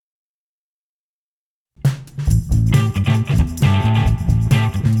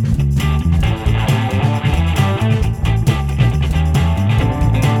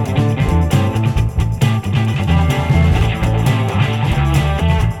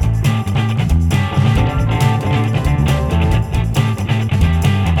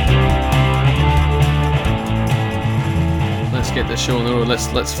show. No, let's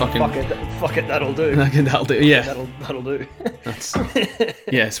fucking fuck it. That'll do. That'll do. Yeah, that'll do. That's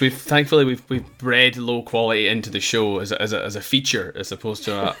yes. We've bred low quality into the show as a feature as opposed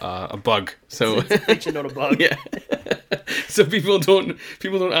to a bug. So it's a feature, not a bug. Yeah. So people don't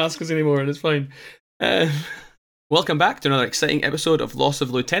ask us anymore, and it's fine. Welcome back to another exciting episode of Loss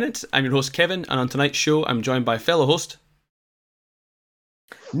of Lieutenant. I'm your host Kevin, and on tonight's show, I'm joined by fellow host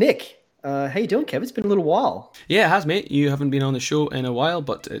Nick. How you doing, Kev? It's been a little while. Yeah, it has, mate. You haven't been on the show in a while,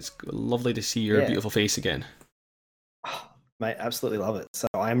 but it's lovely to see your beautiful face again. Oh, mate, absolutely love it. So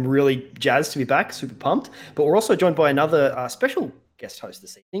I'm really jazzed to be back, super pumped. But we're also joined by another special guest host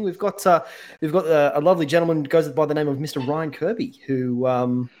this evening. We've got a lovely gentleman who goes by the name of Mr. Ryan Kirby, who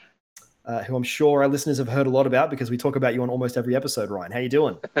I'm sure our listeners have heard a lot about because we talk about you on almost every episode. Ryan, how you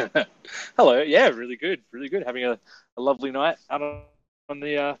doing? Hello. Yeah, really good. Having a lovely night out on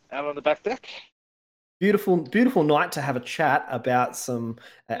the back deck. Beautiful night to have a chat about some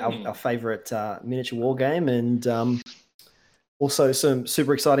our favorite miniature war game, and also some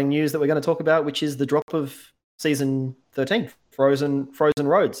super exciting news that we're going to talk about, which is the drop of season 13, Frozen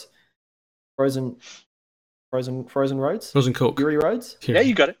Roads, Frozen Roads, Frozen Coke, Fury Roads. Yeah,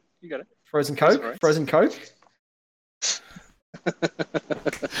 you got it. Frozen Coke.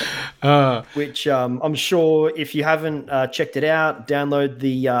 Which I'm sure if you haven't checked it out, download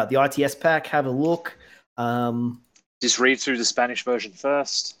the ITS pack, have a look. Just read through the Spanish version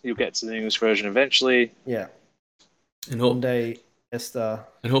first. You'll get to the English version eventually. Yeah. And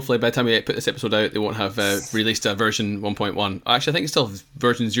hopefully by the time we put this episode out, they won't have released a version 1.1. Actually, I think it's still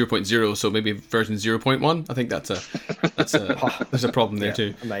version 0.0, so maybe version 0.1. I think there's a problem there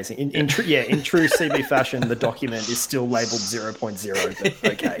too. Amazing. In true CB fashion, the document is still labeled 0.0,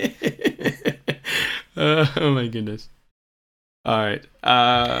 but okay. Oh my goodness. All right.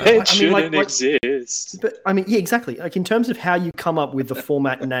 It shouldn't exist. But I mean, yeah, exactly. Like in terms of how you come up with the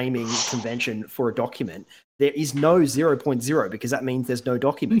format naming convention for a document, there is no 0.0 because that means there's no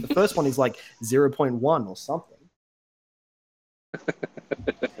document. The first one is like 0.1 or something.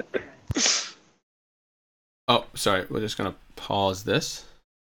 Oh, sorry. We're just going to pause this.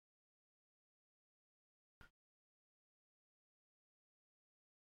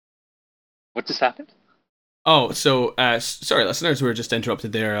 What just happened? Oh, so sorry, listeners, we were just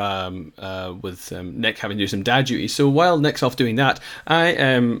interrupted there with Nick having to do some dad duty. So while Nick's off doing that,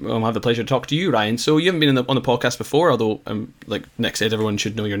 I will have the pleasure to talk to you, Ryan. So you haven't been on the podcast before, although like Nick said, everyone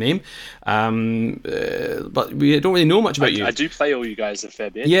should know your name. But we don't really know much about you. I do play all you guys a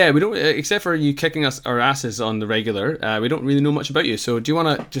fair bit. Yeah, we don't, except for you kicking our asses on the regular. We don't really know much about you. So do you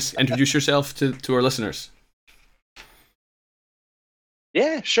want to just introduce yourself to our listeners?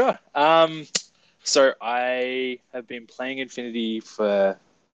 Yeah, sure. So I have been playing Infinity for,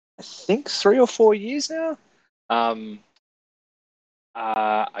 I think, 3 or 4 years now. I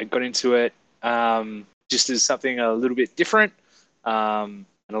got into it just as something a little bit different and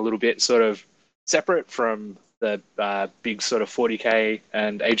a little bit sort of separate from the big sort of 40k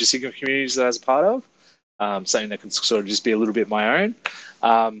and Age of Sigmar communities that I was a part of. Something that can sort of just be a little bit my own.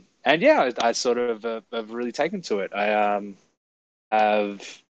 And yeah, I sort of have really taken to it. I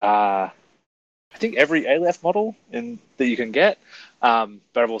have... I think every Aleph model that you can get, but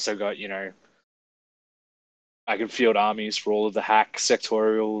I've also got, I can field armies for all of the hack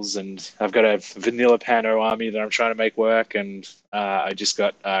sectorials, and I've got a vanilla Pano army that I'm trying to make work, and I just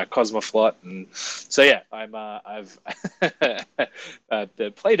got Cosmoflot, and so yeah, I've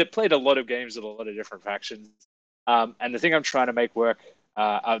played a lot of games with a lot of different factions, and the thing I'm trying to make work,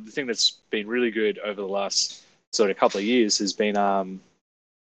 the thing that's been really good over the last sort of couple of years has been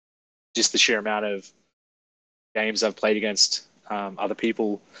just the sheer amount of games I've played against other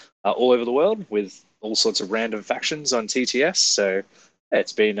people all over the world with all sorts of random factions on TTS. So yeah,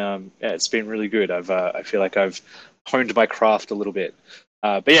 it's been really good. I feel like I've honed my craft a little bit.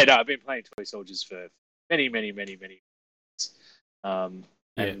 But yeah, no, I've been playing Toy Soldiers for many years.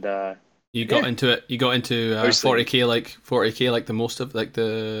 You got into it. You got into 40k like the most of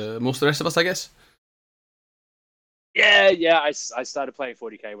the rest of us, I guess. Yeah. I started playing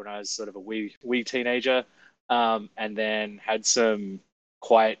 40k when I was sort of a wee teenager, and then had some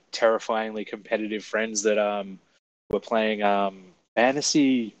quite terrifyingly competitive friends that were playing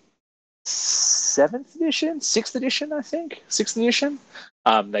Fantasy 6th edition, I think. 6th edition.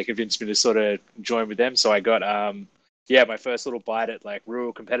 They convinced me to sort of join with them, so I got my first little bite at like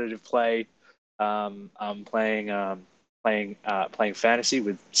real competitive play. I'm playing Fantasy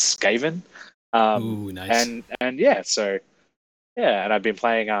with Skaven. Ooh, nice. And yeah, so yeah, and I've been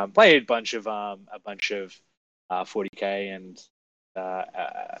playing a bunch of 40k and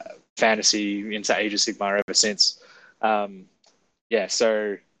Fantasy into Age of Sigmar ever since. yeah,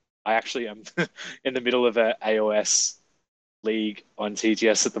 so I actually am in the middle of a AOS league on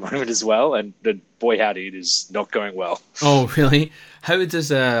TTS at the moment as well, and boy howdy, it is not going well. Oh, really? How does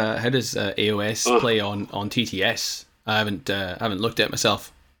AOS Ugh. play on TTS? I haven't looked at it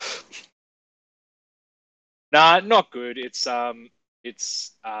myself. Nah, not good. It's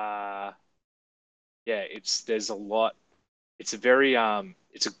yeah, it's there's a lot. It's a very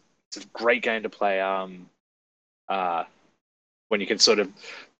it's a great game to play uh when you can sort of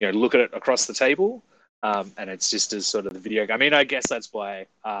look at it across the table, and it's just as sort of the video. I mean, I guess that's why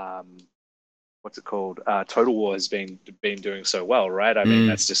what's it called? Total War has been doing so well, right? I mean, Mm,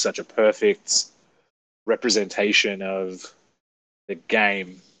 that's just such a perfect representation of the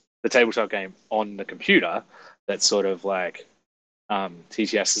game, the tabletop game on the computer. That's sort of like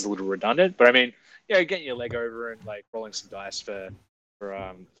TTS is a little redundant, but I mean, getting your leg over and like rolling some dice for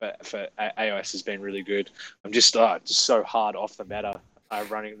AOS has been really good. I'm just so hard off the meta.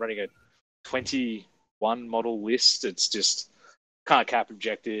 Running a 21 model list. It's just can't cap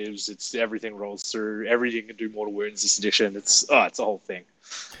objectives. It's everything rolls through. Everything can do mortal wounds this edition. It's a whole thing.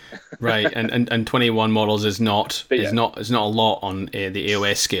 right, and 21 models is not But is yeah. not is not a lot on the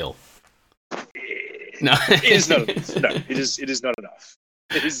AOS scale. No, It is not. No, it is not enough.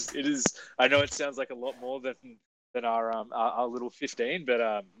 It is. I know it sounds like a lot more than our little 15,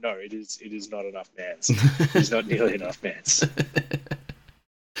 but no, it is not enough mans. It's not nearly enough mans.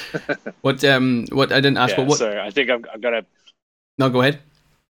 What I didn't ask, Yeah, but what? so I think I'm gonna. No, go ahead.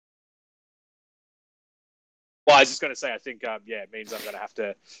 Well, I was just gonna say I think it means I'm gonna have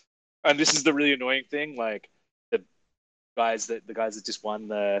to. And this is the really annoying thing, like the the guys that just won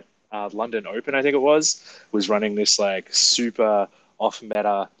the London Open, I think it was running this like super off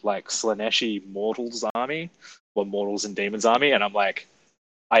meta like Slaneshi Mortals army, or Mortals and Demons army, and I'm like,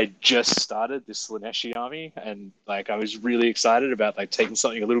 I just started this Slaneshi army, and like I was really excited about like taking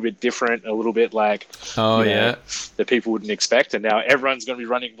something a little bit different, a little bit like Oh you know yeah. that people wouldn't expect, and now everyone's going to be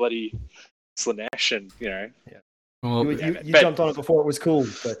running bloody Slanesh, and Well, You But- jumped on it before it was cool,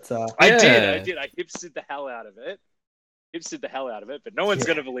 but I Yeah. did, I hipstered the hell out of it. But no one's Yeah.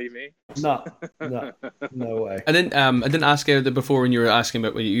 going to believe me. no, no way. I didn't ask you before when you were asking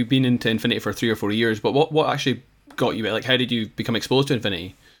about when you've been into Infinity for 3 or 4 years, but what actually got you? Like, how did you become exposed to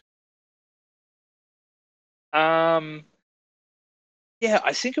Infinity? Yeah,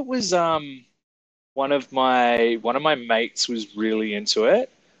 I think it was one of my mates was really into it,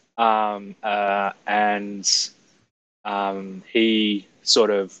 and he sort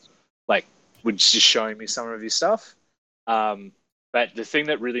of like was just showing me some of his stuff. But the thing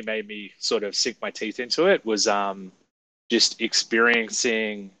that really made me sort of sink my teeth into it was just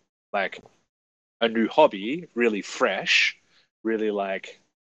experiencing like a new hobby, really fresh, really like,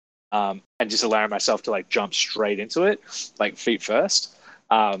 and just allowing myself to like jump straight into it, like feet first.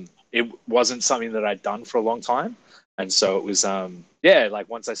 It wasn't something that I'd done for a long time, and so it was, like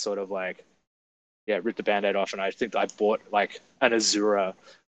once I sort of like, ripped the band-aid off, and I think I bought like an Azura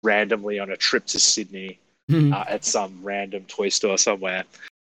randomly on a trip to Sydney at some random toy store somewhere.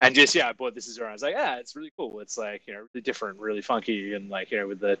 And just I bought this Azura. I was like, it's really cool. It's like really different, really funky, and like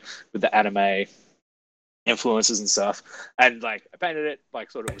with the anime influences and stuff. And like I painted it,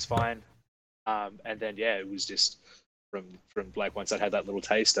 like thought it was fine. And then it was just from like once I had that little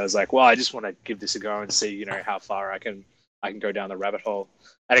taste, I was like, well, I just want to give this a go and see how far I can go down the rabbit hole.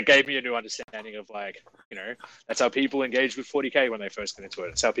 And it gave me a new understanding of like that's how people engage with 40k when they first get into it.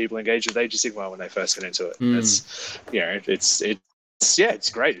 It's how people engage with Age of Sigmar when they first get into it. It's it's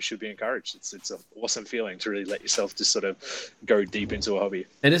great. It should be encouraged. It's an awesome feeling to really let yourself just sort of go deep into a hobby.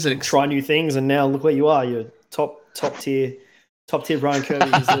 It is an Try new things, and now look where you are. You're top tier Brian Kirby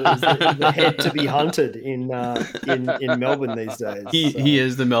is the head to be hunted in Melbourne these days. he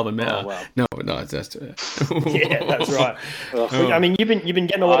is the Melbourne Meta. Oh, wow. No, it's just Yeah, that's right. I mean, you've been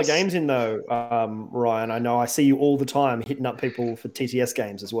getting a lot of games in though, Ryan. I know I see you all the time hitting up people for TTS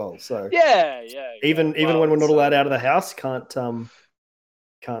games as well. So yeah. Even Well, when we're not allowed out of the house, can't stop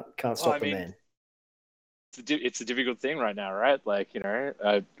I the mean, man. it's a difficult thing right now, right? Like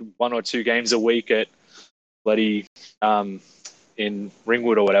 1 or 2 games a week at bloody in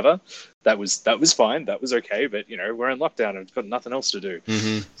Ringwood or whatever. That was fine. That was okay. But we're in lockdown and we've got nothing else to do.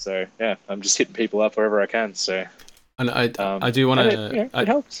 Mm-hmm. So I'm just hitting people up wherever I can. So And I do want to. it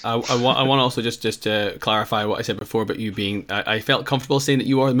helps. I want to also just to clarify what I said before about you being. I felt comfortable saying that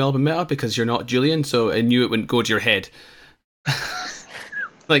you are the Melbourne Meta because you're not Julian, so I knew it wouldn't go to your head.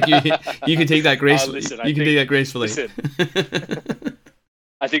 Like you can take that gracefully. You can take that gracefully. Listen.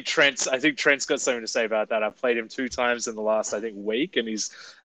 I think Trent's got something to say about that. I've played him 2 times in the last, I think, week, and he's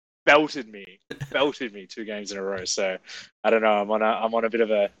belted me 2 games in a row. So I don't know. I'm on a bit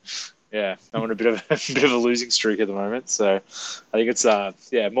of a bit of a losing streak at the moment. So I think it's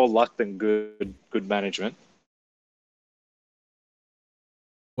more luck than good management.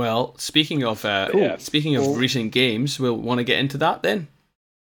 Well, speaking of Cool. recent games, we'll want to get into that then.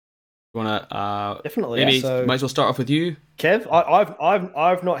 You want to Definitely. maybe Yeah. So, might as well start off with you. Kev,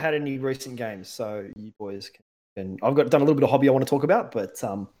 I've not had any recent games, so you boys can. I've done a little bit of hobby I want to talk about, but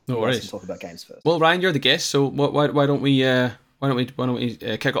No you guys worries. can talk about games first. Well, Ryan, you're the guest, so why don't we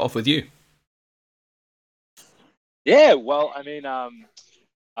kick it off with you? Yeah, well, I mean,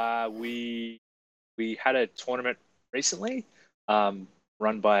 we had a tournament recently, run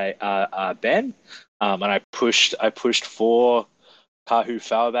by Ben, and I pushed 4 Kahu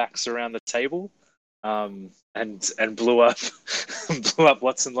foulbacks around the table, and blew up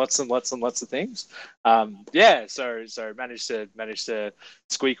lots and lots of things. So managed to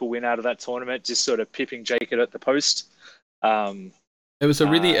squeak a win out of that tournament, just sort of pipping Jacob at the post. It was a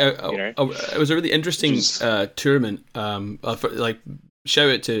really it was a really interesting tournament. Shout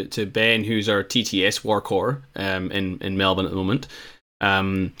out to Ben, who's our TTS workhorse in Melbourne at the moment.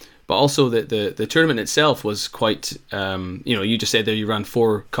 But also the tournament itself was quite. You just said there you ran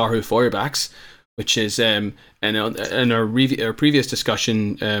 4 Kahu Feuerbacks, which is in our previous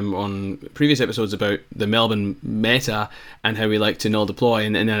discussion on previous episodes about the Melbourne meta and how we like to null deploy,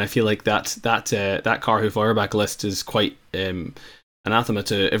 and then I feel like that Kahu Feuerback list is quite anathema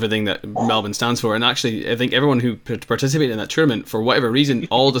to everything that Melbourne stands for. And actually, I think everyone who participated in that tournament, for whatever reason,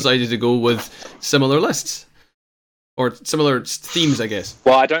 all decided to go with similar lists or similar themes, I guess.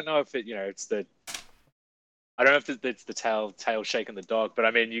 Well, I don't know if it's the tail shaking the dog, but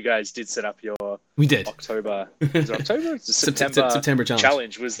I mean, you guys did set up your we did October. Was it October? September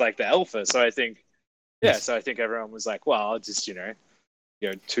challenge was like the alpha. So I think So I think everyone was like, well, I'll just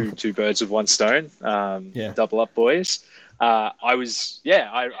two birds with one stone. Double up, boys. I ran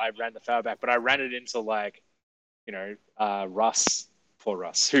the foulback, but I ran it into poor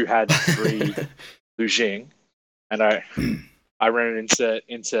Russ, who had 3 Lu Jing, and I ran it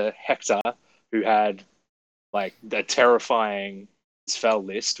into Hector, who had like a terrifying spell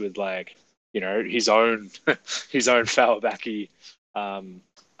list with his own foulbacky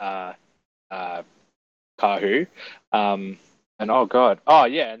Kahu, and and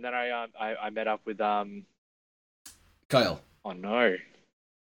then I met up with Kyle. Oh no,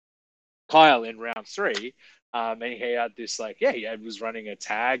 Kyle in round 3, and he had this he was running a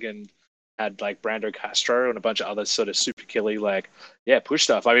tag and had Brando Castro and a bunch of other sort of super killy push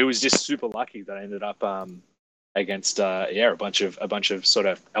stuff. I mean, it was just super lucky that I ended up against a bunch of sort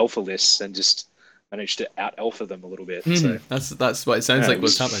of alpha lists and just managed to out alpha them a little bit. So that's what it sounds like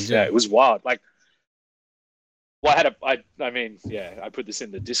what's happened. Yeah, it was wild. I put this in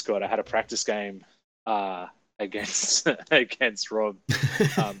the Discord. I had a practice game against Rob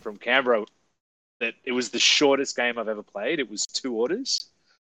from Canberra. That it was the shortest game I've ever played. It was 2 orders.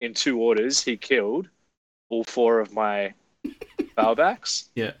 In 2 orders, he killed all 4 of my foulbacks.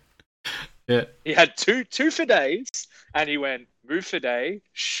 Yeah. He had two for days, and he went move for day,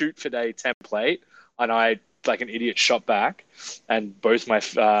 shoot for day template, and I like an idiot shot back, and both my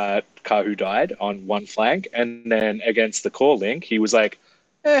Kahu died on one flank, and then against the core link, he was like,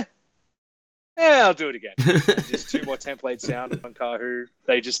 I'll do it again. Just 2 more templates down on Kahu.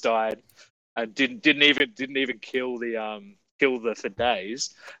 They just died, and didn't even kill the for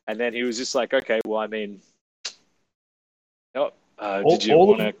days. And then he was just like, okay, well, I mean, did you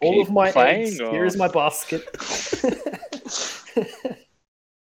want to keep playing? Eggs. Here is my basket.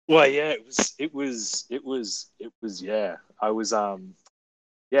 Well, yeah, it was. I was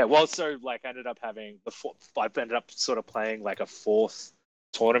Well, so I ended up having I ended up sort of playing a 4th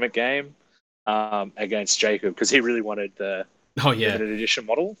tournament game against Jacob because he really wanted the limited edition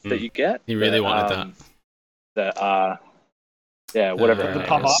model that you get. He really wanted that. Whatever.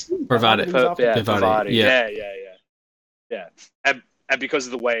 Parvati. Yeah. And because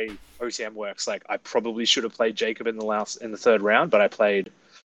of the way OTM works, I probably should have played Jacob in the 3rd round, but I played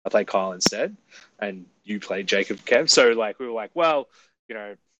Kyle instead, and you played Jacob, Kev. So we were like, well,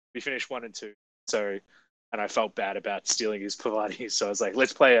 we finished 1 and 2. So, and I felt bad about stealing his Parvati, so I was like,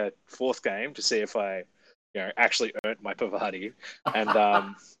 let's play a 4th game to see if I, actually earned my Parvati. And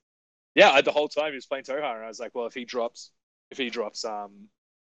the whole time he was playing Tohar, and I was like, well, if he drops,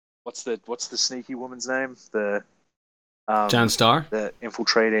 what's the sneaky woman's name? The Jan Star? The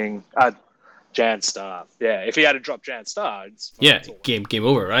infiltrating Jan Star. Yeah, if he had to drop Jan Star, it's game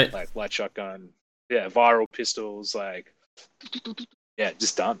over, right? Light shotgun, viral pistols,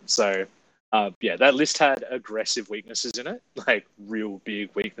 just done. So Yeah, that list had aggressive weaknesses in it, like real big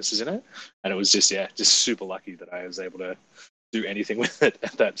weaknesses in it, and it was just super lucky that I was able to do anything with it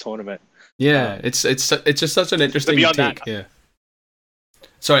at that tournament. Yeah, it's just such an interesting take. That, yeah.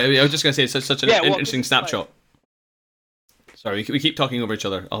 Sorry, I was just gonna say it's such an interesting snapshot. Like... Sorry, we keep talking over each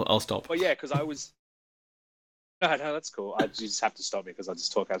other. I'll stop. Well, yeah, because I was. No, that's cool. You just have to stop me because I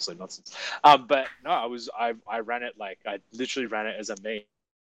just talk absolute nonsense. But no, I ran it I literally ran it as a meme.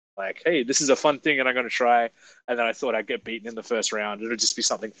 Like, hey, this is a fun thing and I'm going to try. And then I thought I'd get beaten in the first round. It'll just be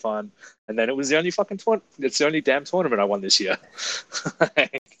something fun. And then it was the only it's the only damn tournament I won this year.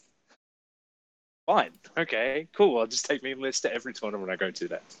 Fine. Okay, cool. I'll just take meme lists to every tournament I go to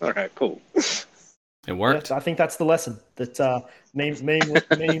then. All right, cool. It worked. Yeah, I think that's the lesson, that meme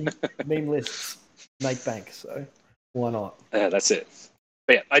lists make bank. So why not? That's it.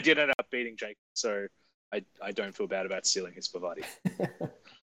 But yeah, I did end up beating Jake, so I don't feel bad about stealing his Parvati.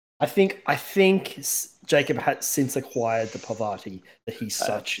 I think Jacob has since acquired the Parvati that he's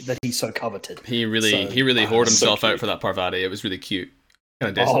so coveted. He really whored himself out for that Parvati. It was really cute.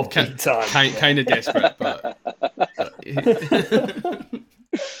 Kind of desperate. Kind of desperate, but.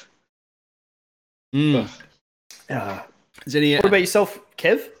 What about yourself,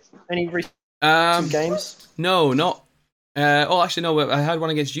 Kev? Any recent games? No, not. Actually, no. I had one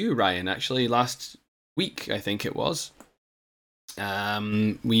against you, Ryan. Actually, last week I think it was.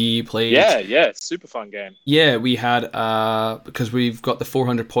 We played. Yeah, super fun game. Yeah, we had because we've got the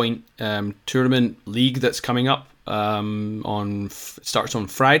 400 point tournament league that's coming up. Starts on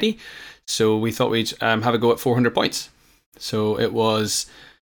Friday, so we thought we'd have a go at 400 points. So it was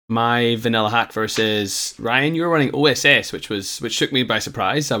my vanilla hack versus Ryan. You were running OSS, which took me by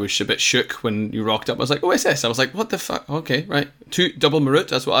surprise. I was a bit shook when you rocked up. I was like, OSS. I was like, what the fuck? Okay, right. 2 double Marut.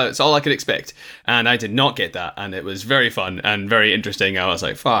 That's all I could expect, and I did not get that, and it was very fun and very interesting. I was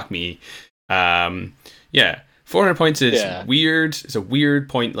like, fuck me. 400 points is weird. It's a weird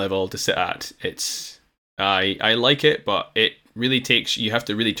point level to sit at. I like it, but it really you have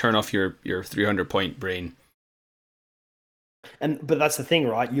to really turn off your 300 point brain. But that's the thing,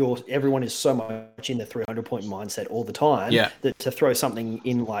 right? Everyone is so much in the 300 point mindset all the time that to throw something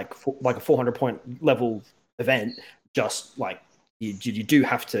in like a 400 point level event, just like you do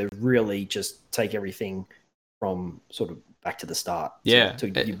have to really just take everything from sort of back to the start.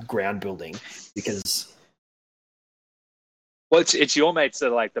 To your ground building, because. Well, it's your mates that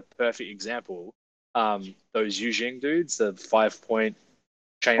are like the perfect example. Those Yujing dudes, the 5 point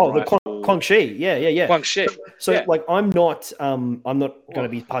chain rifle. The Guangxi, yeah. Guangxi. So like, I'm not going to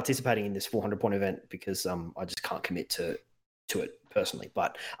be participating in this 400 point event because I just can't commit to it personally.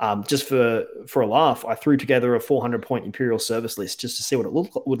 But just for a laugh, I threw together a 400 point Imperial service list just to see what it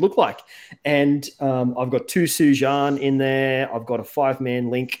would look like, and I've got 2 Su Jian in there. I've got a 5-man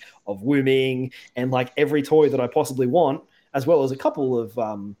link of Wu Ming, and like every toy that I possibly want, as well as a couple of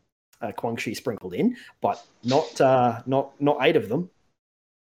Guangxi sprinkled in, but not 8 of them.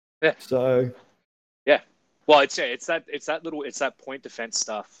 Yeah. So. Yeah. Well, it's that point defense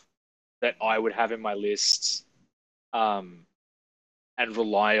stuff that I would have in my list, and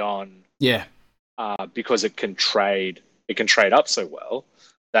rely on. Yeah. Because it can trade up so well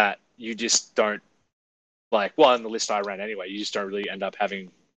that you just don't in the list I ran anyway, you just don't really end up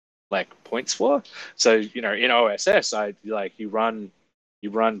having like points for. So, in OSS, you run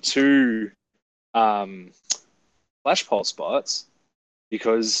 2 flash pole spots,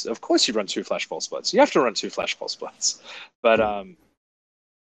 because of course you run 2 flash pole spots. You have to run 2 flash pole spots, but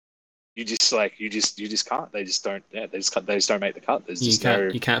you just can't. They just don't. Yeah, they just don't make the cut. There's just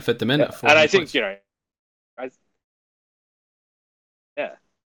you can't fit them in. And I think Lamed.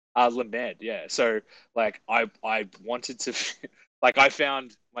 Yeah. So like I wanted to I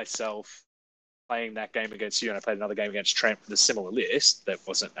found myself playing that game against you, and I played another game against Trent with a similar list that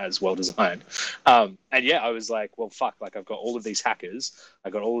wasn't as well designed. And I was like, well, fuck, like I've got all of these hackers,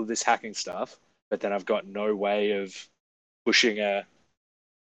 I've got all of this hacking stuff, but then I've got no way of pushing a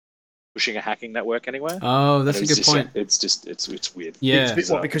hacking network anywhere. Oh, that's a good point. It's weird. Yeah.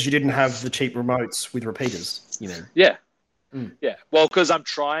 Because you didn't have the cheap remotes with repeaters, Yeah. Yeah. Well, because I'm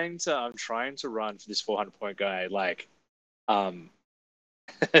trying to run for this 400 point guy,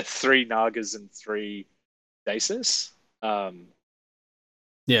 3 Nagas and 3 Dacis.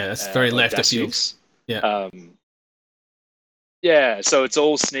 That's very left of field. Yeah. So it's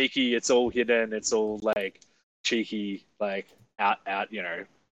all sneaky, it's all hidden, it's all like cheeky, like out,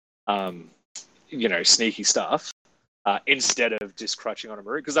 sneaky stuff. Instead of just crutching on a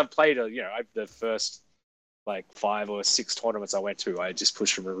Marut, because I've played the first 5 or 6 tournaments I went to, I just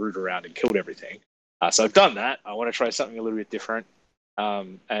pushed a Marut around and killed everything. So I've done that. I want to try something a little bit different.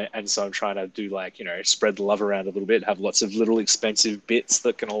 And so I'm trying to do spread the love around a little bit, have lots of little expensive bits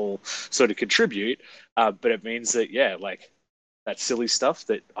that can all sort of contribute. But it means that, that silly stuff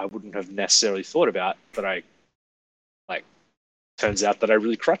that I wouldn't have necessarily thought about, but I turns out that I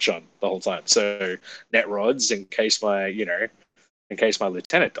really crutch on the whole time. So net rods in case my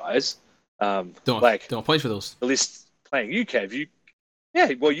lieutenant dies. Don't point for those. At least playing you, Kev, you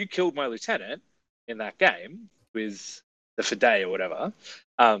killed my lieutenant in that game with the Fidei or whatever.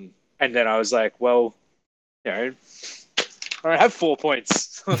 And then I was like, well, I have 4 points.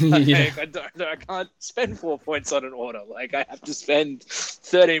 Yeah. I can't spend 4 points on an order. I have to spend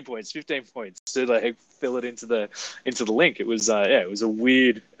 13 points, 15 points to fill it into the link. It was it was a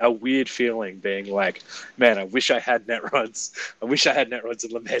weird feeling being like, man, I wish I had net rods. I wish I had net rods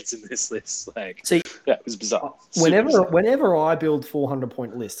and Lameds in this list. See, it was bizarre. Whenever I build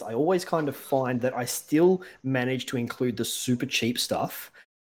 400-point lists, I always kind of find that I still manage to include the super cheap stuff.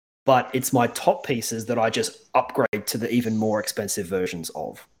 But it's my top pieces that I just upgrade to the even more expensive versions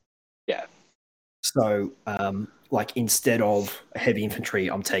of. Yeah. So, instead of a heavy infantry,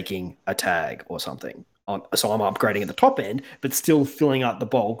 I'm taking a tag or something. So I'm upgrading at the top end, but still filling out the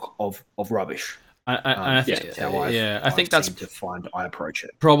bulk of rubbish. I think that's to find I approach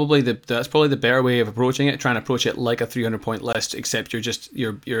it. That's probably the better way of approaching it. Trying to approach it like a 300-point list, except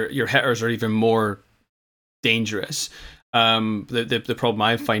your hitters are even more dangerous. The problem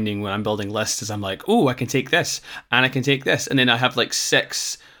I'm finding when I'm building lists is I'm like, oh, I can take this and I can take this, and then I have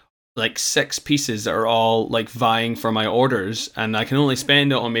six pieces that are all vying for my orders, and I can only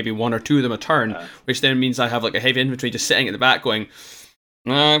spend it on maybe one or two of them a turn, which then means I have a heavy infantry just sitting at the back going,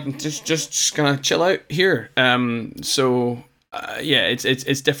 just gonna chill out here.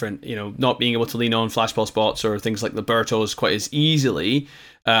 It's different, not being able to lean on flashball spots or things like Libertos quite as easily.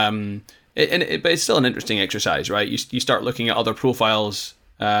 But it's still an interesting exercise, right? You start looking at other profiles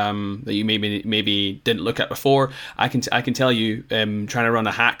that you maybe didn't look at before. I can tell you, trying to run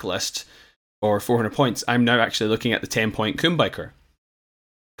a hack list for 400 points, I'm now actually looking at the 10-point Coombiker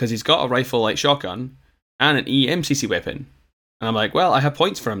because he's got a rifle like shotgun and an EMCC weapon, and I'm like, well, I have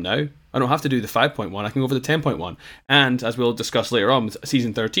points for him now. I don't have to do the 5.1. I can go for the 10.1. And as we'll discuss later on with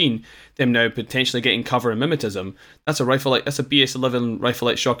season 13, them now potentially getting cover and mimetism. That's a BS11 rifle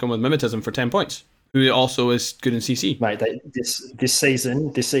light shotgun with mimetism for 10 points. Who also is good in CC. Mate, this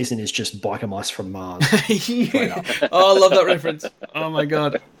season is just biker mice from Mars. Oh, I love that reference. Oh my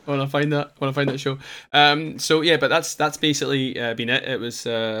god. When I find that show. But that's basically been it. It was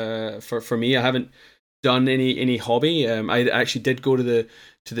for me. I haven't done any hobby. I actually did go to the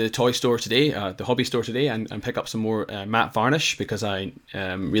toy store today, the hobby store today, and pick up some more matte varnish because I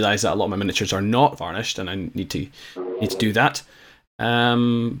realised that a lot of my miniatures are not varnished, and I need to do that.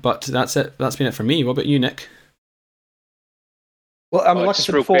 But that's it. That's been it for me. What about you, Nick? Well, just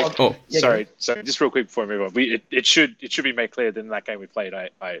real quick. Sorry. Just real quick before we move on. It should be made clear that in that game we played,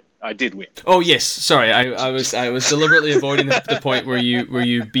 I did win. Oh yes, sorry. I was deliberately avoiding the point where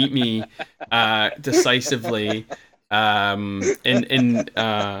you beat me decisively. We'll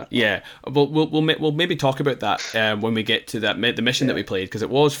maybe talk about that when we get to the mission that we played, because it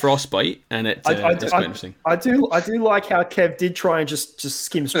was Frostbite, and it's quite interesting. I do like how Kev did try and just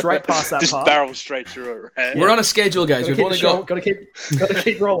skim straight past that just part. Barrel straight through it. Right? We're on a schedule, guys. We've only got to keep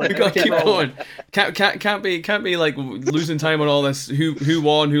rolling. We've got to keep going. Can't be like losing time on all this who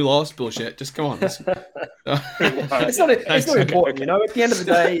won, who lost bullshit. Just come on. It's not important, At the end of the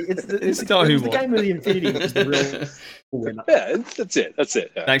day, it's the game of the Infinity, which is the real winner. Yeah, that's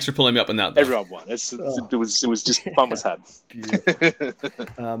it. Yeah. Thanks for pulling me up on that, though. Everyone won. It was just fun was had.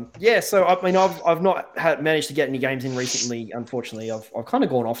 So I've not managed to get any games in recently. Unfortunately, I've kind of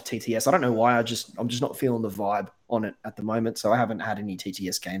gone off TTS. I don't know why. I'm just not feeling the vibe on it at the moment. So I haven't had any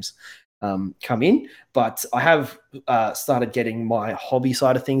TTS games come in, but I have started getting my hobby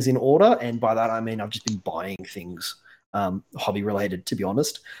side of things in order, and by that I mean I've just been buying things hobby related, to be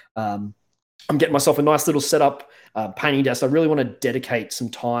honest. I'm getting myself a nice little setup, painting desk. I really want to dedicate some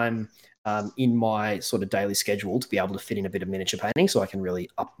time in my sort of daily schedule to be able to fit in a bit of miniature painting, so I can really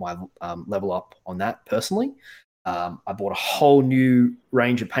up my level up on that personally. I bought a whole new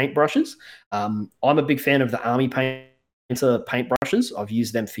range of paintbrushes. I'm a big fan of the Army Painter paintbrushes. I've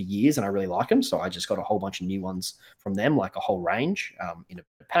used them for years and I really like them, so I just got a whole bunch of new ones from them, like a whole range in a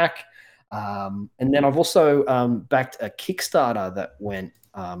pack. And then I've also backed a Kickstarter that went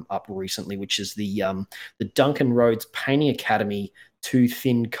up recently, which is the Duncan Rhodes Painting Academy Two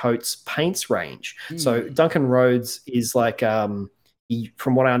Thin Coats paints range. So Duncan Rhodes is like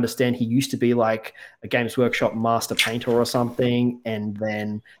from what I understand, he used to be like a Games Workshop master painter or something, and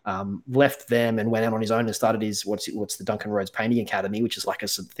then left them and went out on his own and started his what's the Duncan Rhodes Painting Academy, which is like a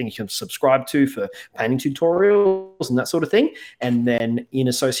thing you can subscribe to for painting tutorials and that sort of thing. And then in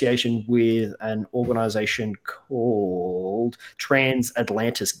association with an organization called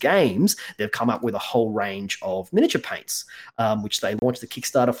Transatlantis Games, they've come up with a whole range of miniature paints, which they launched the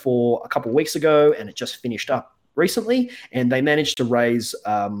Kickstarter for a couple of weeks ago, and it just finished up recently, and they managed to raise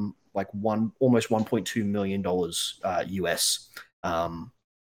almost $1.2 million US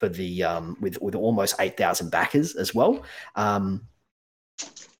for the with almost 8,000 backers as well.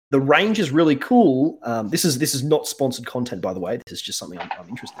 The range is really cool. This is not sponsored content, by the way. This is just something I'm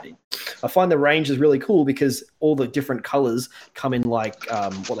interested in. I find the range is really cool because all the different colors come in like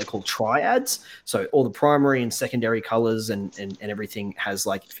what they call triads. So all the primary and secondary colors and everything has,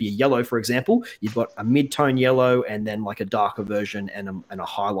 like, for your yellow, for example, you've got a mid-tone yellow and then like a darker version and a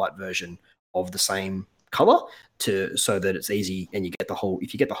highlight version of the same color so that it's easy, and you get the whole.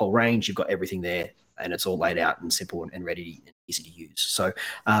 If you get the whole range, you've got everything there, and it's all laid out and simple and ready and easy to use. So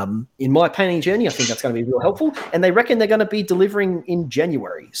in my painting journey, I think that's going to be real helpful. And they reckon they're going to be delivering in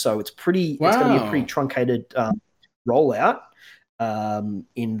January. So it's it's going to be a pretty truncated rollout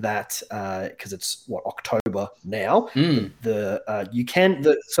in that, because it's October now. So the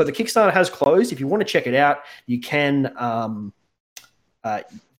Kickstarter has closed. If you want to check it out, you can,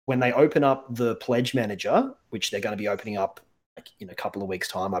 when they open up the pledge manager, which they're going to be opening up in a couple of weeks'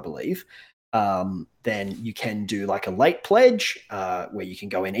 time, I believe, then you can do like a late pledge where you can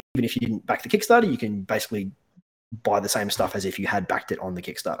go in, even if you didn't back the Kickstarter, you can basically buy the same stuff as if you had backed it on the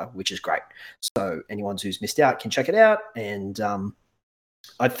Kickstarter, which is great. So anyone who's missed out can check it out. And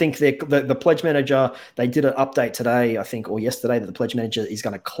I think the pledge manager, they did an update today, I think, or yesterday, that the pledge manager is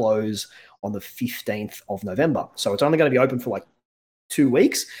going to close on the 15th of November. So it's only going to be open for like 2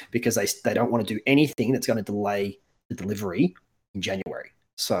 weeks because they don't want to do anything that's going to delay the delivery in January.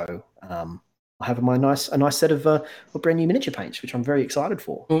 So I have a nice set of brand new miniature paints, which I'm very excited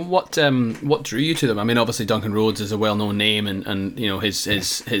for. Well, what drew you to them? I mean, obviously Duncan Rhodes is a well-known name, and you know his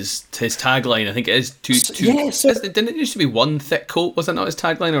tagline, I think, it is two. Yeah, didn't it used to be one thick coat? Was that not his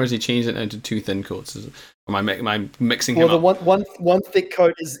tagline, or has he changed it now to two thin coats? Am I mixing him up? Well, the one thick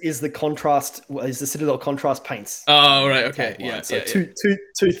coat is the contrast, is the Citadel contrast paints. Oh, right, okay, yeah. So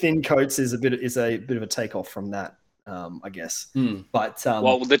two thin coats is a bit of a takeoff from that. I guess. But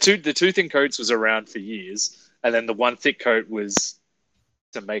well, the two thin coats was around for years, and then the one thick coat was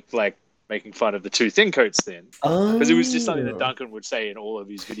to making fun of the two thin coats then, because it was just something that Duncan would say in all of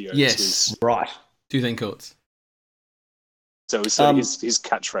his videos. Yes, right. Two thin coats. So it was sort of his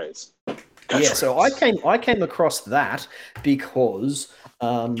catchphrase. Yeah, so I came across that because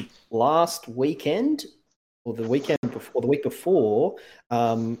last weekend or the weekend before, or the week before.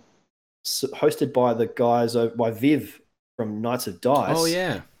 Hosted by the guys by Viv from Knights of Dice. Oh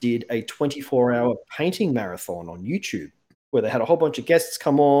yeah, did a 24-hour painting marathon on YouTube where they had a whole bunch of guests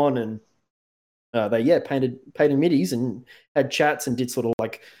come on, and they painted middies and had chats and did sort of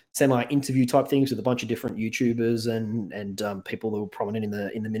like semi-interview type things with a bunch of different YouTubers and people that were prominent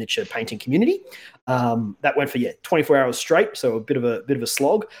in the miniature painting community. That went for 24 hours straight, so a bit of a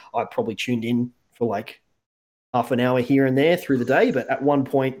slog. I probably tuned in for like half an hour here and there through the day, but at one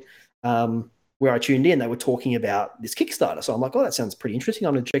point, where I tuned in, they were talking about this Kickstarter. So I'm like, oh, that sounds pretty interesting.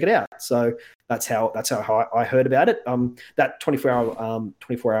 I'm going to check it out. So that's how I heard about it. That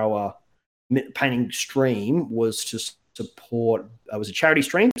 24-hour painting stream was to support. It was a charity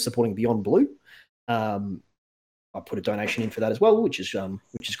stream supporting Beyond Blue. I put a donation in for that as well, which is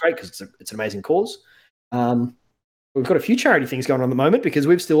great because it's an amazing cause. We've got a few charity things going on at the moment because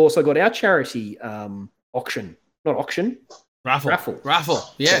we've still also got our charity Raffle.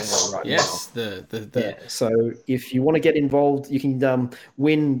 Yes. Right, yes. Now. Yeah. So if you want to get involved, you can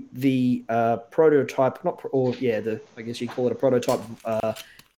win the prototype, I guess you call it a prototype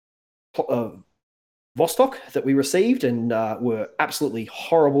Vostok that we received and were absolutely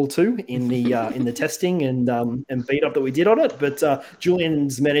horrible to in the testing and beat up that we did on it. But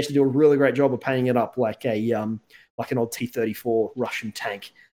Julian's managed to do a really great job of painting it up like an old T-34 Russian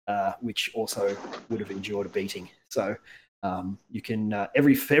tank, which also would have endured a beating. So. You can for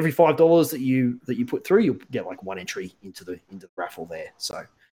every $5 that you put through, you'll get like one entry into the raffle there. So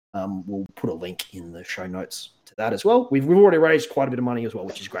we'll put a link in the show notes to that as well. We've already raised quite a bit of money as well,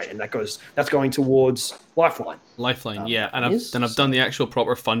 which is great, and that's going towards Lifeline. Yeah, and I've done the actual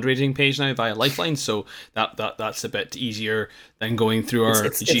proper fundraising page now via Lifeline, so that's a bit easier than going through our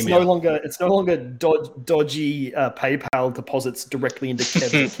Gmail. It's no longer dodgy PayPal deposits directly into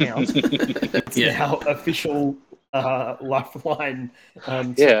Kev's account. It's now official Lifeline Yeah,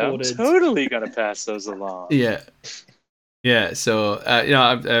 I'm supported. totally gonna pass those along. Yeah. Yeah, so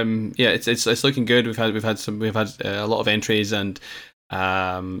it's looking good. We've had a lot of entries, and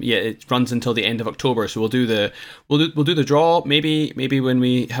it runs until the end of October. So we'll do the draw maybe when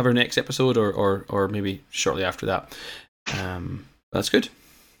we have our next episode, or maybe shortly after that. That's good.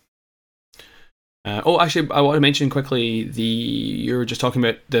 Actually, I want to mention quickly you were just talking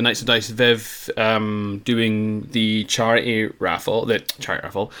about the Knights of Dice Viv doing the charity raffle, the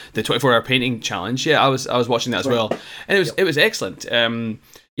 24-hour painting challenge. Yeah, I was watching that as well, and it was excellent.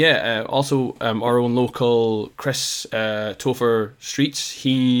 Also, our own local Chris Topher Streets,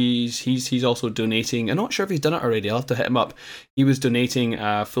 he's also donating. I'm not sure if he's done it already. I'll have to hit him up. He was donating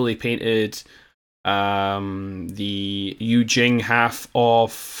fully painted the Yu Jing half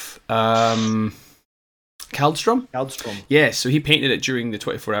of Kaldstrom. Yeah, so he painted it during the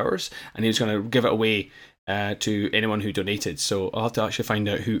 24 hours, and he was going to give it away to anyone who donated. So I'll have to actually find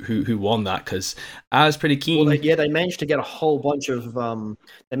out who won that, because I was pretty keen. Well, they managed to get a whole bunch of.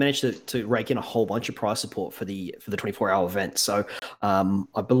 They managed to rake in a whole bunch of prize support for the 24-hour event. So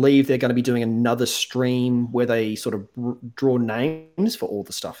I believe they're going to be doing another stream where they sort of draw names for all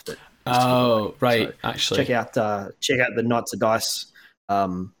the stuff that. Oh, right. So actually, check out the Knights of Dice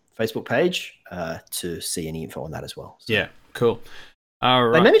Facebook page to see any info on that as well. So yeah, cool. All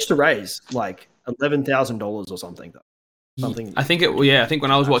right. They managed to raise like $11,000 or something. I think I think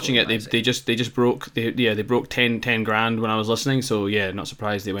when I was watching it, they just broke. They broke 10 grand when I was listening. So yeah, not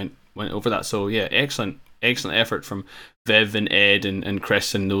surprised they went over that. So yeah, excellent effort from Viv and Ed and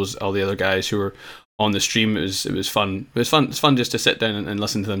Chris and all the other guys who were on the stream. It was fun. It's fun just to sit down and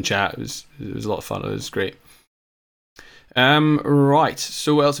listen to them chat. It was a lot of fun. It was great. Right.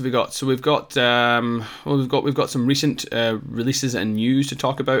 So what else have we got? So we've got some recent releases and news to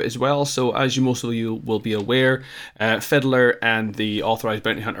talk about as well. So as most of you will be aware, Fiddler and the Authorized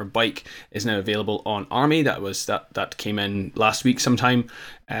Bounty Hunter bike is now available on Army. That came in last week sometime.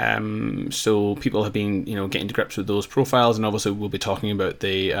 So people have been getting to grips with those profiles, and obviously we'll be talking about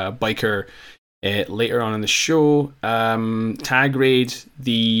the biker later on in the show. Tag Raid,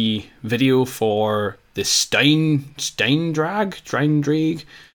 the video for the Stein Drag,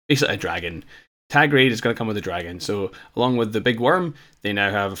 basically a dragon. Tag Raid is going to come with a dragon. So along with the big worm, they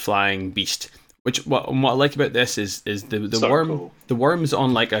now have a flying beast. What I like about this is the so worm. Cool. The worm's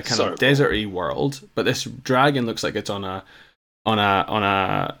on like a kind of deserty world, but this dragon looks like it's on a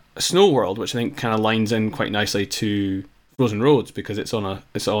snow world, which I think kind of lines in quite nicely to Frozen Roads, because it's on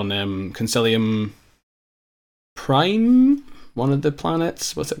Concilium Prime, one of the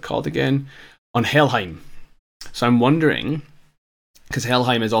planets. What's it called again? On Helheim. So I'm wondering, because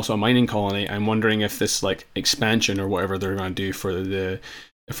Helheim is also a mining colony, I'm wondering if this like expansion or whatever they're going to do for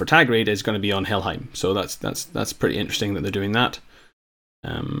Tag Raid is going to be on Helheim. So that's pretty interesting that they're doing that.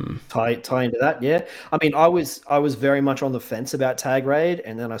 Tie into that, yeah. I mean, I was very much on the fence about Tag Raid,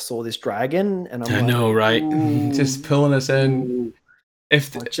 and then I saw this dragon, and I know, right? Just pulling us in.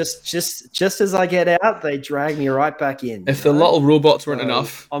 If just as I get out, they drag me right back in. If the little robots weren't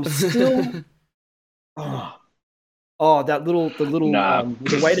enough, I'm still. Oh,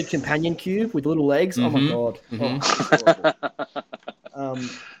 the weighted companion cube with little legs. Mm-hmm. Oh my god. Mm-hmm.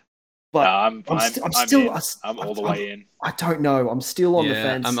 But I'm all the way in. I don't know. I'm still on the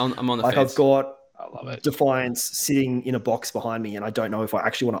fence. I'm on the fence. I've got I love it. Defiance sitting in a box behind me, and I don't know if I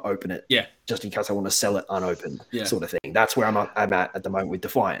actually want to open it. Yeah. Just in case I want to sell it unopened, yeah. sort of thing. That's where I'm at the moment with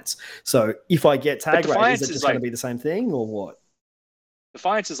Defiance. So if I get Tag Raid, is it just going to be the same thing or what?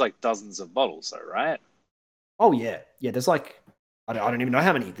 Defiance is like dozens of models, though, right? Oh yeah. There's like I don't even know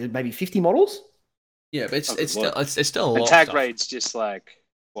how many. There's maybe 50 models. Yeah, but it's still a lot. And Tag Raid's just like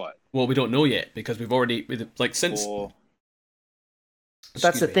what? Well, we don't know yet because we've already since.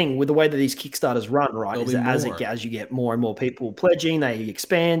 That's the thing with the way that these Kickstarters run, right? Is that as you get more and more people pledging, they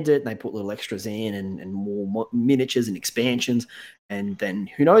expand it and they put little extras in and more miniatures and expansions, and then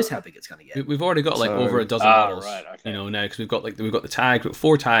who knows how big it's going to get. We've already got over a dozen models, right, okay. Now because we've got the tag,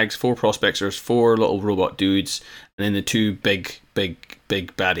 4 tags, 4 prospectors, 4 little robot dudes, and then the 2 big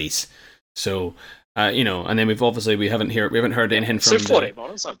baddies. So and then we haven't heard anything from. So 40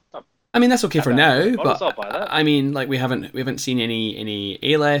 models. I mean, that's okay for now, but I'll buy that. I mean, like we haven't seen any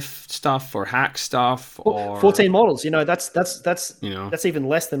Aleph stuff or hack stuff or 14 models. That's even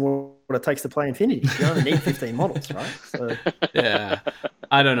less than what it takes to play Infinity. You only need 15 models, right? So. Yeah,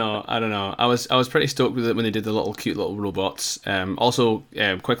 I don't know. I was pretty stoked with it when they did the cute little robots. Also,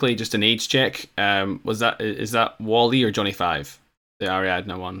 quickly, just an age check. Is that Wally or Johnny 5? The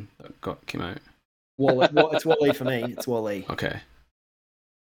Ariadne one that came out. Wally, it's Wally for me. It's Wally. Okay.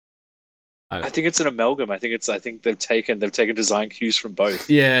 I think it's an amalgam. I think they've taken design cues from both.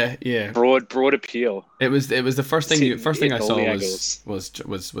 Yeah. Broad appeal. It was the first thing I all saw the angles.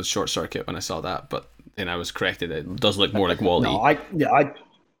 was Short Circuit when I saw that, but then I was corrected. It does look more like Wall-E. No,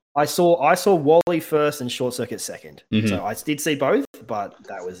 I saw Wall-E first and Short Circuit second. Mhm. So I did see both, but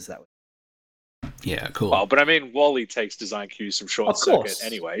that was. Yeah, cool. Well, but I mean, Wall-E takes design cues from Short Of Circuit course.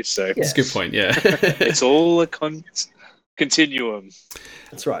 anyway, so That's a good point. Yeah. it's all a continuum.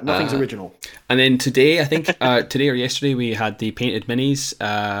 That's right. Nothing's original. And then today, I think today or yesterday, we had the painted minis.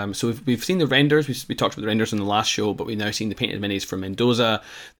 So we've seen the renders. We talked about the renders in the last show, but we've now seen the painted minis for Mendoza,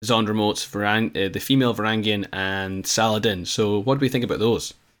 the Zondramotes, the female Varangian, and Saladin. So what do we think about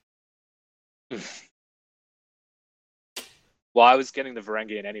those? Well, I was getting the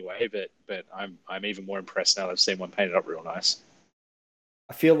Varangian anyway, but I'm even more impressed now that I've seen one painted up real nice.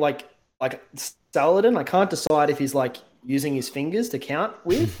 I feel like Saladin, I can't decide if he's like using his fingers to count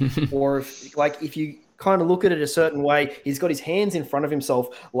with, or if you kind of look at it a certain way, he's got his hands in front of himself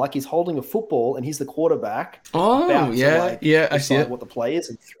like he's holding a football and he's the quarterback. Oh, yeah, I see it. What the play is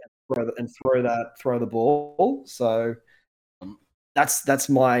and throw the ball. So that's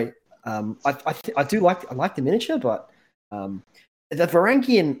my. I like the miniature, but the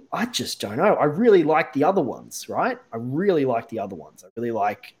Varangian, I just don't know. I really like the other ones, right? I really like the other ones. I really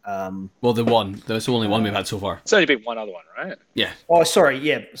like. Well, there's only one we've had so far. It's only been one other one, right? Yeah. Oh, sorry.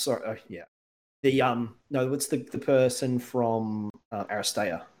 Yeah, sorry. Yeah. The no, what's the person from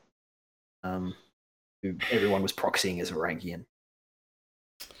Aristea? Who everyone was proxying as Varangian.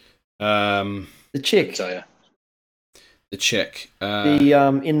 The chick. So yeah. The chick.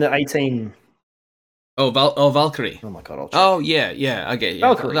 In the 18. Valkyrie. Oh my god! I'll check. Oh yeah, I get you.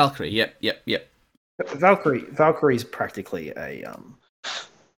 Valkyrie. Yep. Valkyrie's practically a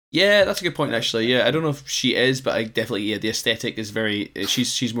Yeah, that's a good point actually. Yeah, I don't know if she is, but I definitely the aesthetic is very.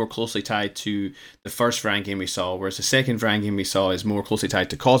 She's more closely tied to the first Varangian we saw, whereas the second Varangian we saw is more closely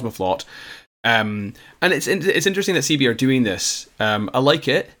tied to Cosmoflot. And it's interesting that CB are doing this. I like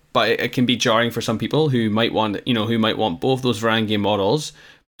it, but it can be jarring for some people who might want both those Varangian models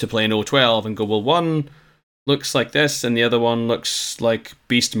to play in O12 and go, well, one looks like this and the other one looks like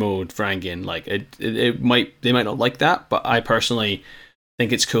Beast Mode Varangian. Like they might not like that, but I personally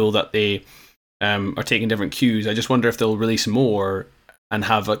think it's cool that they are taking different cues. I just wonder if they'll release more and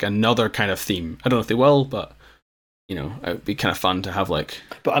have like another kind of theme. I don't know if they will, but it would be kind of fun to have like.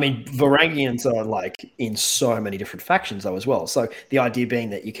 But I mean, Varangians are like in so many different factions though as well. So the idea being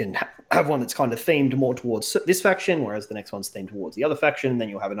that you can have one that's kind of themed more towards this faction, whereas the next one's themed towards the other faction, and then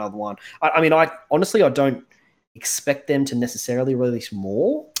you'll have another one. I honestly don't expect them to necessarily release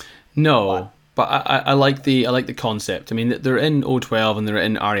more. No, but I like the concept. I mean, they're in O12 and they're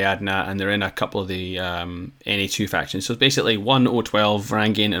in Ariadna and they're in a couple of the NA2 factions. So it's basically one O12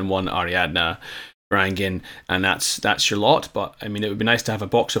 Varangian and one Ariadna Varangian, and that's your lot. But I mean, it would be nice to have a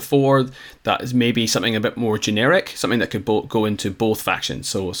box of 4 that is maybe something a bit more generic, something that could go into both factions.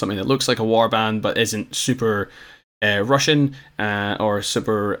 So something that looks like a warband but isn't super Russian or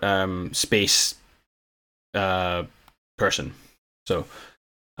super space person. So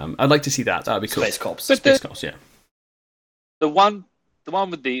I'd like to see that. That'd be cool. Space cops. Space cops, yeah. The one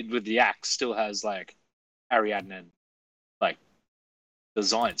with the axe still has like Ariadne like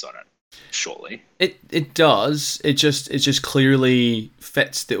designs on it. Surely it does. It just clearly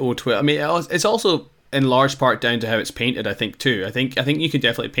fits the O12. I mean, it's also in large part down to how it's painted. I think too. I think you could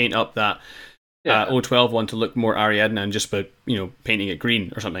definitely paint up that O12 one to look more Ariadne and just by painting it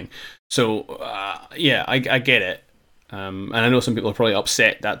green or something. So I get it. And I know some people are probably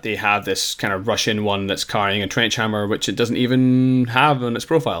upset that they have this kind of Russian one that's carrying a trench hammer, which it doesn't even have on its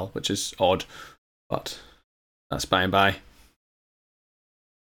profile, which is odd. But that's by and by.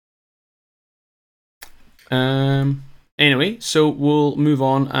 Anyway, so we'll move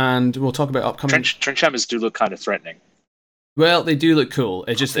on and we'll talk about upcoming. Trench hammers do look kind of threatening. Well, they do look cool.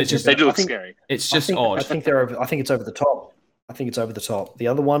 It's just they do look scary. It's just odd. I think it's over the top. The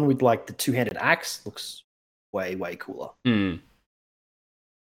other one with like the two-handed axe looks way cooler.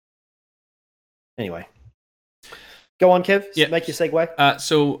 Anyway. Go on, Kev. Yeah. Make your segue.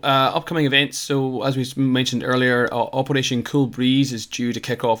 Upcoming events. So, as we mentioned earlier, Operation Cool Breeze is due to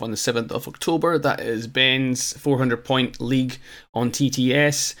kick off on the 7th of October. That is Ben's 400-point league on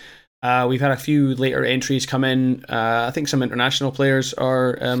TTS. We've had a few later entries come in. I think some international players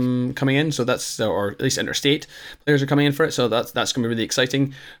are coming in, so that's, or at least interstate players are coming in for it. So that's going to be really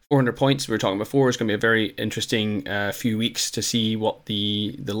exciting. 400 points we were talking before is going to be a very interesting few weeks to see what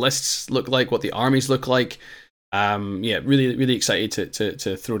the lists look like, what the armies look like. Really excited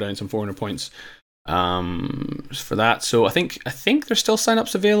to throw down some 400 points for that. So I think there's still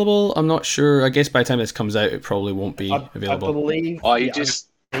sign-ups available. I'm not sure. I guess by the time this comes out, it probably won't be available. I believe. Oh, he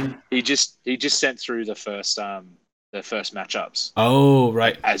just sent through the first matchups. Oh,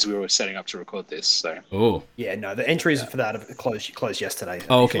 right. As we were setting up to record this. So. Oh. Yeah, no, the entries for that have closed yesterday.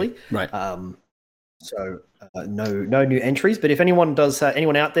 Oh, okay. Right. So no new entries. But if anyone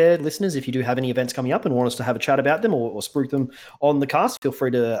out there, listeners, if you do have any events coming up and want us to have a chat about them or spruik them on the cast, feel free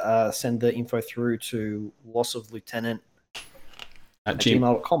to send the info through to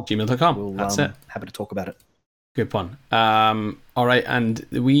lossoflieutenant@gmail.com. Gmail.com. That's it. Happy to talk about it. Good one. All right, and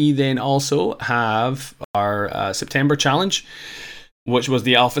we then also have our September challenge, which was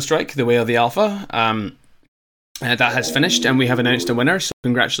the Alpha Strike, the Way of the Alpha. That has finished, and we have announced a winner. So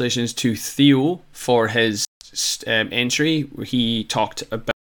congratulations to Theo for his entry. He talked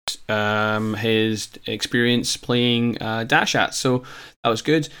about his experience playing Dashat, so that was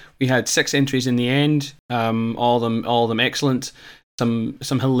good. We had 6 entries in the end, all of them excellent. Some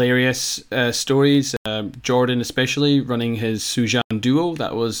hilarious stories. Jordan, especially running his Sujan duo,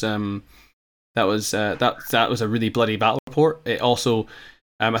 that was a really bloody battle report. It also,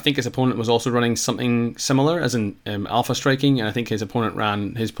 I think his opponent was also running something similar, as in alpha striking, and I think his opponent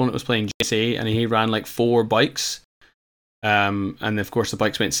was playing JSA, and he ran like 4 bikes. And of course the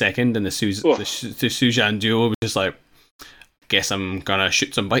bikes went second, and the Sujan duo was just like, guess I'm gonna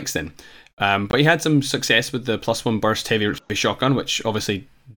shoot some bikes then. But he had some success with the +1 burst heavy shotgun, which obviously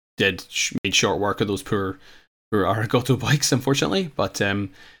made short work of those poor Arigato bikes, unfortunately. But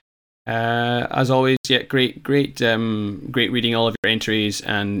as always, yeah, great reading all of your entries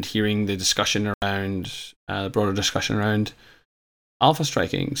and hearing the discussion around the broader discussion around alpha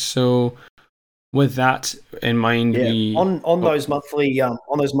striking. So with that in mind, on those monthly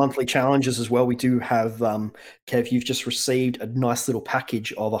challenges as well, we do have Kev. You've just received a nice little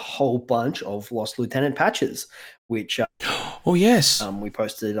package of a whole bunch of Lost Lieutenant patches, which oh yes, we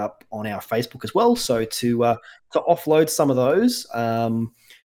posted it up on our Facebook as well. So to offload some of those,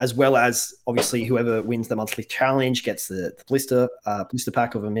 as well as obviously whoever wins the monthly challenge gets the blister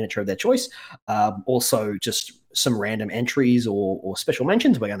pack of a miniature of their choice. Also, just some random entries or special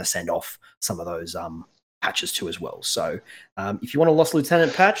mentions, we're going to send off some of those patches too as well. So if you want a Lost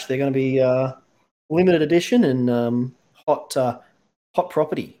Lieutenant patch, they're going to be limited edition and hot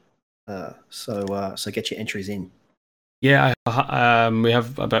property. So get your entries in. Yeah, we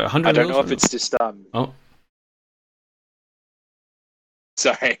have about 100. I don't know if it's just Oh.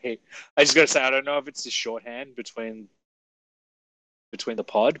 Sorry, I just got to say I don't know if it's just shorthand between the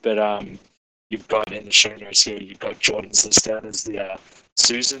pod, but you've got in the show notes here, you've got Jordan's list down as the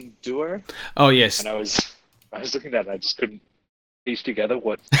Susan duo. Oh yes, and I was looking at it, I just couldn't piece together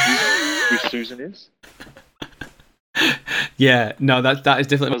who Susan is. Yeah, no, that is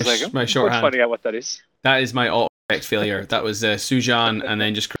definitely my shorthand. Finding out what that is. That is my autocorrect failure. That was Sujan, and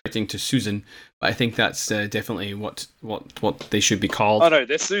then just correcting to Susan. But I think that's definitely what they should be called. Oh no,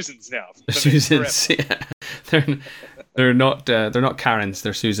 they're Susans now. They're Susans. Yeah, they're not Karens.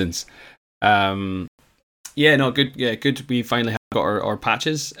 They're Susans. Yeah, no, good. Yeah, good. We finally have got our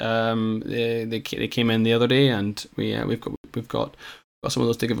patches. They came in the other day, and we've got some of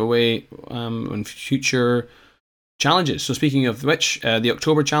those to give away on future challenges. So speaking of which, the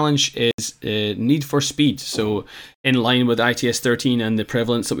October challenge is Need for Speed. So in line with ITS 13 and the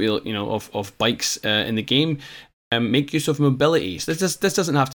prevalence that of bikes in the game, make use of mobility. So this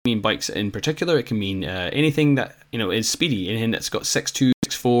doesn't have to mean bikes in particular. It can mean anything that is speedy. Anything that's got 6.2,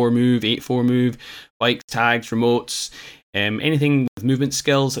 6.4 move, 8.4 move, bikes, tags, remotes. Anything with movement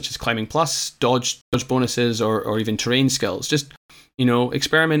skills such as climbing plus, dodge bonuses, or even terrain skills. Just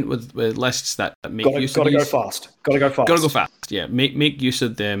experiment with lists that make use of these. Gotta go fast. Yeah, make use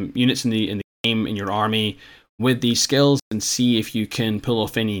of the units in the game, in your army, with these skills, and see if you can pull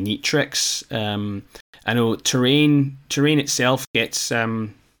off any neat tricks. I know terrain itself gets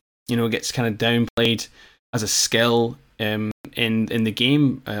kind of downplayed as a skill in the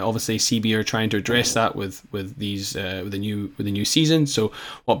game. Obviously, CB are trying to address that with the new season. So,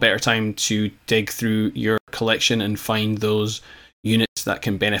 what better time to dig through your collection and find those units that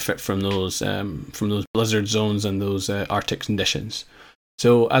can benefit from those blizzard zones and those Arctic conditions.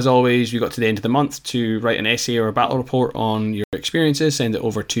 So as always, you got to the end of the month to write an essay or a battle report on your experiences. Send it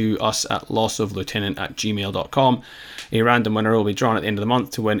over to us at lossoflieutenant@gmail.com. A random winner will be drawn at the end of the month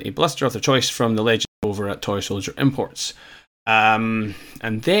to win a blister of their choice from the Legend over at Toy Soldier Imports. And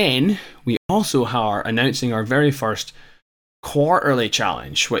then we also are announcing our very first quarterly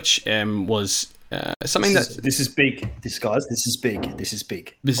challenge, which was something this is big. This is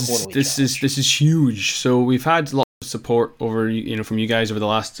big. This is huge. So we've had lots of support over from you guys over the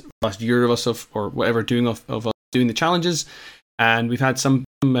last year of us or whatever doing us doing the challenges, and we've had some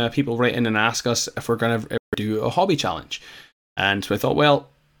people write in and ask us if we're going to ever do a hobby challenge, and so I thought, well,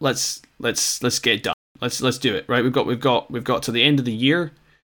 let's get it done. Let's do it, right? We've got to the end of the year.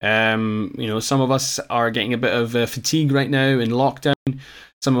 Some of us are getting a bit of fatigue right now in lockdown.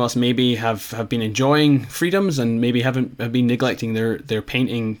 Some of us maybe have been enjoying freedoms and maybe have been neglecting their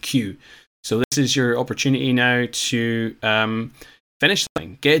painting queue. So this is your opportunity now to finish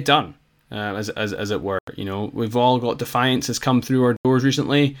something, get it done, as it were. We've all got Defiance has come through our doors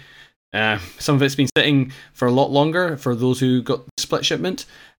recently. Some of it's been sitting for a lot longer for those who got the split shipment.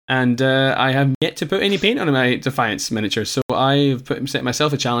 And I have yet to put any paint on my Defiance miniature, so I've set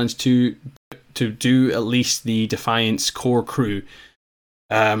myself a challenge to do at least the Defiance core crew,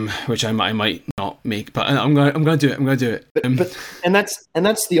 which I might not make, but I'm gonna do it. I'm gonna do it. And that's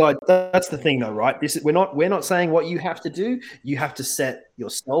the thing, though, right? We're not saying what you have to do. You have to set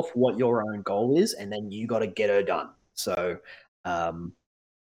yourself what your own goal is, and then you got to get her done. So,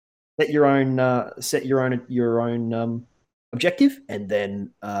 set your own objective, and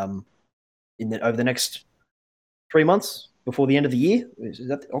then over the next 3 months before the end of the year, is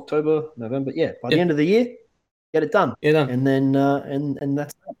that October, November? Yeah, by the end of the year, get it done. Yeah, done. And then and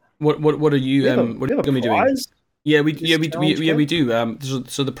that's what are you what are you going to be doing? Yeah, we do.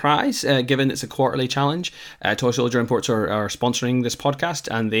 So the prize, given it's a quarterly challenge, Toy Soldier Imports are sponsoring this podcast,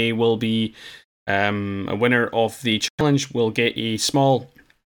 and they will be a winner of the challenge will get a small,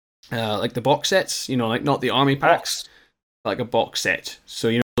 like the box sets, like not the army packs. Like a box set,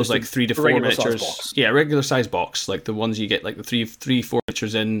 so those like 3 to 4 miniatures. Yeah, regular size box, like the ones you get like the 3-4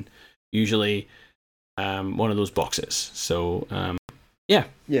 miniatures in, usually one of those boxes. So yeah.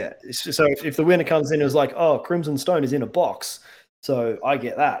 So if the winner comes in and is like, oh, Crimson Stone is in a box, so I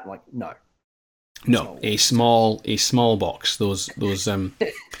get that. Like, no, a small box. Those those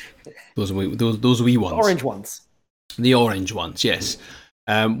wee ones. Orange ones. The orange ones, yes.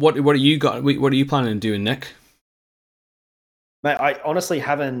 What are you got? What are you planning on doing, Nick? Mate, I honestly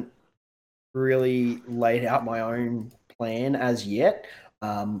haven't really laid out my own plan as yet,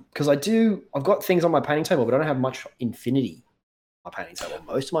 because I've got things on my painting table, but I don't have much Infinity on my painting table.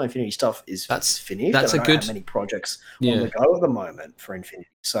 Most of my Infinity stuff is finished. That's I don't have many projects on the go at the moment for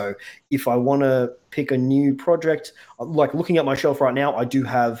Infinity. So if I want to pick a new project, like looking at my shelf right now, I do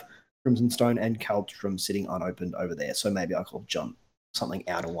have Crimson Stone and Caldstrom sitting unopened over there. So maybe I could jump something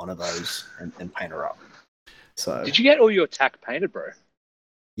out of one of those and paint her up. So, did you get all your tack painted, bro?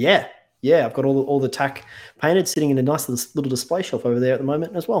 Yeah, I've got all the tack painted, sitting in a nice little display shelf over there at the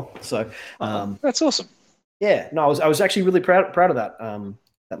moment as well. So, that's awesome. Yeah, no, I was actually really proud of that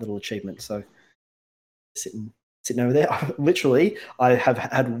that little achievement. So, sitting over there, literally, I have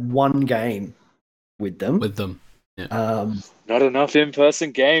had one game with them. Yeah. Not enough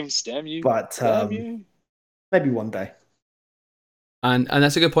in-person games, damn you. But maybe one day. And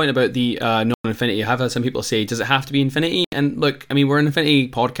that's a good point about the non-Infinity. I have had some people say, does it have to be Infinity? And look, I mean, we're an Infinity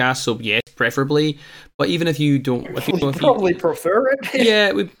podcast, so yes, preferably. But even if you don't... If you probably prefer it.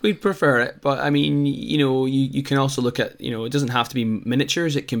 Yeah, we'd prefer it. But I mean, you can also look at, it doesn't have to be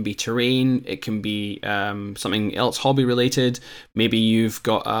miniatures. It can be terrain. It can be something else hobby-related. Maybe you've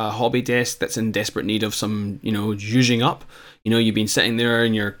got a hobby desk that's in desperate need of some, zhuzhing up. You've been sitting there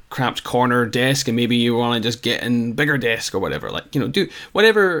in your cramped corner desk, and maybe you want to just get in bigger desk or whatever. Like, do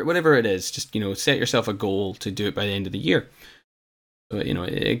whatever it is. Just set yourself a goal to do it by the end of the year. So,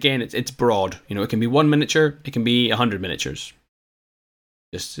 again, it's broad. It can be 1 miniature, it can be 100 miniatures.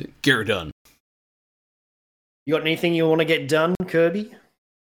 Just get her done. You got anything you want to get done, Kirby?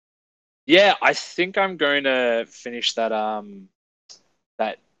 Yeah, I think I'm going to finish that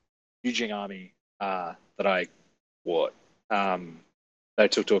that Yujing army that I bought. They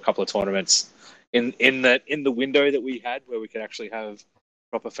took to a couple of tournaments in the window that we had where we could actually have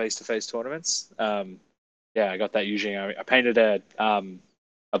proper face-to-face tournaments. I got that usually. I painted a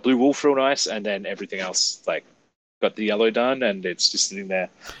blue wolf real nice, and then everything else, like, got the yellow done, and it's just sitting there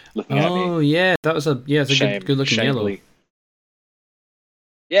looking at me. Oh yeah, that was it's a good looking yellow.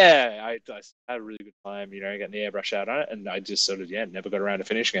 Yeah, I had a really good time, getting the airbrush out on it, and I just sort of never got around to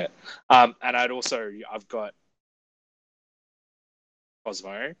finishing it. And I've got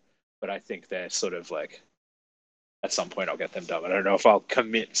Cosmo, but I think they're sort of like, at some point I'll get them done. I don't know if I'll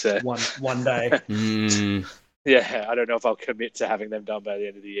commit to one day. Yeah, I don't know if I'll commit to having them done by the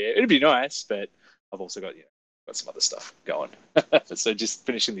end of the year. It'd be nice, but I've also got some other stuff going. So just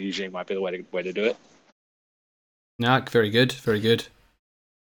finishing the Eugene might be the way to do it. Nah, very good, very good.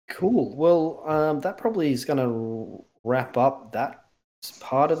 Cool. Well, that probably is going to wrap up that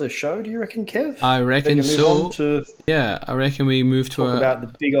part of the show, do you reckon, Kev? I reckon Move so. on to Yeah, I reckon we move to talk about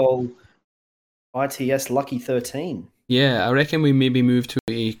the big old ITS Lucky 13. Yeah, I reckon we maybe move to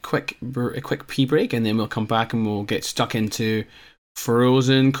a quick pee break, and then we'll come back and we'll get stuck into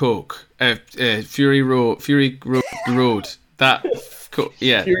Frozen Coke, Fury Road. That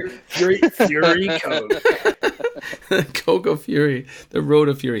yeah, Fury Coke. Coke of Fury, the Road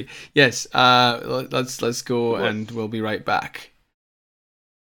of Fury. Yes, let's go, and we'll be right back.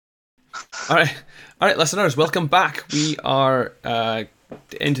 All right, listeners, welcome back. We are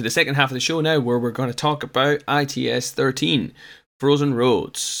into the second half of the show now, where we're going to talk about ITS 13, Frozen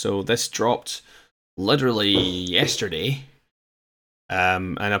Roads. So this dropped literally yesterday,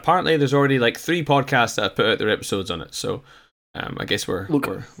 and apparently there's already like 3 podcasts that have put out their episodes on it. So I guess we're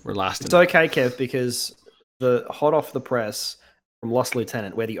last. It's okay, Kev, because the hot off the press from Lost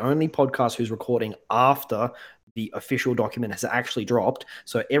Lieutenant, we're the only podcast who's recording after the official document has actually dropped.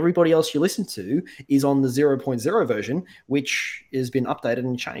 So everybody else you listen to is on the 0.0 version, which has been updated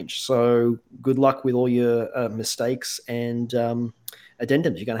and changed. So good luck with all your mistakes and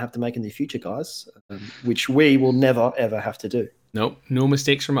addendums you're going to have to make in the future, guys, which we will never, ever have to do. Nope, no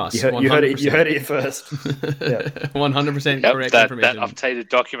mistakes from us. You heard it here first. 100% correct that information. That updated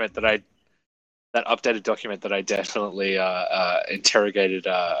document that I definitely interrogated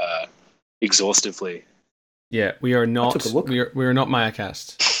exhaustively. Yeah, we are not. took a look. We are not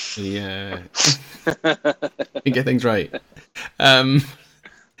Mayacast. We get things right.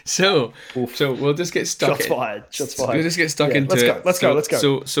 So we'll just get stuck. Shots fired. We'll just get stuck into it. Let's go.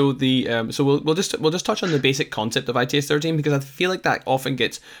 So we'll just touch on the basic concept of ITS 13, because I feel like that often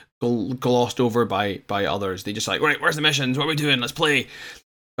gets glossed over by others. They just like, right, where's the missions? What are we doing? Let's play.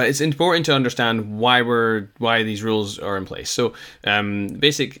 But it's important to understand why these rules are in place. So,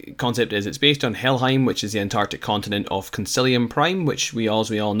 basic concept is it's based on Helheim, which is the Antarctic continent of Concilium Prime, which we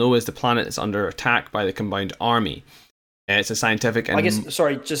all know is the planet that's under attack by the Combined Army. It's a scientific and... I guess,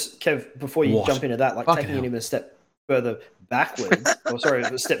 sorry, just Kev, before you jump into that, like Fucking taking hell. it even a step further backwards,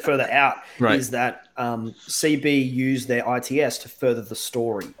 a step further out, Right. is that CB used their ITS to further the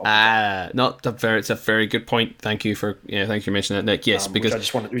story. It's a very good point. Thank you for mentioning that, Nick. Yes, because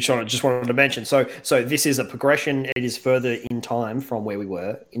which I just wanted to mention. So this is a progression. It is further in time from where we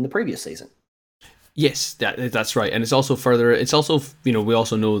were in the previous season. yes, that's right, and it's also further. It's also we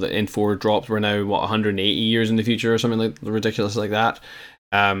also know that N4 dropped. We're now 180 years in the future or something like ridiculous like that.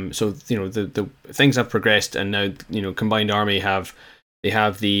 So the things have progressed, and now Combined Army have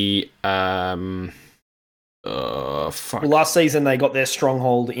the Well, last season they got their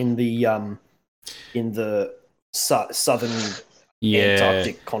stronghold in the southern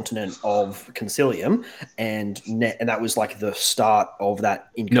Antarctic continent of Concilium, and that was like the start of that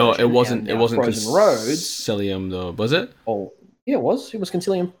incursion. No, it wasn't. It wasn't Frozen Roads. Concilium, though, was it? Oh, yeah, it was. It was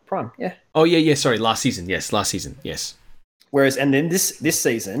Concilium Prime. Yeah. Oh yeah. Sorry, last season. Yes. Whereas, and then this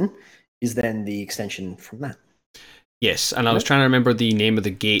season is then the extension from that. Yes, and I was trying to remember the name of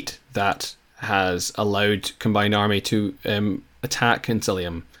the gate that has allowed Combined Army to attack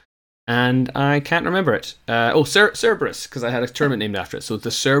Concilium, and I can't remember it. Cerberus, because I had a tournament named after it. So the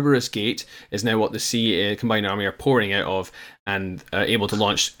Cerberus Gate is now what the Combined Army are pouring out of, and able to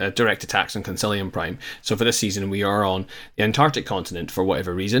launch direct attacks on Concilium Prime. So for this season, we are on the Antarctic continent for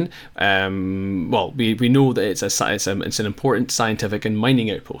whatever reason. We know that it's an important scientific and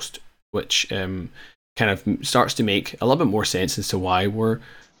mining outpost, which kind of starts to make a little bit more sense as to why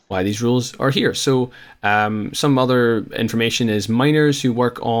these rules are here. So some other information is miners who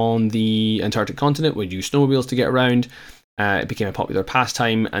work on the Antarctic continent would use snowmobiles to get around. It became a popular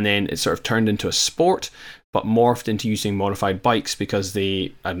pastime, and then it sort of turned into a sport, but morphed into using modified bikes because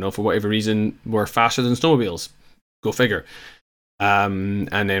they, I don't know, for whatever reason, were faster than snowmobiles. Go figure. And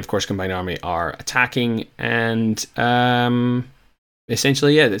then, of course, Combined Army are attacking, and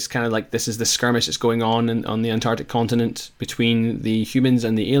essentially, yeah, it's kind of like this is the skirmish that's going on the Antarctic continent between the humans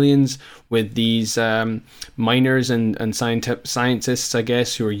and the aliens, with these miners and scientists, I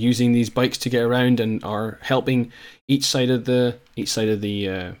guess, who are using these bikes to get around and are helping each side of the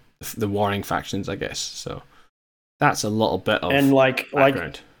warring factions, I guess. So that's a little bit of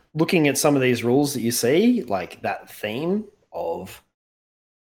background. Looking at some of these rules that you see, like that theme of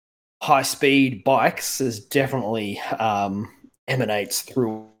high-speed bikes is definitely emanates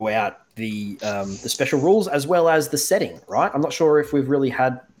throughout the special rules, as well as the setting, right? I'm not sure if we've really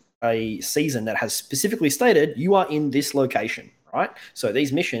had a season that has specifically stated you are in this location, right? So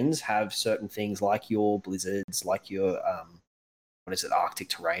these missions have certain things like your blizzards, like your Arctic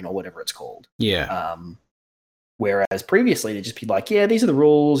terrain or whatever it's called. Yeah. Whereas previously it'd just be like, yeah, these are the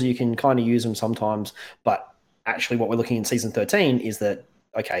rules, you can kind of use them sometimes, but actually what we're looking in season 13 is that,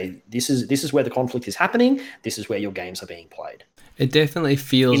 okay, this is where the conflict is happening. This is where your games are being played. It definitely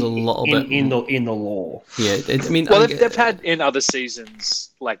feels a little bit in the lore. Yeah, I mean, well, they've had in other seasons,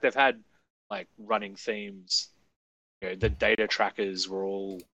 like they've had like running themes. You know, the data trackers were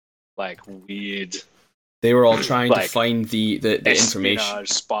all like weird. They were all trying like, to find the information.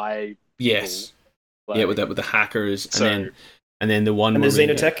 Spy. Yes. Like, yeah, with the hackers, and then the one and the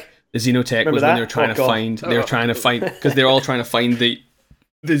Xenotech. The Xenotech Remember was that? when they were trying to find. They were trying to find because they're all trying to find the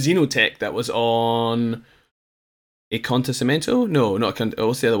Xenotech that was on Acontecimento. No, not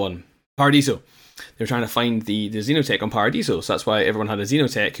what's the other one? Paradiso. They're trying to find the Xenotech on Paradiso, so that's why everyone had a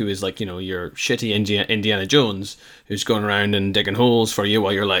Xenotech who is like, you know, your shitty Indiana Jones who's going around and digging holes for you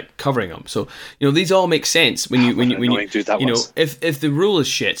while you're like covering them. So, you know, these all make sense when you do that. You know, if the rule is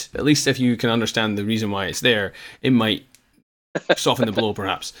shit, at least if you can understand the reason why it's there, it might soften the blow,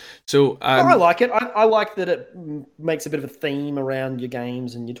 perhaps. So I like it. I like that it makes a bit of a theme around your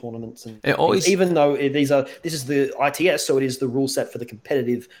games and your tournaments, and it always, even though this is the ITS, so it is the rule set for the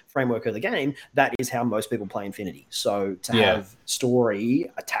competitive framework of the game. That is how most people play Infinity. So to have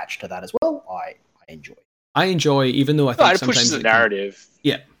story attached to that as well, I enjoy. I enjoy, even though I think sometimes it pushes the narrative.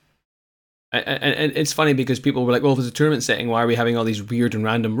 Yeah. And it's funny because people were like, well, if it's a tournament setting, why are we having all these weird and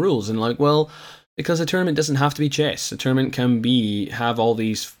random rules? And like, well, because a tournament doesn't have to be chess. A tournament can have all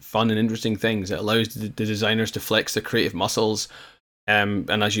these fun and interesting things. It allows the designers to flex their creative muscles. And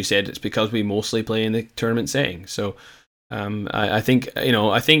as you said, it's because we mostly play in the tournament setting. So I think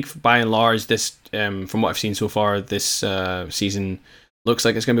by and large, this from what I've seen so far, this season looks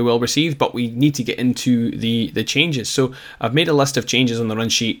like it's going to be well received. But we need to get into the changes. So I've made a list of changes on the run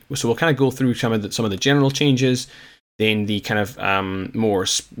sheet. So we'll kind of go through some of the general changes, then the kind of more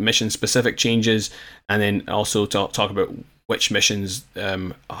mission-specific changes, and then also talk about which missions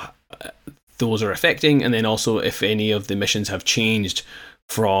those are affecting, and then also if any of the missions have changed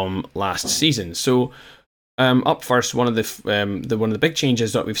from last season. So up first, one of the big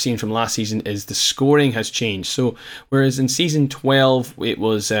changes that we've seen from last season is the scoring has changed. So whereas in season 12 it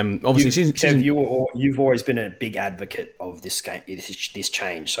was obviously you've always been a big advocate of this game, this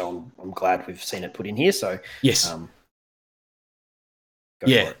change. So I'm glad we've seen it put in here. So yes.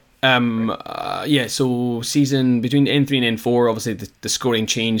 So season between N3 and N4, obviously the scoring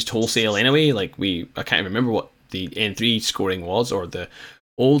changed wholesale anyway. Like I can't remember what the N3 scoring was or the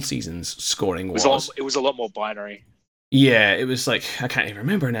old season's scoring was. It was a lot more binary. Yeah, it was like, I can't even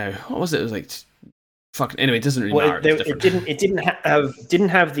remember now. What was it? It was like fucking. Anyway, it doesn't really matter. It didn't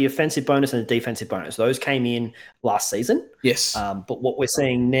have the offensive bonus and the defensive bonus. Those came in last season. Yes. But what we're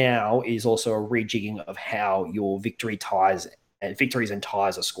seeing now is also a rejigging of how your victories and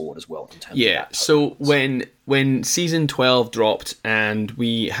ties are scored as well. In terms of that. So when season 12 dropped and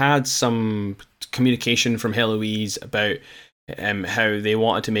we had some communication from Heloise about how they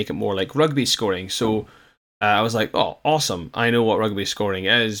wanted to make it more like rugby scoring. So I was like, oh, awesome. I know what rugby scoring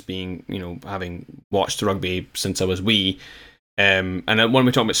is, being, you know, having watched rugby since I was wee. And when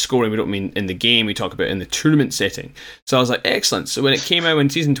we talk about scoring, we don't mean in the game, we talk about in the tournament setting. So I was like, excellent. So when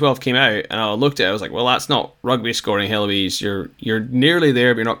season 12 came out, and I looked at it, I was like, well, that's not rugby scoring, Heloise. You're nearly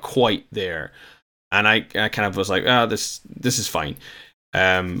there, but you're not quite there. And I kind of was like, this is fine.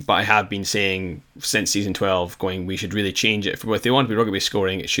 But I have been saying since season 12, we should really change it. If they want to be rugby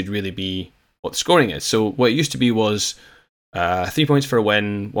scoring, it should really be what the scoring is. So what it used to be was 3 points for a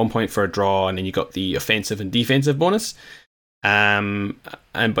win, 1 point for a draw, and then you got the offensive and defensive bonus. But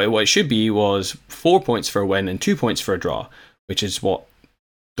what it should be was 4 points for a win and 2 points for a draw, which is what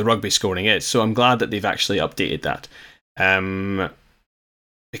the rugby scoring is. So I'm glad that they've actually updated that.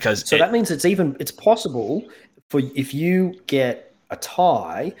 Because that means it's possible for if you get a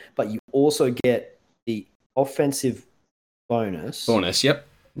tie, but you also get the offensive bonus. Yep.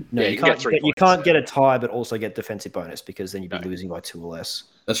 No, you can't get a tie, but also get defensive bonus, because then you'd be losing by 2 or less.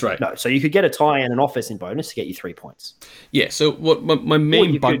 That's right. No, so you could get a tie and an offensive bonus to get you 3 points. Yeah. So what my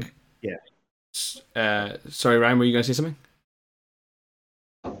main bug? Sorry, Ryan, were you going to say something?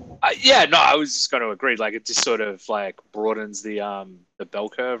 I was just going to agree. Like, it just sort of like broadens the bell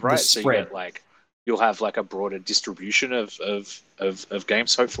curve, right? So you get you'll have like a broader distribution of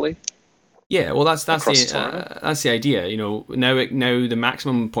games, hopefully. Yeah, well, that's the idea. You know, now the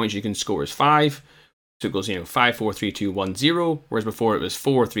maximum points you can score is 5. So it goes, 5, 4, 3, 2, 1, 0. Whereas before it was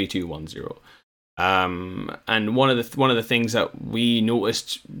 4, 3, 2, 1, 0. And one of the things that we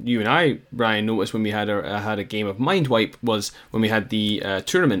noticed, you and I, Brian, noticed when we had a game of Mind Wipe, was when we had the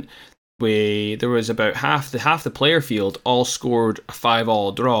tournament. There was about half the player field all scored a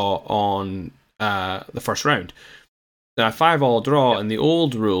 5-all draw on the first round. a 5-all draw Yep. in the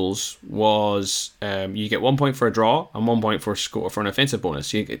old rules was you get 1 point for a draw and 1 point for score for an offensive bonus.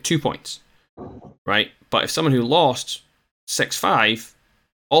 So you get 2 points, right? But if someone who lost 6-5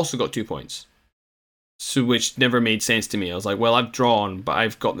 also got 2 points, so which never made sense to me. I was like, well, I've drawn, but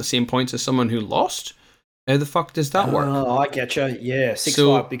I've got the same points as someone who lost. How the fuck does that work? Oh, I get you. Yeah, 6-5.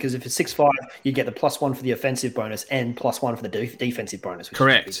 So- Because if it's 6-5, you get the +1 for the offensive bonus and +1 for the defensive bonus, which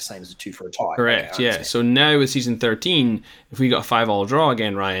Correct. is the same as a 2 for a tie. Correct, Okay, I yeah. understand. So now with season 13, if we got a 5-all draw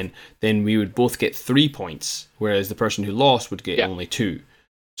again, Ryan, then we would both get 3 points, whereas the person who lost would get Yeah. only 2.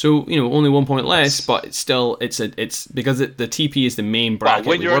 So, only 1 point less, but it's still it's because the TP is the main bracket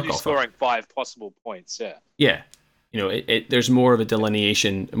when we you're work only off of. scoring 5 possible points, yeah. Yeah. There's more of a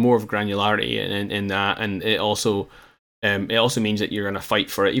delineation, more of granularity in that, and it also means that you're going to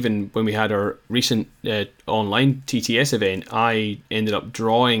fight for it. Even when we had our recent online TTS event, I ended up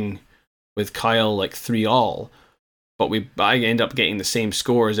drawing with Kyle like 3-all, but I end up getting the same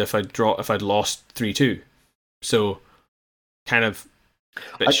score as if I'd lost 3-2. So kind of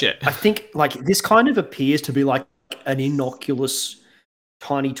shit. I think like this kind of appears to be like an innocuous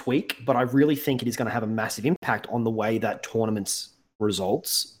tiny tweak, but I really think it is going to have a massive impact on the way that tournaments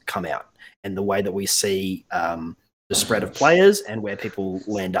results come out and the way that we see the spread of players and where people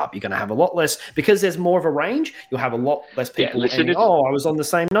land up. You're going to have a lot less because there's more of a range. You'll have a lot less people. listen, ending, I was on the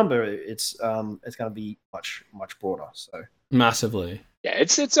same number. It's going to be much broader. So Massively. Yeah,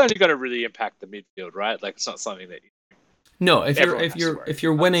 it's only going to really impact the midfield, right? Like it's not something that No, if Everyone has to worry if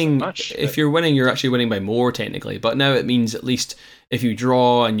you're about so winning, much, if but- you're winning, you're actually winning by more technically. But now it means at least if you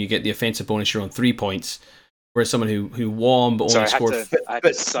draw and you get the offensive bonus, you're on 3 points. Whereas someone who won but only Sorry, scored. I had but-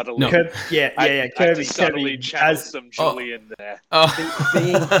 to subtly, No. yeah, I had to Kirby, subtly channel as some Julian there. Oh.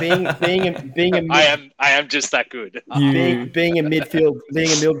 being a I am just that good. being a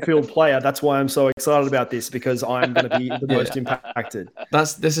midfield player, that's why I'm so excited about this because I'm going to be the most impacted.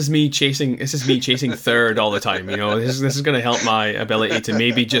 This is me chasing third all the time. This is going to help my ability to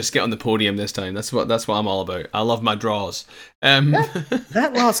maybe just get on the podium this time. That's what I'm all about. I love my draws.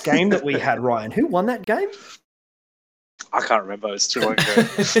 That last game that we had, Ryan, who won that game? I can't remember. It was too long ago.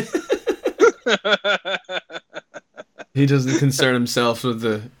 He doesn't concern himself with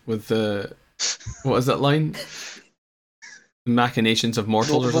the what is that line? Machinations of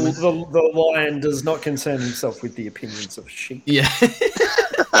mortals or something. The lion does not concern himself with the opinions of sheep. Yeah.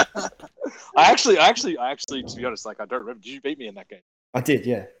 I actually, to be honest, like I don't remember. Did you beat me in that game? I did,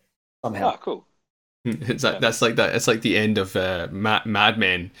 yeah. Somehow. Oh, cool. That's like that. It's like the end of Mad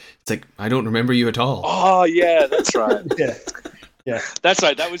Men. It's like I don't remember you at all. Oh yeah, that's right. Yeah. That's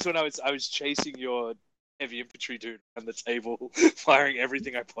right. That was when I was chasing your heavy infantry dude around the table, firing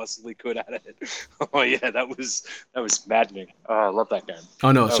everything I possibly could at it. Oh yeah, that was maddening. Oh, I love that game.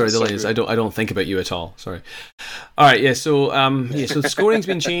 Oh no, That sorry. was The so line is good. I don't think about you at all. Sorry. All right. Yeah. So so scoring's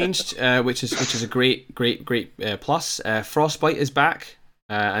been changed, which is a great plus. Frostbite is back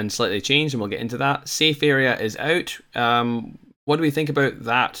and slightly changed, and we'll get into that. Safe area is out. What do we think about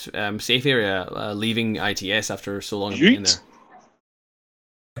that safe area leaving ITS after so long of being there?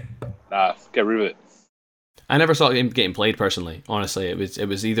 Nah, get rid of it. I never saw it getting played personally. Honestly, it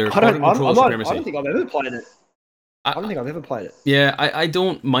was either I don't, quadrant control or I supremacy. don't think I've ever played it. I don't think I've ever played it. Yeah, I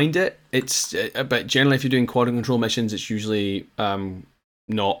don't mind it. It's but generally, if you're doing quadrant control missions, it's usually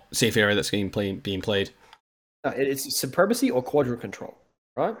not safe area that's being played. No, it's supremacy or quadrant control,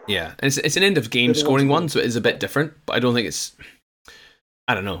 right? Yeah, and it's an end of game They're the scoring ones one, so it is a bit different. But I don't think it's.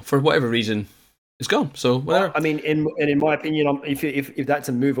 I don't know, for whatever reason, it's gone. So whatever. I mean, in my opinion, if that's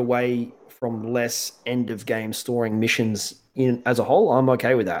a move away from less end of game storing missions in as a whole, I'm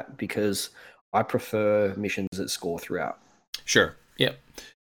okay with that because I prefer missions that score throughout. Sure. Yeah.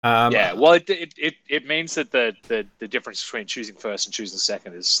 Yeah. Well, it means that the difference between choosing first and choosing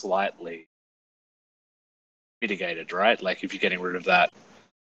second is slightly mitigated, right? Like if you're getting rid of that,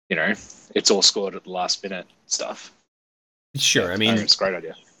 it's all scored at the last minute stuff. Sure. Yeah, I mean, it's a great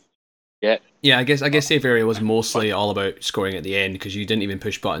idea. Yeah, I guess safe area was mostly all about scoring at the end because you didn't even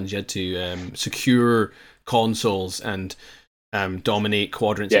push buttons. You had to secure consoles and dominate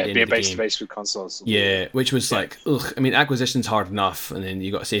quadrants at the end Being of the face to game. face with consoles. Yeah, which was like, ugh. I mean, acquisition's hard enough, and then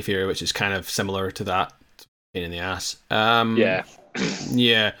you got a safe area, which is kind of similar to that. Pain in the ass. Yeah.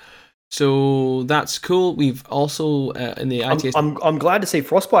 Yeah. So that's cool. We've also in the ITS. I'm glad to see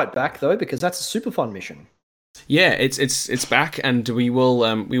Frostbite back though because that's a super fun mission. Yeah, it's back, and we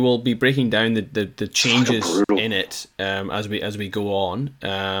will be breaking down the changes brutal. in it as we go on.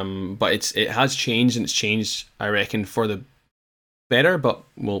 But it has changed, and it's changed, I reckon, for the better. But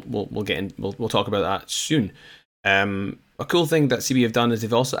we'll get in. We'll talk about that soon. a cool thing that CB have done is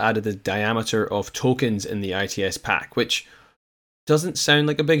they've also added the diameter of tokens in the ITS pack, which doesn't sound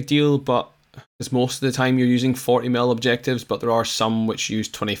like a big deal, but because most of the time you're using 40mm objectives, but there are some which use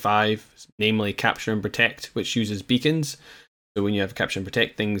 25, namely Capture and Protect, which uses beacons. So when you have Capture and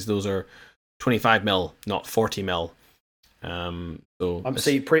Protect things, those are 25mm, not 40mm.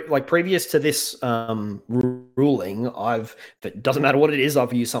 Previous to this ruling, it doesn't matter what it is,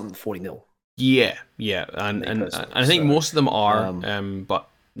 I've used something 40mm. Yeah, and I think most of them are, but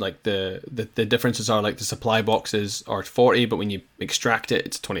like the differences are like the supply boxes are 40, but when you extract it,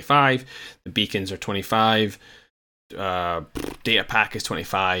 it's 25. The beacons are 25. Data pack is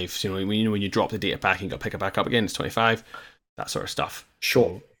 25. So when you drop the data pack and you got to pick it back up again, it's 25. That sort of stuff.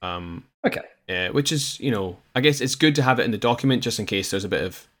 Sure. Okay. Which is, I guess it's good to have it in the document just in case there's a bit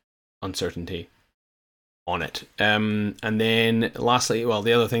of uncertainty on it. And then lastly,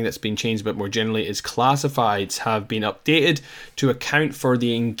 the other thing that's been changed a bit more generally is classifieds have been updated to account for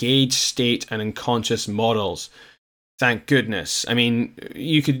the engaged state and unconscious models. Thank goodness. I mean,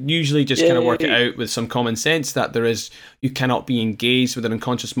 you could usually just kind of work it out with some common sense that you cannot be engaged with an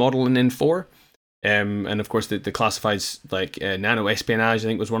unconscious model in N4. And of course the classifieds like nano espionage, I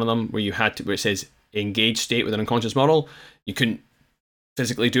think, was one of them where it says engaged state with an unconscious model. You couldn't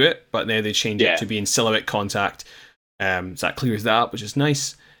physically do it, but now they changed it to be in silhouette contact. So that clears that up, which is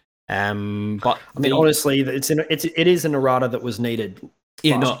nice. But I mean, honestly, it is an errata that was needed.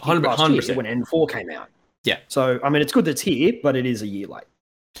 100% when N4 came out. Yeah. So I mean, it's good that it's here, but it is a year late.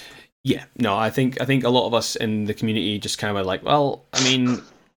 Yeah. No, I think a lot of us in the community just kind of were like, well, I mean,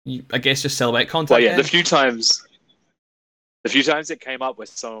 I guess just silhouette contact. Well, yeah, the few times it came up where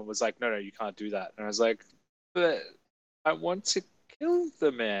someone was like, no, you can't do that. And I was like, but I want to kill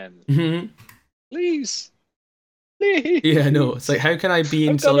the man. Mm-hmm. Please. Yeah, no, it's like, how can I be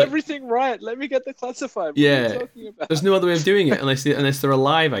in I've done everything right. Let me get the classified. What are you talking about? There's no other way of doing it unless they're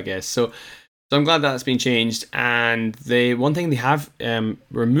alive, I guess. So I'm glad that's been changed. And one thing they have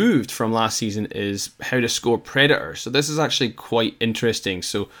removed from last season is how to score Predator. So this is actually quite interesting.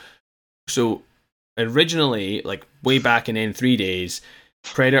 So originally, like way back in N3 days,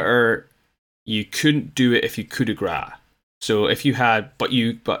 Predator, you couldn't do it if you coup de grace. So if you had,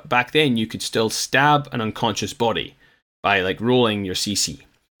 but back then you could still stab an unconscious body by like rolling your CC.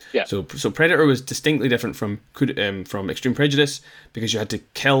 Yeah. So Predator was distinctly different from Extreme Prejudice because you had to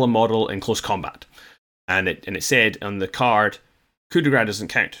kill a model in close combat, and it said on the card, coup de grace doesn't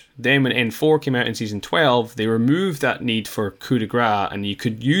count. Then when N4 came out in season 12, they removed that need for coup de grace, and you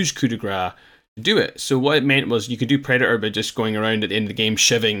could use coup de grace to do it. So what it meant was you could do Predator by just going around at the end of the game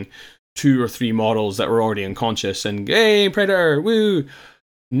shivving 2 or 3 models that were already unconscious and hey, Predator, woo!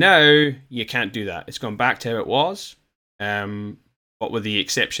 Now you can't do that. It's gone back to how it was, but with the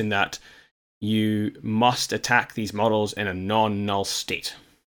exception that you must attack these models in a non-null state.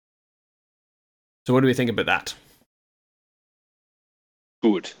 So what do we think about that?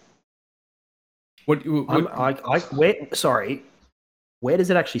 Good. Where does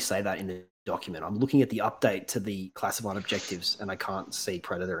it actually say that in the document? I'm looking at the update to the classified objectives and I can't see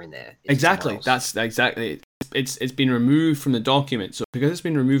Predator in there. Exactly. That's exactly. It's been removed from the document. So because it's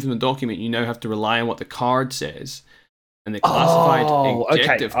been removed from the document, you now have to rely on what the card says. And the classified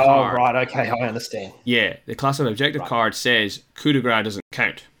objective card. Oh, right. Okay, I understand. Yeah, the classified objective card says coup de grace doesn't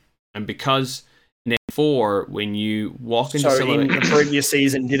count. And because in N4, when you walk into in the previous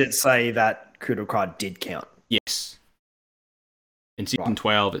season, did it say that coup de grace did count? Yes. In season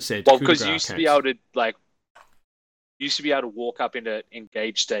 12, it said because you used to be able to walk up into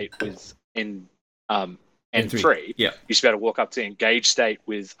engage state with N3. Yeah. You used to be able to walk up to engage state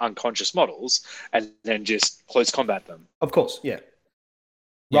with unconscious models and then just close combat them. Of course, yeah.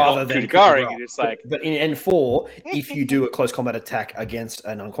 Rather than it's like. But in N4, if you do a close combat attack against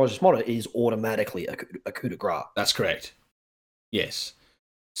an unconscious model, it is automatically a coup de grace. That's correct. Yes.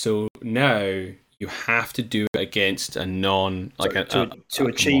 So now you have to do it against a to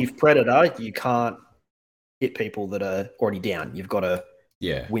achieve Predator, you can't hit people that are already down. You've got to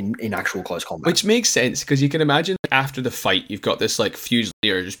win in actual close combat. Which makes sense, because you can imagine after the fight, you've got this like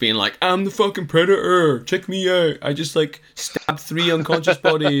Fusilier just being like, I'm the fucking Predator, check me out. I just like stabbed 3 unconscious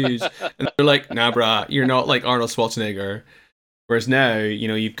bodies. And they're like, nah, brah, you're not like Arnold Schwarzenegger. Whereas now,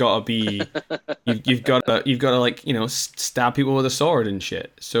 you've got to be, you've got to like, stab people with a sword and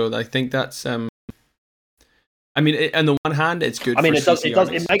shit. So I think that's, I mean, on the one hand, it's good. It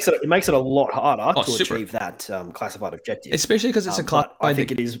makes it a lot harder to achieve that classified objective, especially because it's a classified. I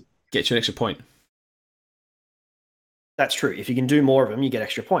think it is gets you an extra point. That's true. If you can do more of them, you get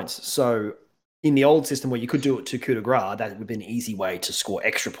extra points. So in the old system where you could do it to coup de grace, that would be an easy way to score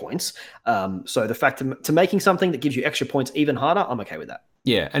extra points. So the fact to making something that gives you extra points even harder, I'm okay with that.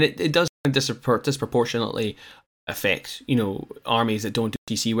 Yeah, and it does disproportionately affect, armies that don't do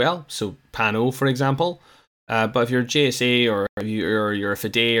TC well. So Pano, for example. But if you're JSA or you're a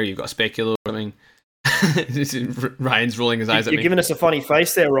Fide or you've got a Speculo or something, Ryan's rolling his eyes at me. You're giving us a funny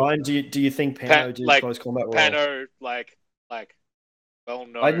face there, Ryan. Do you think Pano do close combat well? Pano, well,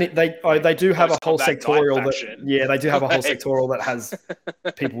 no. I admit they do have a whole sectorial that they do have a whole sectorial that has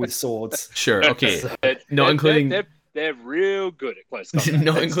people with swords. Sure, okay. So, not including they're real good at close combat.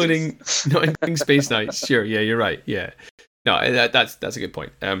 not including Space Knights. Sure, yeah, you're right. Yeah. No, that's a good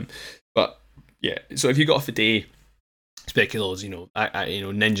point. But yeah, so if you got a Fide, Speculos,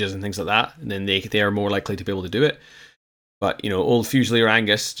 ninjas and things like that, and then they are more likely to be able to do it. But old Fusilier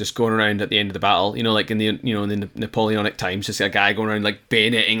Angus just going around at the end of the battle, like in the in the Napoleonic times, just a guy going around like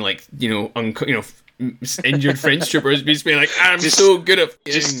bayoneting injured French troopers, just being like, I'm so good at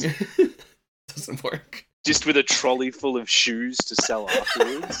fighting. Doesn't work. Just with a trolley full of shoes to sell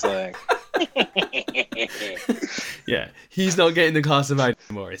afterwards, like. Yeah, he's not getting the classified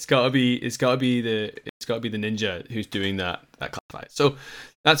anymore. It's gotta be the ninja who's doing that classified. So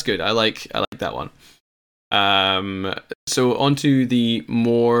that's good. I like that one. So onto the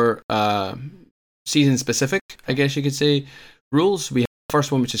more season specific, I guess you could say, rules. We have the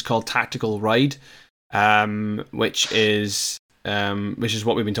first one, which is called Tactical Ride, which is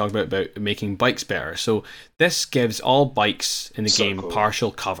what we've been talking about making bikes better. So this gives all bikes in the game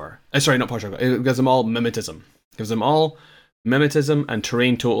partial cover. Sorry, not partial cover. It gives them all mimetism. It gives them all mimetism and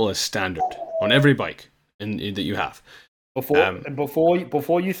terrain total as standard on every bike that you have.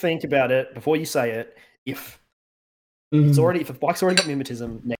 Before you think about it, before you say it, if a bike's already got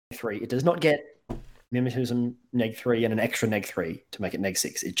mimetism -3, it does not get mimetism -3 and an extra -3 to make it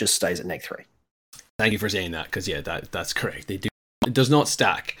 -6. It just stays at -3. Thank you for saying that, because that's correct. They do. It does not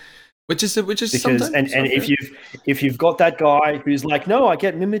stack, which is because if you've got that guy who's like, no, I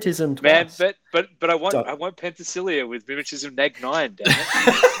get mimetism twice. Man, but I want Penthesilea with mimetism -9, damn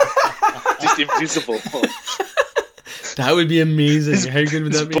it. Just invisible. That would be amazing. How good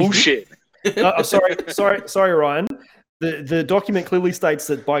would that be? Bullshit. Sorry, Ryan. The document clearly states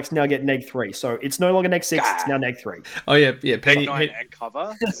that bikes now get -3, so it's no longer -6. It's now -3. Oh yeah. Penny and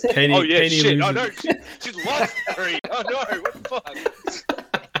cover. Penny, oh yeah, Penny shit. loses. Oh no, she lost 3. Oh no, what the fuck?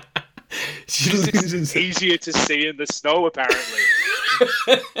 She loses. It's easier to see in the snow, apparently.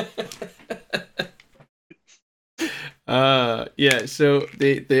 Yeah, so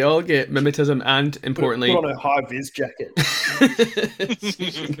they all get mimetism and, importantly, put on a high vis jacket.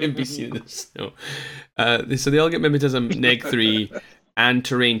 She can be seen in the snow. So they all get mimetism -3 and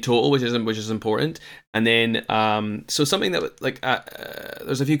terrain total, which is important. And then so something that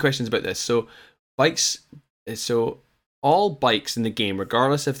there's a few questions about this. So bikes, so all bikes in the game,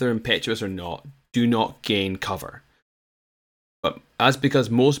 regardless if they're impetuous or not, do not gain cover. But because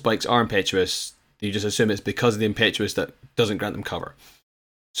most bikes are impetuous, you just assume it's because of the impetuous that doesn't grant them cover.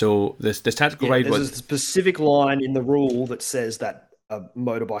 So this tactical ride was a specific line in the rule that says that a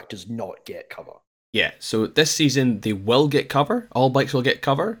motorbike does not get cover. Yeah, so this season they will get cover. All bikes will get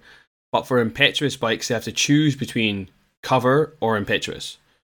cover, but for impetuous bikes they have to choose between cover or impetuous.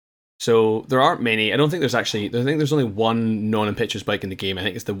 So there aren't many. I think there's only one non-impetuous bike in the game. I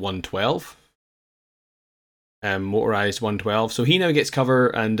think it's the 112. Motorized 112. So he now gets cover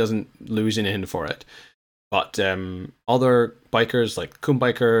and doesn't lose anything for it. But other bikers like Kuhn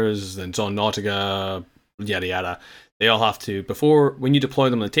Bikers and Zon Nautica, yada yada, they all have to, when you deploy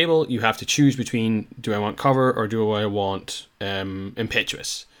them on the table, you have to choose between, do I want cover or do I want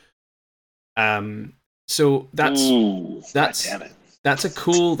impetuous? So that's a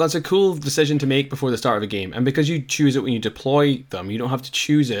cool decision to make before the start of a game. And because you choose it when you deploy them, you don't have to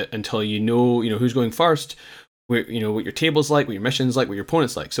choose it until you know who's going first, what your table's like, what your mission's like, what your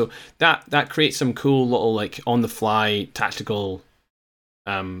opponent's like. So that creates some cool little on the fly tactical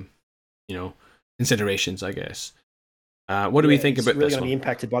considerations, I guess. What do we think about this? It's really going to be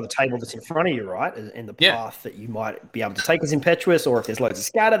impacted by the table that's in front of you, right? And the path that you might be able to take as impetuous, or if there's loads of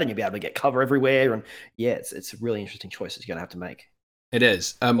scatter, then you'll be able to get cover everywhere. And it's really interesting choices you're going to have to make. It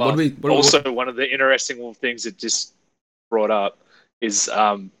is. One of the interesting things that just brought up is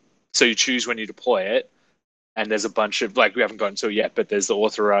so you choose when you deploy it, and there's a bunch of, we haven't gotten to it yet, but there's the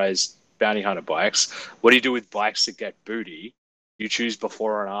authorized bounty hunter bikes. What do you do with bikes that get booty? You choose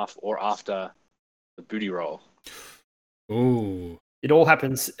before or after the booty roll. Ooh. It all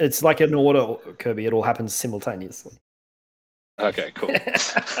happens. It's like an order, Kirby. It all happens simultaneously. Okay, cool.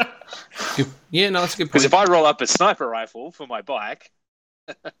 Yeah, no, that's a good point. Because if I roll up a sniper rifle for my bike,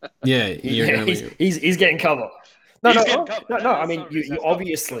 Yeah, you're Yeah, gonna be. he's getting cover. No, He's no, getting no, cover. no, That- no. I that's mean, not you, his- you that's cover.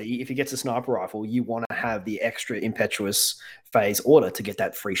 obviously, if he gets a sniper rifle, you want to have the extra impetuous phase order to get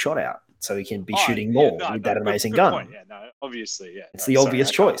that free shot out, so he can be shooting more with that amazing good gun. point. Yeah, no, obviously, yeah. It's No, the sorry, obvious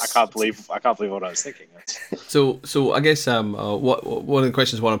I can't- choice. I can't believe what I was thinking. So I guess what one of the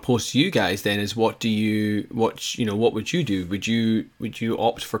questions I want to pose to you guys then is what would you do? Would you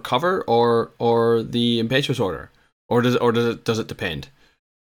opt for cover or the impetuous order, or does it depend?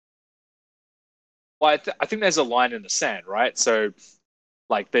 Well, I think there's a line in the sand, right? So,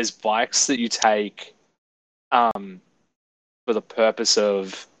 like, there's bikes that you take for the purpose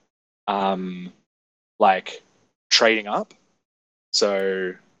of like trading up.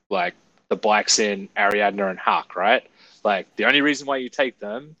 So, like the bikes in Ariadne and Huck, right? Like the only reason why you take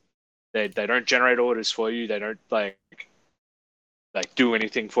them, they don't generate orders for you. They don't like do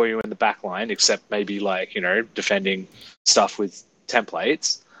anything for you in the back line except maybe like defending stuff with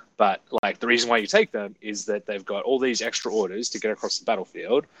templates. But like the reason why you take them is that they've got all these extra orders to get across the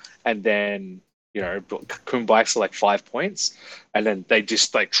battlefield, and then Kun bikes are like 5 points, and then they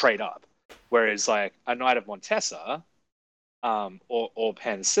just like trade up. Whereas like a Knight of Montesa, or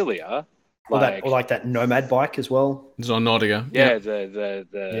Pansilia, Or like that Nomad bike as well. Zonautica. yeah,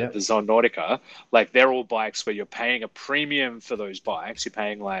 Yep. the Zon Nordica, like they're all bikes where you're paying a premium for those bikes. You're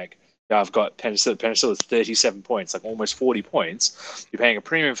paying like I've got Penicilla's 37 points, like almost 40 points. You're paying a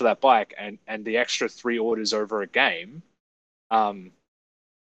premium for that bike, and the extra 3 orders over a game,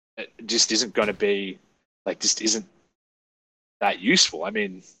 it just isn't going to be just isn't that useful. I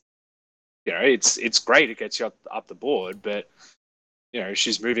mean, it's great. It gets you up the board, but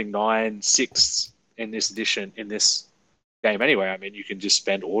she's moving 9/6 in this edition in this game anyway. I mean, you can just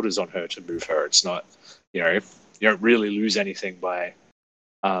spend orders on her to move her. It's not, you don't really lose anything by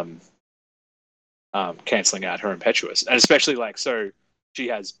canceling out her impetuous, and especially so she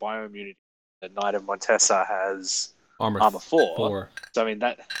has bioimmunity. The Knight of Montesa has Armor 4. So I mean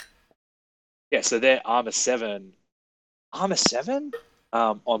so their armor 7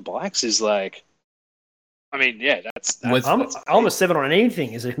 on bikes is like. I mean, yeah, that's Armor 7 on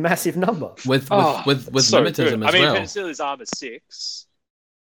anything is a massive number. With so mimetism good. as I mean, well. Penicilla's armor 6.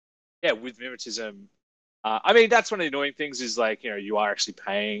 Yeah, with mimetism. I mean, that's one of the annoying things is you are actually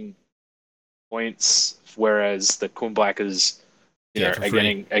paying points, whereas the Kun bikers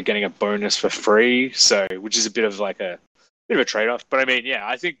are getting a bonus for free. So, which is a bit of a trade off. But I mean, yeah,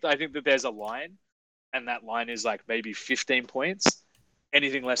 I think that there's a line, and that line is maybe 15 points.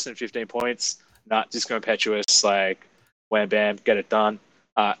 Anything less than 15 points. Not just go impetuous, wham bam, get it done.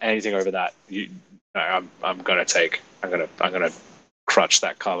 Anything over that, I'm gonna crutch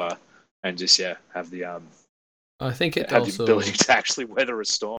that cover and just have the I think it have also the ability to actually weather a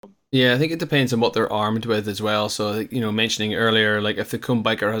storm. Yeah, I think it depends on what they're armed with as well. So, mentioning earlier, if the Kun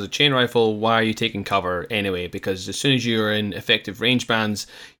biker has a chain rifle, why are you taking cover anyway? Because as soon as you're in effective range bands,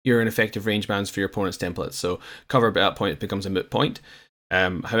 you're in effective range bands for your opponent's templates. So cover at that point becomes a moot point.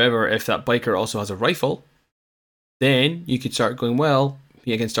 However, if that biker also has a rifle, then you could start going, well,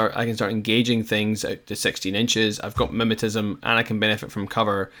 I can start engaging things out to 16 inches. I've got mimetism and I can benefit from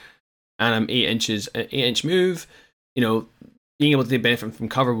cover, and I'm 8 inch move. Being able to benefit from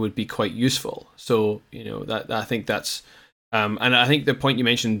cover would be quite useful. So, that I think that's and I think the point you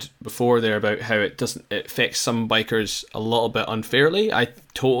mentioned before there about how it affects some bikers a little bit unfairly, I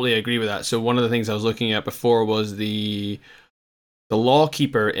totally agree with that. So one of the things I was looking at before was the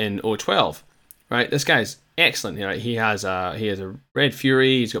Lawkeeper in O12, right? This guy's excellent. He has a Red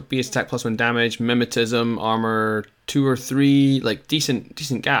Fury. He's got base attack +1 damage, mimetism, armor 2 or 3,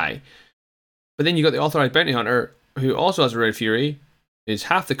 decent guy. But then you got the Authorized Bounty Hunter, who also has a Red Fury, is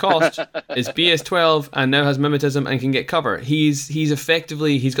half the cost, is BS12, and now has mimetism and can get cover. He's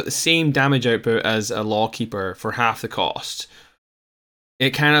got the same damage output as a Lawkeeper for half the cost. It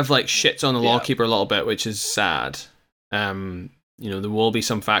kind of shits on the Lawkeeper a little bit, which is sad. There will be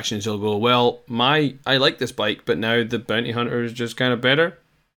some factions who'll go, well, I like this bike, but now the Bounty Hunter is just kind of better.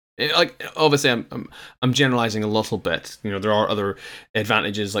 Obviously, I'm generalizing a little bit. There are other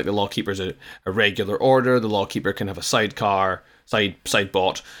advantages, like the Lawkeeper's a regular order. The Lawkeeper can have a sidecar, side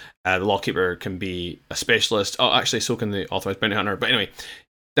bot. The Lawkeeper can be a specialist. Oh, actually, so can the Authorized Bounty Hunter. But anyway,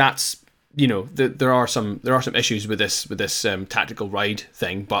 that's there are some issues with this tactical ride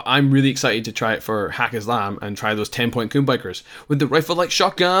thing, but I'm really excited to try it for Hack Islam and try those 10-point Kun bikers with the rifle like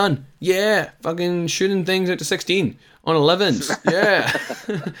shotgun. Yeah, fucking shooting things out to 16 on 11s. Yeah,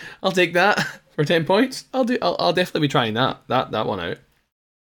 I'll take that for 10 points. I'll definitely be trying that one out.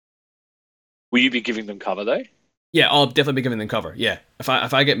 Will you be giving them cover though? Yeah, I'll definitely be giving them cover. Yeah, if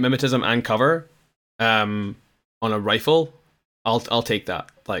I get mimetism and cover, on a rifle, I'll take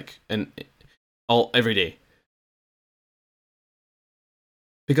that, like, and all every day.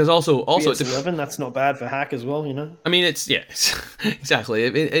 Because also it's 11. That's not bad for hack as well, you know. I mean, it's exactly.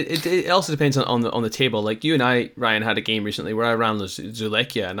 It also depends on the table. Like you and I, Ryan, had a game recently where I ran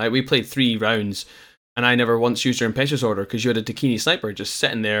Zulekia, and we played 3 rounds, and I never once used your impetuous order because you had a Dakini sniper just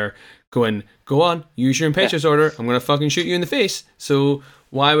sitting there going, "Go on, use your impetuous order. I'm gonna fucking shoot you in the face." So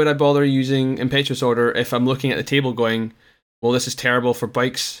why would I bother using impetuous order if I'm looking at the table going, "Well, this is terrible for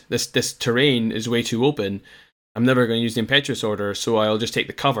bikes. This terrain is way too open. I'm never going to use the impetuous order, so I'll just take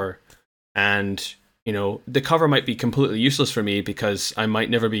the cover." And the cover might be completely useless for me because I might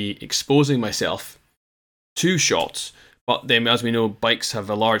never be exposing myself to shots. But then, as we know, bikes have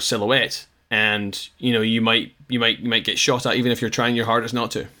a large silhouette, and you might get shot at even if you're trying your hardest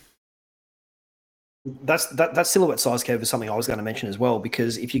not to. That silhouette size curve is something I was going to mention as well,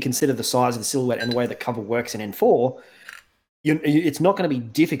 because if you consider the size of the silhouette and the way the cover works in N4, it's not going to be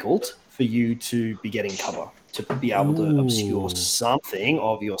difficult for you to be getting cover, to be able to obscure something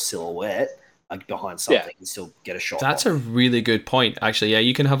of your silhouette behind something and still get a shot. That's a really good point, actually. Yeah,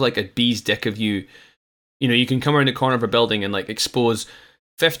 you can have like a bee's dick of you. You can come around the corner of a building and like expose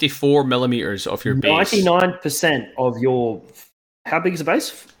 54 millimeters of your base. 99% of your, how big is the base?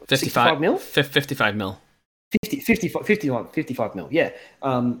 55 mil? 55 mil. 55 mil, yeah.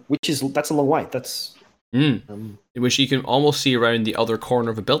 That's a long way. That's which you can almost see around the other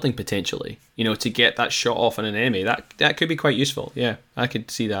corner of a building potentially. To get that shot off on an enemy. That could be quite useful. Yeah, I could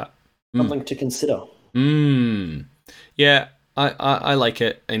see that. Something to consider. Yeah, I like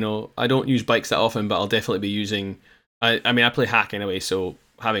it. I don't use bikes that often, but I'll definitely be using. I mean, I play hack anyway, so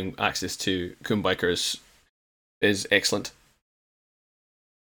having access to Kuhn bikers is excellent.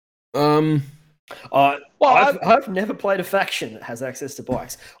 I've never played a faction that has access to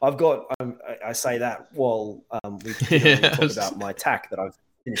bikes. I've got. I say that while we talk about my tack that I've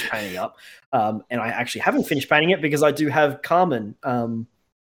finished painting up, and I actually haven't finished painting it because I do have Carmen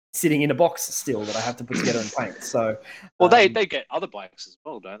sitting in a box still that I have to put together and paint. So, they get other bikes as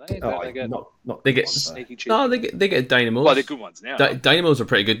well, don't they? They get sneaky cheap. No, they get dynamos. Well, they're good ones now. Dynamos are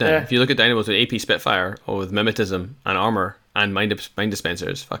pretty good now. Yeah. If you look at dynamos with AP Spitfire or with mimetism and armor and mind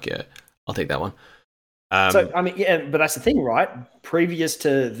dispensers, fuck yeah, I'll take that one. So I mean, yeah, but that's the thing, right? Previous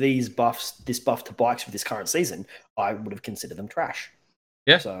to this buff to bikes for this current season, I would have considered them trash.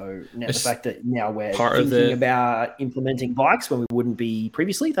 Yeah. So now the fact that now we're part thinking about implementing bikes when we wouldn't be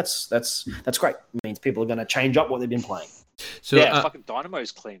previously, that's great. It means people are going to change up what they've been playing. So fucking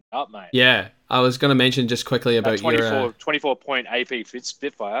Dynamo's cleaned up, mate. Yeah, I was going to mention just quickly about 24 point AP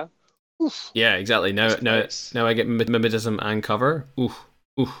Spitfire. Oof. Yeah, exactly. Now I get mimetism and cover. Ooh,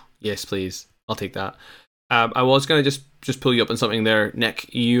 yes, please. I'll take that. I was going to just pull you up on something there,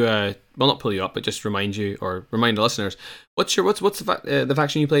 Nick. You well, not pull you up, but just remind you or remind the listeners. What's the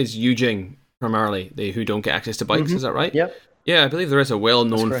faction you play is Yujing primarily. They who don't get access to bikes. Is that right? Yep. Yeah, I believe there is a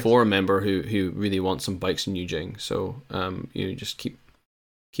well-known forum member who really wants some bikes in Yujing. So just keep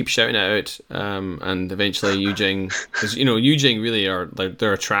shouting it out, and eventually Yujing, because Yujing really are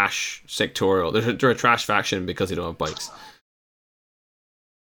they're a trash sectorial. They're a trash faction because they don't have bikes.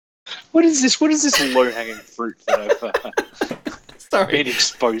 What is this? What is this low-hanging fruit that I've been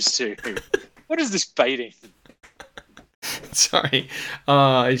exposed to? What is this baiting? Sorry.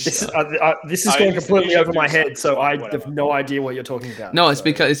 This is going completely over my head, so I have no idea what you're talking about. No, it's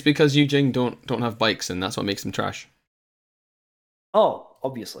because Yujing don't have bikes, and that's what makes them trash. Oh,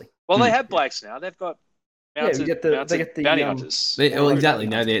 obviously. Well, they have bikes now. They've got mounted, they get the bounty hunters. Exactly.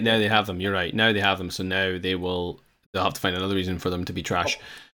 Now they have them. You're right. Now they have them. So now they'll have to find another reason for them to be trash.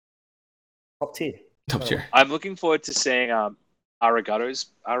 Top tier. I'm looking forward to seeing Arigatos.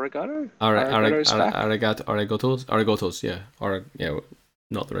 Yeah.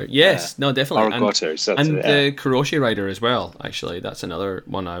 Not the right. Yes. No, definitely. Arigatos. And the Kuroshi Rider as well. Actually, that's another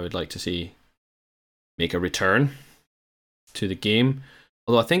one I would like to see make a return to the game.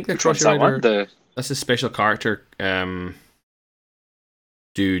 Although I think the Kuroshi Rider, that's a special character.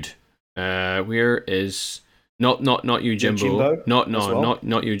 Dude, where is not Yojimbo? Not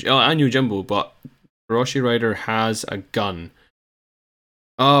Yojimbo. Oh, and Yojimbo, but Kuroshi Rider has a gun.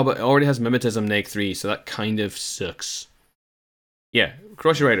 Oh, but it already has mimetism neg 3, so that kind of sucks. Yeah,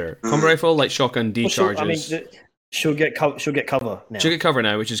 Kuroshi Rider, combo rifle, light shotgun, D charges. She'll get cover now. She'll get cover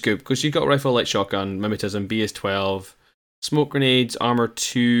now, which is good because you've got rifle, light shotgun, mimetism, B is 12, smoke grenades, armor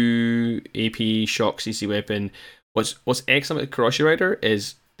 2, AP, shock, CC weapon. What's excellent with Kuroshi Rider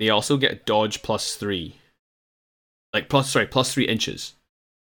is they also get dodge +3. Plus 3 inches.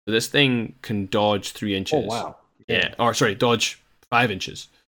 So this thing can dodge 3 inches. Oh wow! Yeah, or sorry, dodge 5 inches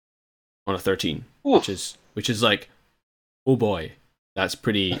on a 13, which is like Oh boy, that's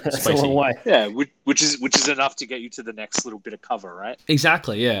pretty That's a long spicy. way. Yeah, which is enough to get you to the next little bit of cover, right?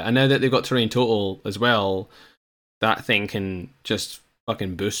 Exactly, yeah. And now that they've got terrain total as well, that thing can just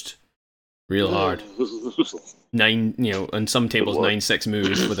fucking boost real hard. 9, on some tables, 9/6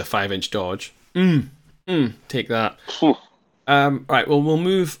 move with a 5-inch dodge. Take that. Right, well, we'll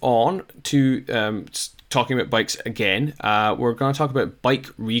move on to talking about bikes again. We're going to talk about bike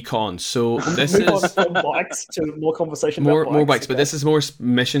recon. So this Move on is from bikes to more conversation more about bikes, but this is more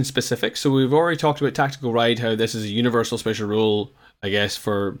mission specific. So we've already talked about tactical ride, how this is a universal special rule, I guess,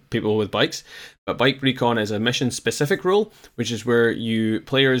 for people with bikes. But bike recon is a mission specific rule, which is where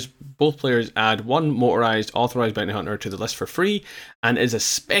both players add one motorized authorized bounty hunter to the list for free, and is a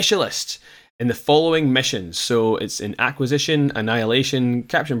specialist in the following missions. So it's in Acquisition, Annihilation,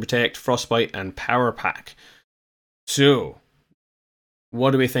 Capture and Protect, Frostbite, and Power Pack. So,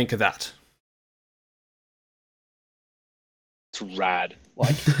 what do we think of that? It's rad.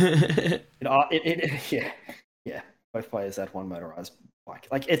 Like, yeah. Both players add one motorized bike.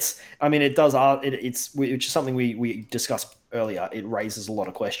 Like it does. Which is something we discussed earlier. It raises a lot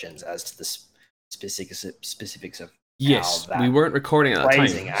of questions as to the specifics of Yes, how that we weren't recording at that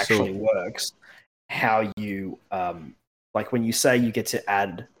phrasing time. actually works. How you like when you say you get to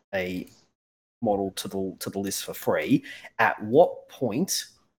add a model to the list for free, at what point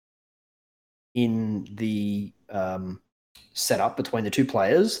in the setup between the two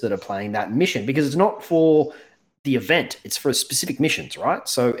players that are playing that mission? Because it's not for the event, it's for specific missions, right?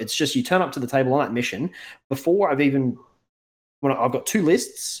 So it's just you turn up to the table on that mission before when I've got two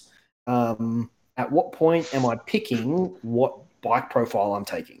lists. At what point am I picking what bike profile I'm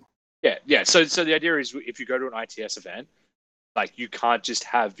taking? Yeah. So the idea is, if you go to an ITS event, like, you can't just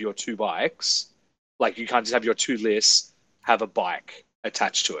have your two bikes, like, you can't just have your two lists have a bike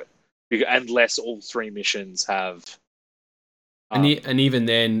attached to it, unless all three missions have. And even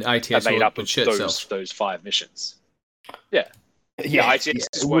then, ITS made up would of shit itself. those 5 missions. Yeah, ITS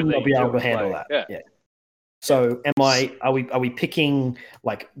is would not be able to do it, handle like, that. Yeah. So are we picking,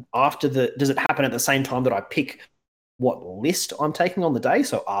 like, after does it happen at the same time that I pick what list I'm taking on the day?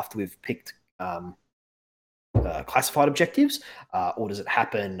 So after we've picked classified objectives, or does it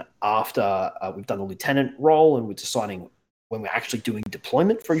happen after we've done the lieutenant role and we're deciding when we're actually doing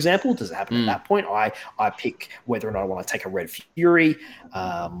deployment, for example? Does it happen at that point? I pick whether or not I want to take a Red Fury,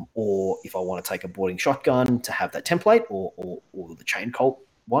 or if I want to take a boarding shotgun to have that template, or the chain Colt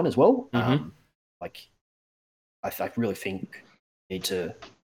one as well. I really think we need to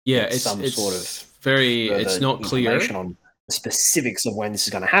it's sort of it's not clear on the specifics of when this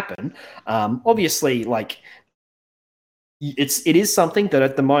is going to happen. Obviously, like, it is something that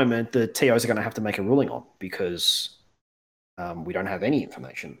at the moment the TOs are going to have to make a ruling on, because we don't have any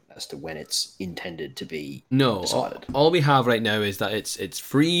information as to when it's intended to be decided. All we have right now is that it's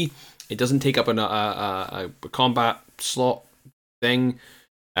free. It doesn't take up a combat slot thing,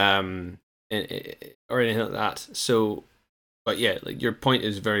 or anything like that. So, but yeah, like, your point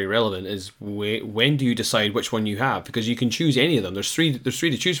is very relevant. Is when do you decide which one you have? Because you can choose any of them. There's three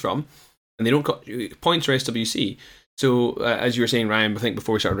to choose from, and they don't points or SWC. So as you were saying, Ryan, I think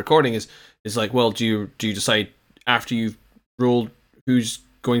before we started recording, is like, well, do you decide after you've rolled who's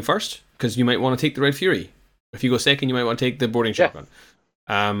going first? Because you might want to take the Red Fury. If you go second, you might want to take the boarding shotgun.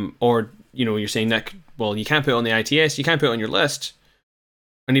 Or you're saying, Nick, well, you can't put it on the ITS, you can't put it on your list.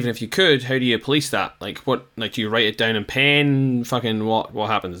 And even if you could, how do you police that? Like, what? Like, do you write it down in pen? Fucking what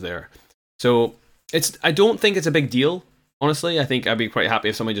happens there? So I don't think it's a big deal. Honestly, I think I'd be quite happy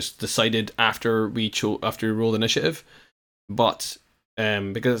if somebody just decided after we rolled initiative. But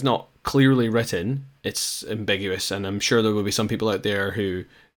because it's not clearly written, it's ambiguous, and I'm sure there will be some people out there who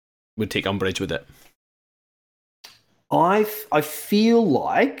would take umbrage with it. I feel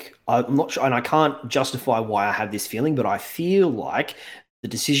like, I'm not sure, and I can't justify why I have this feeling, but I feel like the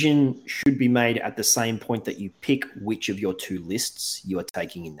decision should be made at the same point that you pick which of your two lists you are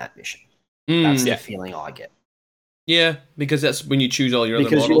taking in that mission. That's the feeling I get. Yeah, because that's when you choose all your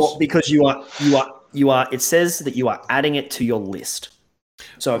other models. Because you are. It says that you are adding it to your list.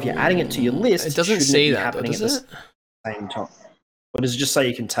 So if you're adding it to your list, it doesn't say that, though, does it? Same time. Or does it just say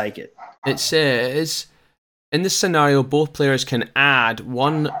you can take it? It says, in this scenario, both players can add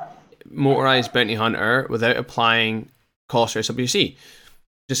one motorized bounty hunter without applying cost or SWC. It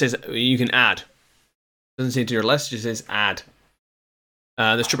just says you can add. It doesn't say to your list, it just says add.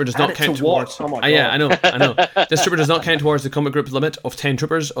 This trooper does not count towards. Oh my God. Yeah, I know. This trooper does not count towards the combat group limit of 10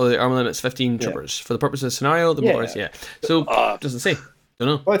 troopers, or the armor limit is 15 troopers. For the purpose of the scenario, the motorized. So it doesn't say.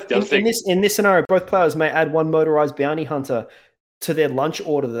 Don't know. In this scenario, both players may add one motorized bounty hunter to their lunch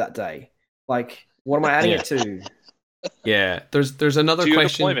order that day. Like, what am I adding it to? Yeah, there's another To your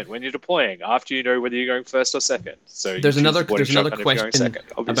question. deployment when you're deploying, after you know whether you're going first or second. So you There's choose another the boarding there's another shotgun if you're going question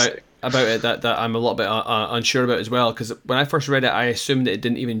second, obviously. about it that I'm a little bit unsure about as well, because when I first read it, I assumed that it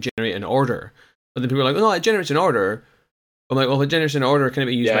didn't even generate an order, but then people were like, "Oh, no, it generates an order." I'm like, "Well, if it generates an order, can it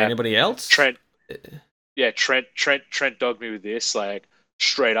be used by Yeah. anybody else?" Trent dogged me with this, like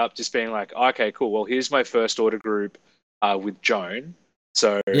straight up, just being like, okay, cool. Well, here's my first order group with Joan.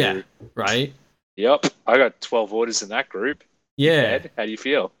 So Yeah, right. yep, I got 12 orders in that group. Yeah, Ed, how do you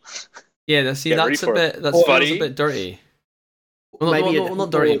feel? yeah. See, Get ready that's a for it. bit that Well, feels buddy. a bit dirty. Well, Maybe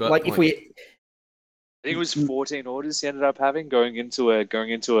not dirty, but like if we I think it was 14 orders he ended up having going into a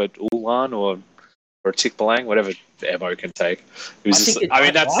Ulan or a Tick Balang, whatever the MO can take. It was just, I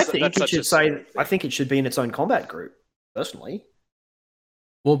mean, that's it such should a say. I think it should be in its own combat group. Personally,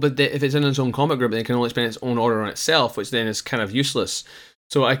 well, but if it's in its own combat group, then it can only spend its own order on itself, which then is kind of useless.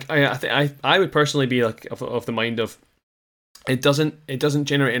 So I would personally be like of the mind of it doesn't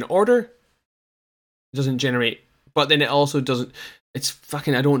generate an order, it doesn't generate, but then it also doesn't. It's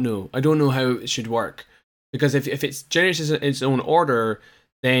fucking I don't know how it should work, because if it generates its own order,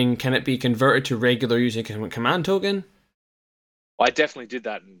 then can it be converted to regular using a command token? Well, I definitely did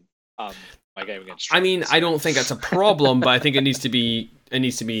that in my game against. I mean, I don't think that's a problem, but I think it needs to be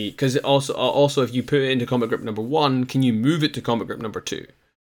because also if you put it into combat group number 1, can you move it to combat group number 2?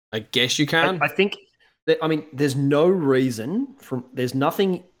 I guess you can. I think that, I mean, there's no reason there's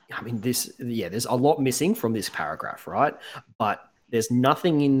nothing. I mean, there's a lot missing from this paragraph, right? But there's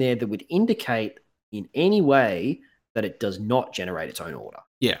nothing in there that would indicate in any way that it does not generate its own order.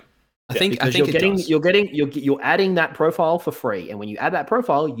 Yeah. I think you're adding that profile for free, and when you add that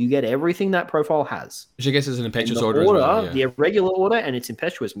profile, you get everything that profile has. Which I guess is an impetuous the order as well, yeah. The irregular order and its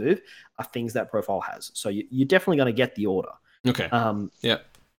impetuous move are things that profile has. So you're definitely going to get the order. Okay. Yeah.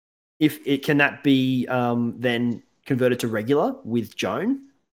 If it can that be then converted to regular with Joan?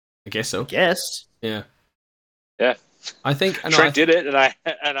 I guess so. Yes. Yeah. Yeah. I think Trent did it, and I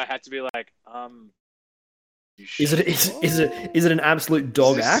had to be like, Is it an absolute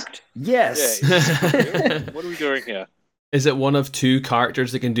dog act? Yes. Yeah, what are we doing here? Is it one of 2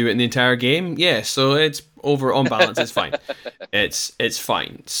 characters that can do it in the entire game? Yes. So it's on balance. It's fine. It's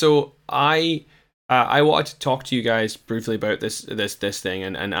fine. So I wanted to talk to you guys briefly about this thing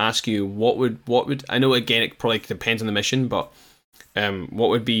and ask you what would I know, again, it probably depends on the mission, but what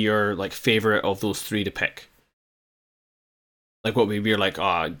would be your like favorite of those 3 to pick? Like what would be your like,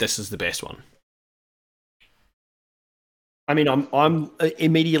 this is the best one? I mean, I'm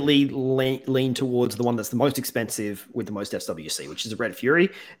immediately lean towards the one that's the most expensive with the most SWC, which is a Red Fury,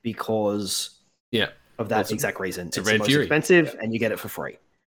 because of that exact reason. It's the most expensive, and you get it for free.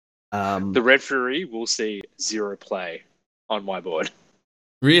 The Red Fury will see 0 play on my board.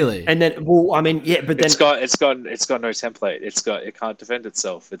 Really? And then, well, I mean, yeah, but then it's got no template. It can't defend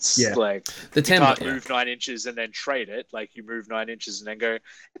itself. It's like the template. You can't move 9 inches and then trade it. Like you move 9 inches and then go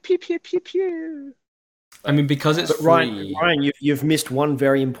pew pew pew pew. I mean, because it's free. Ryan, you've missed one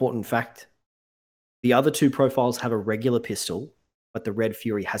very important fact. The other 2 profiles have a regular pistol, but the Red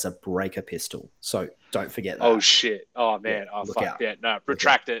Fury has a breaker pistol. So don't forget that. Oh shit! Oh man! Oh fuck! Out. Yeah, no,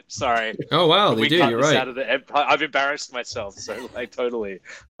 retract it. Sorry. Oh wow, they do. You're right. I've embarrassed myself. So like, totally.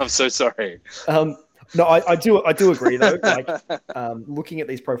 I'm so sorry. No, I do agree though. Like, looking at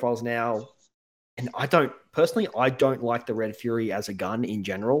these profiles now, and I don't like the Red Fury as a gun in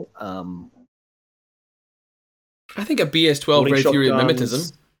general. I think a BS12 Red Fury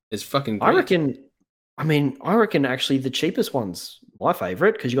mimetism is fucking great. I reckon actually the cheapest one's my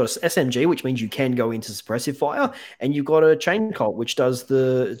favorite, because you've got an SMG, which means you can go into suppressive fire, and you've got a chain colt, which does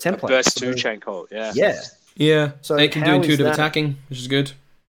the template. Burst 2 chain colt, yeah. Yeah. So it can do intuitive attacking, which is good.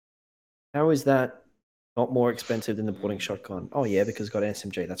 How is that not more expensive than the boarding shotgun? Oh yeah, because it's got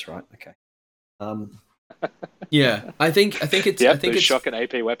SMG. That's right. Okay. Yeah, I think it's. Yeah, I think those shotgun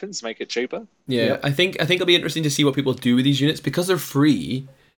AP weapons make it cheaper. Yeah, yep. I think it'll be interesting to see what people do with these units, because they're free,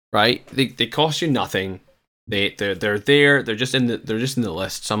 right? They cost you nothing. They're there. They're just in the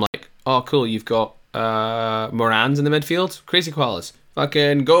list. So I'm like, oh cool, you've got Morans in the midfield. Crazy koalas,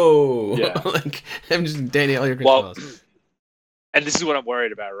 fucking go! Yeah. Like I'm just dating all your crazy koalas. And this is what I'm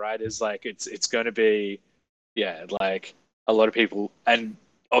worried about, right? Is like it's going to be, like a lot of people, and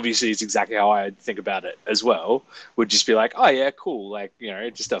obviously it's exactly how I think about it as well, would just be like, oh yeah, cool, like,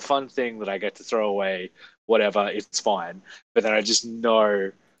 just a fun thing that I get to throw away, whatever, it's fine. But then I just know,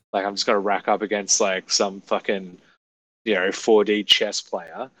 like, I'm just going to rack up against like some fucking, 4D chess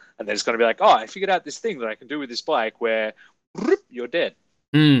player, and they're just going to be like, oh, I figured out this thing that I can do with this bike where you're dead.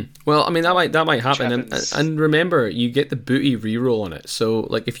 Well, I mean that might happen, happens. and remember you get the booty reroll on it. So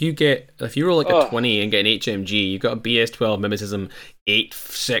like if you roll like a 20 and get an HMG, you've got a BS12 mimetism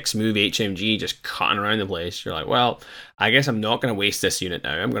 8/6 move HMG just cutting around the place. You're like, well, I guess I'm not going to waste this unit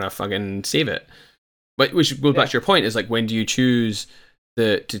now. I'm going to fucking save it. But which goes back to your point is like when do you choose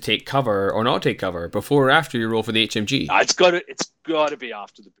to take cover or not take cover, before or after you roll for the HMG? It's got to be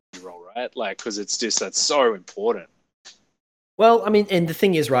after the booty roll, right? Like because that's so important. Well, I mean, and the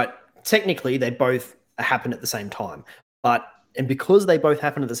thing is, right, technically they both happen at the same time. And because they both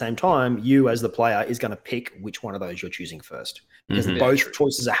happen at the same time, you as the player is going to pick which one of those you're choosing first. Because both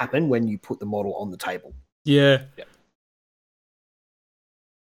choices happen when you put the model on the table. Yeah.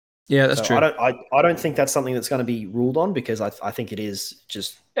 Yeah, that's true. I don't think that's something that's going to be ruled on, because I think it is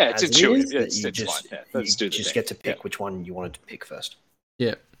just it's intuitive. You just get to pick which one you wanted to pick first.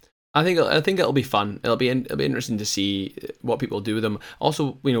 Yeah. I think it'll be fun. It'll be interesting to see what people do with them.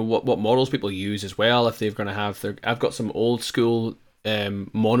 Also, what models people use as well. If they're going to have I've got some old school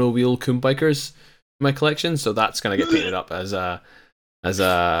mono wheel Coom bikers in my collection, so that's going to get painted up as a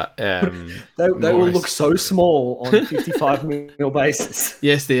they will look so small on 55 mil basis.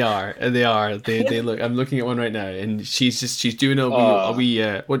 Yes, they are. They look. I'm looking at one right now, and she's doing a wee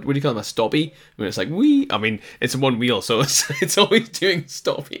what do you call them, a stoppy? I mean, it's like wee. I mean, it's one wheel, so it's always doing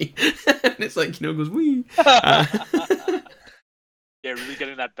stoppy, and it's like goes wee. Yeah, really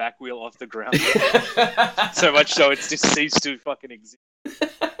getting that back wheel off the ground. So much so it's just ceased to fucking exist.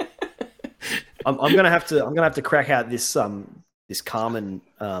 I'm gonna have to crack out this Carmen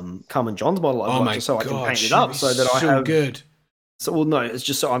John's model I've got, just so I can paint it up so that I have good. So well, no, it's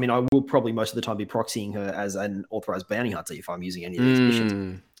just so I mean I will probably most of the time be proxying her as an authorized bounty hunter if I'm using any of these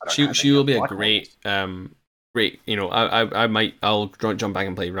missions. She will be a great great. I'll jump back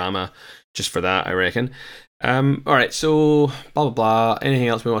and play Rama just for that, I reckon. All right, so blah blah blah. Anything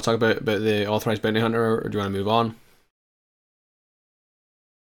else we want to talk about the authorized bounty hunter, or do you want to move on?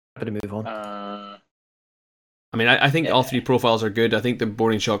 Happy to move on. I mean, I think all three profiles are good. I think the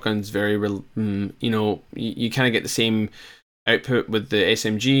boarding shotgun's very, you kind of get the same output with the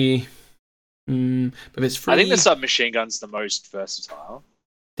SMG. But it's free. I think the submachine gun's the most versatile.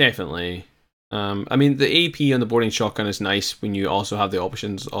 Definitely. I mean, the AP on the boarding shotgun is nice when you also have the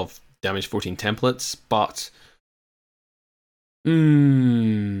options of damage 14 templates, but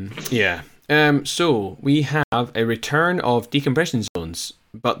yeah. So we have a return of decompression zones,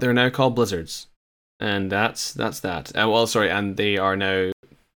 but they're now called blizzards. And that's that. And they are now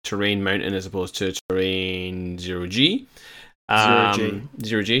terrain mountain as opposed to terrain 0G.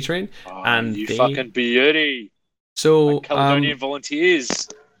 0G terrain. Oh, and you fucking beauty. So like Caledonian Volunteers.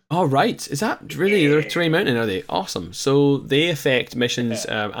 Oh, right. Is that really their terrain mountain, are they? Awesome. So they affect missions,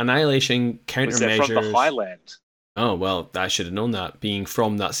 annihilation, countermeasures. From the Highland. Oh, well, I should have known that, being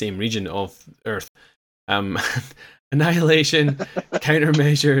from that same region of Earth. Annihilation,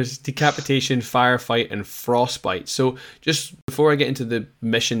 countermeasures, decapitation, firefight, and frostbite. So just before I get into the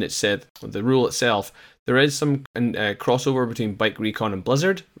mission itself, the rule itself, there is some crossover between Bike Recon and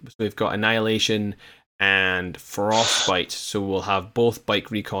Blizzard. So we've got Annihilation and Frostbite. So we'll have both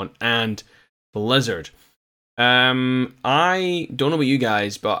Bike Recon and Blizzard. I don't know about you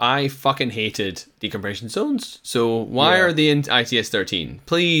guys, but I fucking hated decompression zones. So why are they in ITS 13?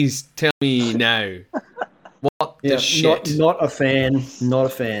 Please tell me now. What the shit? Not a fan. Not a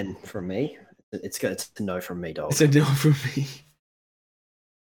fan from me. It's a no from me, dog. It's a no from me.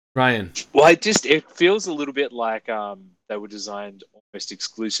 Ryan. Well, it feels a little bit like they were designed almost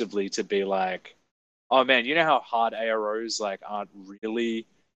exclusively to be like, oh man, you know how hard AROs like aren't really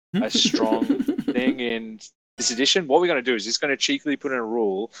a strong thing in this edition? What we're going to do is just going to cheekily put in a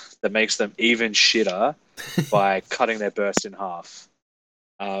rule that makes them even shitter by cutting their burst in half.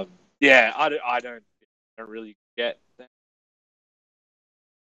 I don't really get that.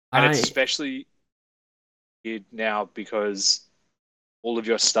 And it's especially weird now because all of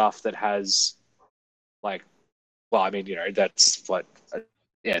your stuff that has that's like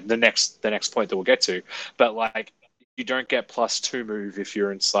the next point that we'll get to, but like you don't get +2 move if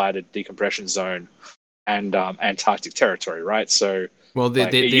you're inside a decompression zone and Antarctic territory, right? So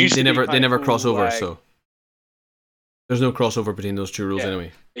they never cross over, so there's no crossover between those two rules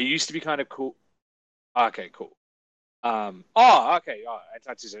anyway. It used to be kind of cool. Okay, cool. Antarctic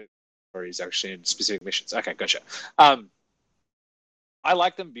territory is actually in specific missions. Okay, gotcha. I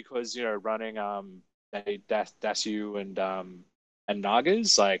like them because running Dasu and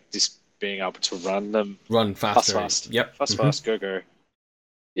Nagas, like just being able to run faster. fast. Yep. Fast, go.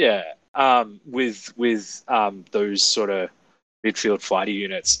 Yeah. With those sort of midfield fighter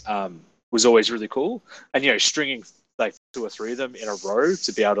units was always really cool, and stringing like 2 or 3 of them in a row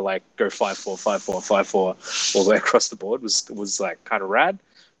to be able to like go 5-4, 5-4, 5-4 all the way across the board was like kind of rad.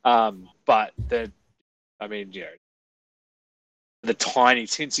 But the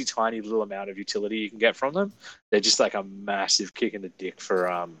teensy tiny little amount of utility you can get from them, they're just like a massive kick in the dick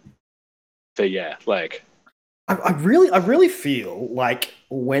for yeah, like I really feel like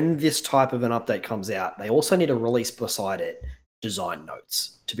when this type of an update comes out, they also need to release beside it design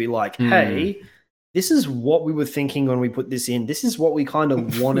notes to be like, hey, this is what we were thinking when we put this in. This is what we kind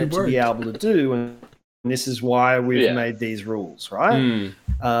of wanted to be able to do, and this is why we've made these rules, right?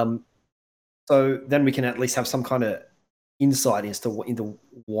 So then we can at least have some kind of insight into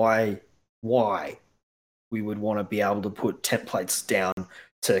why we would want to be able to put templates down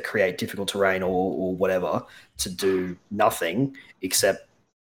to create difficult terrain or whatever to do nothing except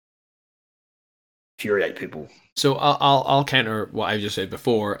infuriate people. So I'll counter what I just said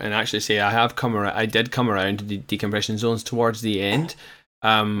before and actually say I did come around to the decompression zones towards the end.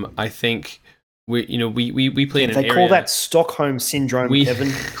 I think we play in an area. They call that Stockholm syndrome,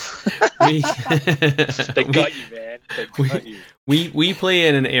 Kevin. They got you, man. They got you. We play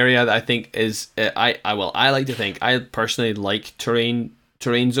in an area that I think is I like to think I personally like terrain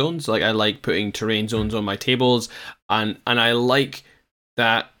zones. Like I like putting terrain zones on my tables, and I like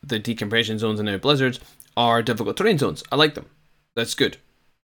that the decompression zones in our Blizzards are difficult terrain zones. I like them. That's good,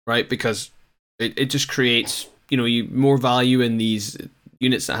 right? Because it just creates more value in these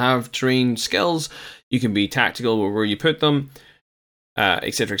units that have terrain skills. You can be tactical where you put them,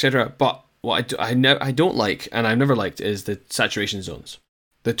 etc., etc. But what I don't like, and I've never liked, is the saturation zones.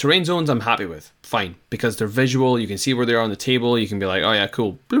 The terrain zones I'm happy with, fine, because they're visual. You can see where they are on the table. You can be like, oh yeah,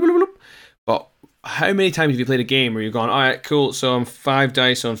 cool. Bloop, bloop, bloop. But how many times have you played a game where you've gone, all right, cool, so I'm 5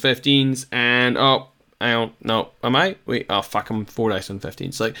 dice on 15s, and I don't know, am I? Wait, oh fuck, I'm 4 dice on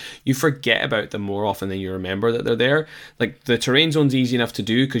 15s. Like, you forget about them more often than you remember that they're there. Like, the terrain zone's easy enough to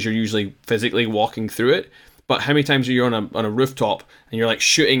do because you're usually physically walking through it. But how many times are you on a rooftop and you're like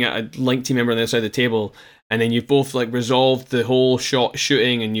shooting at a Link team member on the other side of the table, and then you've both like resolved the whole shot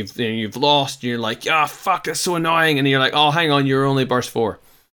shooting, and you've lost, and you're like, ah, fuck, that's so annoying, and you're like, oh, hang on, you're only burst 4,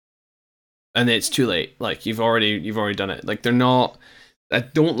 and then it's too late. Like you've already done it. Like they're not. I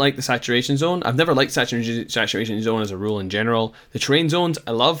don't like the saturation zone. I've never liked saturation zone as a rule in general. The terrain zones,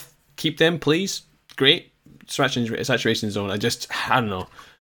 I love. Keep them, please. Great. Saturation zone, I don't know.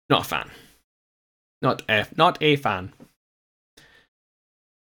 Not a fan. Not a fan.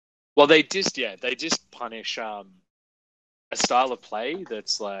 Well, they just punish a style of play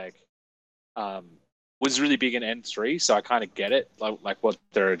that's like was really big in N3, so I kind of get it, like what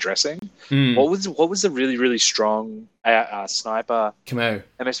they're addressing. What was the really really strong sniper? Kamau.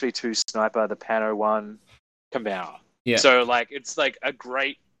 MSV2 sniper, the Pano one, Kamau. Yeah. So like it's like a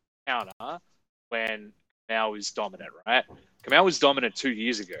great counter when Kamau is dominant, right? Kamau was dominant 2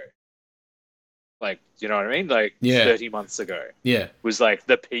 years ago. Like, you know what I mean? Like 30 months ago. Yeah. Was like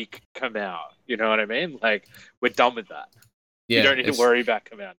the peak Kamau. You know what I mean? Like we're done with that. Yeah. You don't need to worry about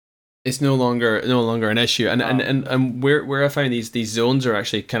Kamau. It's no longer an issue. And where I find these zones are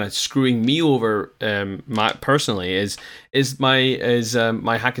actually kind of screwing me over personally is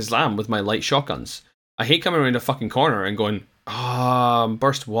my Hack Islam with my light shotguns. I hate coming around a fucking corner and going, I'm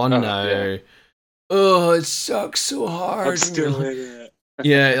burst 1 now. Yeah. Oh, it sucks so hard. I'm still in it.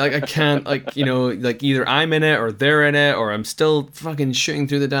 Yeah, like I can't, like, like either I'm in it or they're in it, or I'm still fucking shooting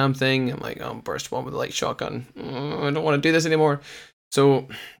through the damn thing. I'm like, I'm burst 1 with a light shotgun. I don't want to do this anymore. So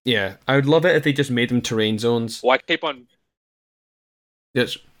yeah, I would love it if they just made them terrain zones. Well, I keep on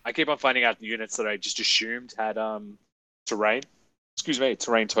finding out the units that I just assumed had terrain.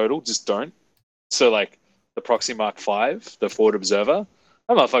 Terrain total just don't. So like the Proxy Mark 5, the Forward Observer,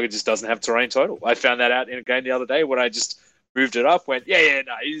 that motherfucker just doesn't have terrain total. I found that out in a game the other day when I just moved it up, went, no,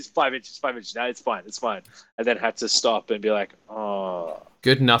 he's 5 inches, no, it's fine. And then had to stop and be like, oh.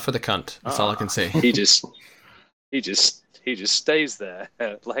 Good enough for the cunt. That's all I can say. He just stays there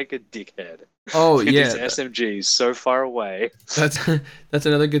like a dickhead. Oh, yeah. His SMG's so far away. That's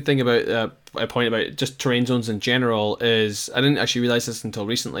another good thing about a point about just terrain zones in general is, I didn't actually realize this until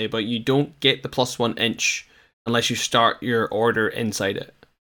recently, but you don't get the +1 inch unless you start your order inside it.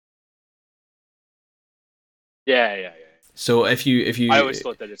 Yeah. So if you, I always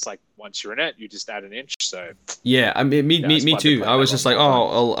thought that it's like once you're in it, you just add an inch. So yeah, I mean, me too. I was just like,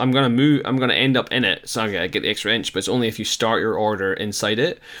 I'm gonna end up in it, so I get the extra inch. But it's only if you start your order inside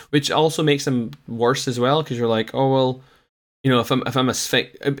it, which also makes them worse as well, because you're like, oh well, if I'm a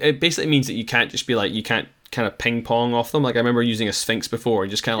sphinx, it basically means that you can't just be like, you can't kind of ping pong off them. Like I remember using a Sphinx before,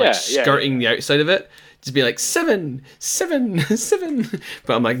 just kind of like skirting the outside of it, just be like 7, 7, 7.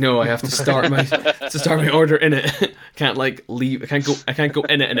 But I'm like, no, I have to start my order in it. Can't like leave. I can't go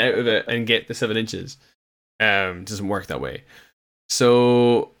in it and out of it and get the 7 inches. It doesn't work that way.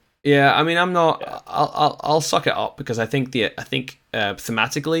 So yeah, I mean, I'm not. Yeah. I'll suck it up because I think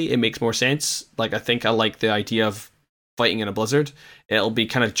thematically it makes more sense. Like I think I like the idea of fighting in a blizzard. It'll be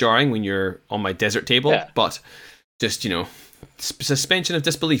kind of jarring when you're on my desert table, but just suspension of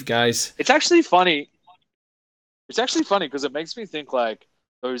disbelief, guys. It's actually funny. It's actually funny because it makes me think like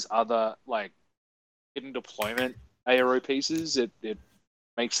those other like hidden deployment ARO pieces. It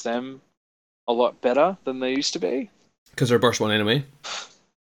makes them a lot better than they used to be because they're burst 1 anyway.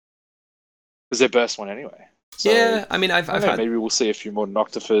 Because they're burst 1 anyway. So, yeah, I mean, I've had, maybe we'll see a few more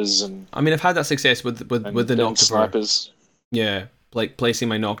Noctifers and. I mean, I've had that success with the Noctiver. Snipers. Yeah, like placing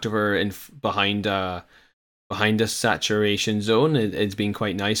my Noctiver in behind a saturation zone. It's been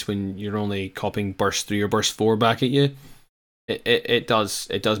quite nice when you're only copying burst 3 or burst 4 back at you. It does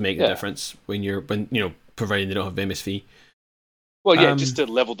make a difference when providing they don't have MSV. Well, yeah, just to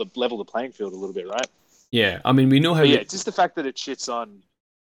level the playing field a little bit, right? Yeah, I mean, we know how. Just the fact that it shits on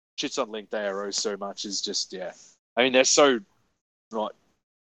linked AROs so much is just I mean, they're so not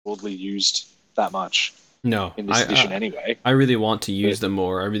broadly used that much. No, in this edition anyway. I really want to use them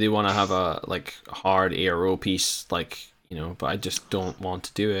more. I really want to have a hard ARO piece, but I just don't want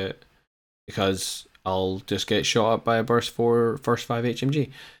to do it because I'll just get shot up by a burst 4 first 5 HMG.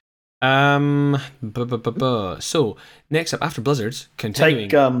 So next up after Blizzards, continuing.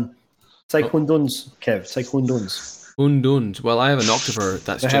 Take Hunduns, Kev. Take Hunduns. Hunduns. Well, I have a Noctiver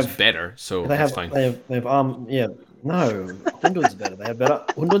that's just better, so that's fine. They have Hunduns are better. They have better.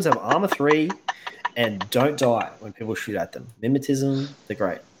 Hunduns have armor 3 and don't die when people shoot at them. Mimetism, they're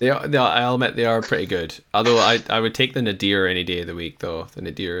great. I'll admit they are pretty good. Although I would take the Nadir any day of the week, though. The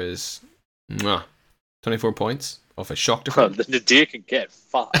Nadir is 24 points off a shock defense. The Nadir can get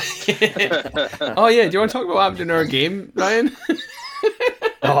fucked. Oh yeah, do you want to talk about what happened in our game, Ryan?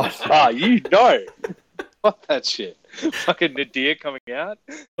 Fuck that shit. Fucking Nadir coming out.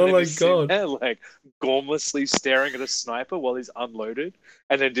 Oh my god! There, like gormlessly staring at a sniper while he's unloaded,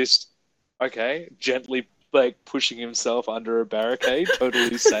 and then just gently like pushing himself under a barricade,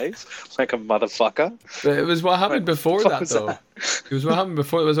 totally safe, like a motherfucker. But it was what happened before that, though. It was what happened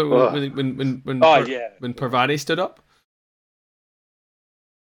before. It was when Parvati stood up.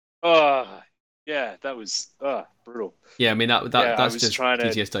 Oh yeah, that was brutal. Yeah, I mean that's just trying to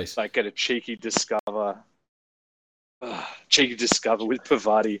PTS dice. Like get a cheeky discover with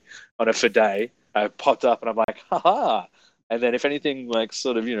Parvati on a Fidei. I popped up and I'm like, haha. And then if anything, like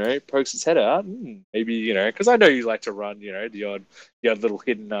sort of, pokes its head out, maybe, because I know you like to run, the odd little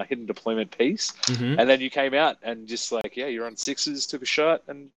hidden deployment piece. Mm-hmm. And then you came out and just like, you're on 6s, took a shot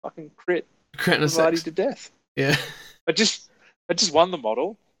and fucking crit Parvati to death. Yeah. I just won the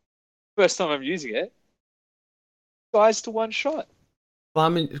model. First time I'm using it. Dies to one shot.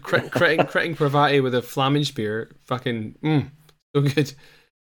 Critting Parvati with a flaming spear, fucking so good.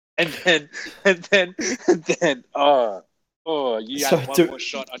 And then you had one more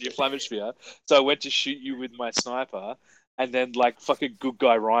shot on your flaming spear. So I went to shoot you with my sniper, and then like fucking good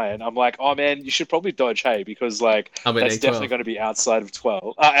guy Ryan, I'm like, oh man, you should probably dodge, because like that's definitely going to be outside of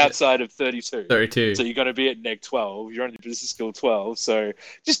 12, outside of 32. 32. So you're going to be at neg 12. You're on your business skill 12. So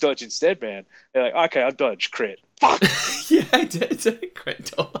just dodge instead, man. They're like, okay, I'll dodge. Crit. Fuck. Yeah, I did.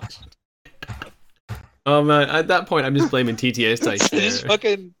 Crit dodge. Oh man, at that point, I'm just blaming TTS dice. Just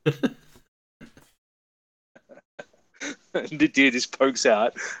fucking. Nadir just pokes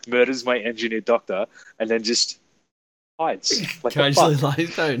out, murders my engineer doctor, and then just hides. Like casually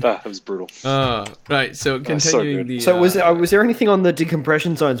lies down. That was brutal. Right, so continuing So was there anything on the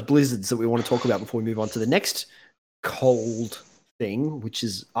decompression zones blizzards that we want to talk about before we move on to the next cold thing, which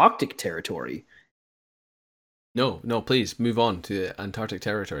is Arctic territory? No, please move on to the Antarctic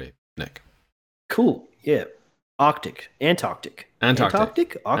territory, Nick. Cool. Yeah. Antarctic. Antarctic.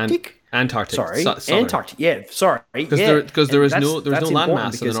 Sorry. Antarctic. Yeah. Sorry. Because there is no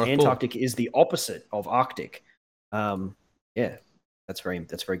landmass in the North Pole. Antarctic is the opposite of Arctic. Yeah. That's very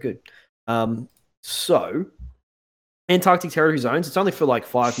good. So Antarctic territory zones. It's only for like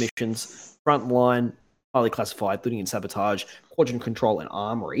 5 missions. Frontline, highly classified, looting and sabotage, quadrant control, and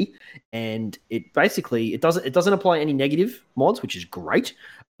armory. And it basically it doesn't apply any negative mods, which is great.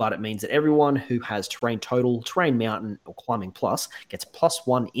 But it means that everyone who has terrain total, terrain mountain, or climbing plus gets plus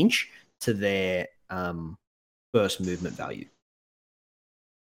 1 inch to their first movement value.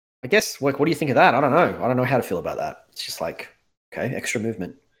 I guess, what do you think of that? I don't know. I don't know how to feel about that. It's just like, okay, extra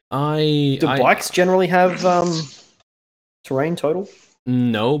movement. Do bikes generally have terrain total?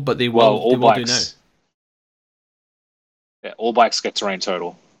 No, but they will. Well, all they will do bikes. Yeah, all bikes get terrain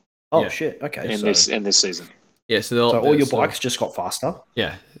total Oh Yeah. shit! Okay, in so, this season. now. Yeah, so, so all your bikes just got faster.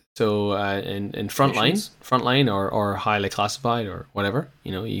 Yeah. So in frontline or highly classified or whatever,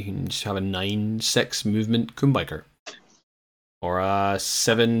 you can just have a 9-6 movement Kumbiker. Or a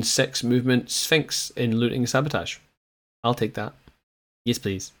 7-6 movement Sphinx in looting sabotage. I'll take that. Yes,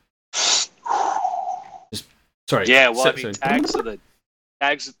 please. Sorry. Yeah, well, I sorry. mean, tags are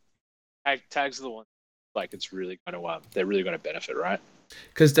the ones like it's really going to they're really going to benefit, right?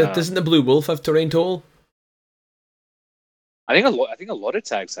 Because doesn't the Blue Wolf have terrain total? I think a lot of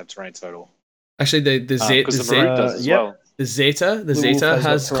tags have terrain total. Actually, the Maroon does as well. The Zeta Blue Wolf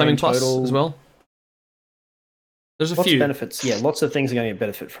has got climbing terrain plus total. as well. There's a Lots few of benefits. Yeah, lots of things are going to get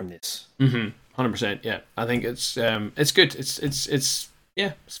benefit from this. 100%. Yeah, I think it's good. It's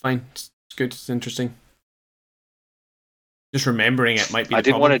fine. It's good. It's interesting. Just remembering it might be. I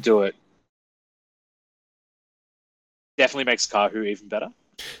didn't want to do it. Definitely makes Kahu even better.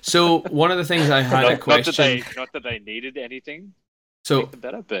 So one of the things I had a question. Not that they needed anything. To So make them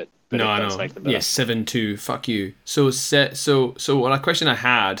better, but no, it does make them better. Yes, 7-2. Fuck you. So what a question I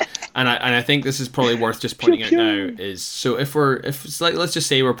had, and I think this is probably worth just pointing out now is, so if it's like, let's just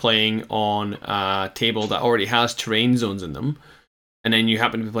say we're playing on a table that already has terrain zones in them, and then you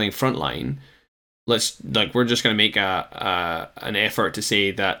happen to be playing frontline. We're just going to make an effort to say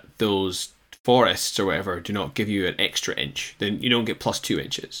that those forests or whatever do not give you an extra inch. Then you don't get plus 2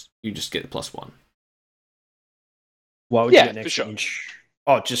 inches. You just get the plus 1. Why would you get an for extra sure. inch?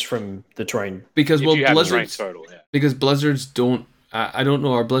 Oh, just from the terrain. Because If you have terrain blizzards. total, yeah. Because blizzards don't. I don't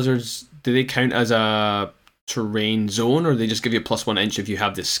know. Are blizzards? Do they count as a terrain zone, or they just give you a plus 1 inch if you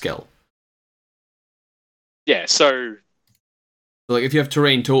have this skill? Yeah, so So, like, if you have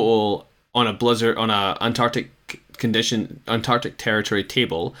terrain total on a blizzard on a Antarctic territory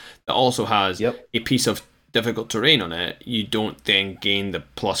table that also has a piece of difficult terrain on it, you don't then gain the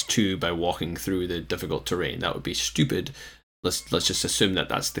plus 2 by walking through the difficult terrain. That would be stupid. Let's just assume that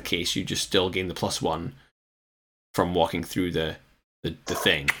that's the case. You just still gain the plus 1 from walking through the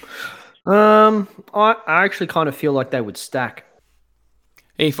thing. I actually kind of feel like they would stack.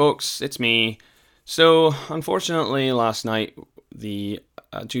 Hey folks, it's me. So unfortunately, last night,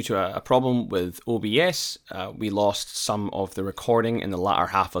 due to a problem with OBS, we lost some of the recording in the latter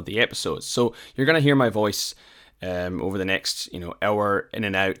half of the episode. So you're going to hear my voice over the next hour in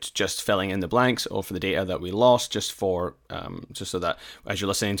and out, just filling in the blanks of the data that we lost, just so that as you're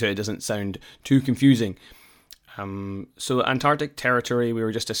listening to it, it doesn't sound too confusing. So Antarctic territory, we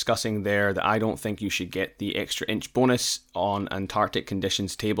were just discussing there that I don't think you should get the extra inch bonus on Antarctic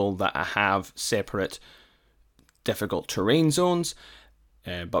conditions table that have separate difficult terrain zones.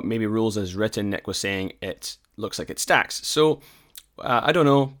 But maybe rules as written, Nick was saying, it looks like it stacks. So I don't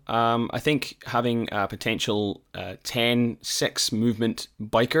know. I think having a potential 10-6 movement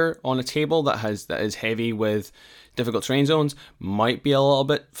biker on a table that is heavy with difficult terrain zones might be a little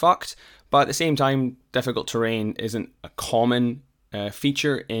bit fucked. But at the same time, difficult terrain isn't a common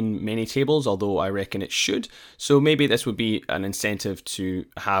feature in many tables, although I reckon it should. So maybe this would be an incentive to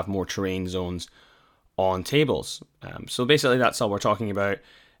have more terrain zones on tables. So basically that's all we're talking about.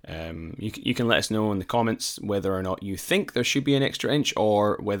 You can let us know in the comments whether or not you think there should be an extra inch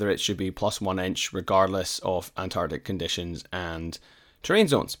or whether it should be plus 1 inch regardless of Antarctic conditions and terrain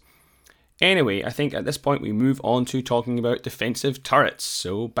zones. Anyway, I think at this point we move on to talking about defensive turrets.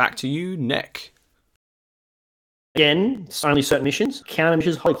 So back to you, Nick. Again, it's only certain missions,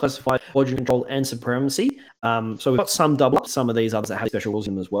 countermeasures, highly classified, logic control, and supremacy. So we've got some double up, some of these others that have special rules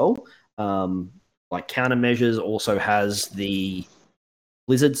in them as well. Like countermeasures also has the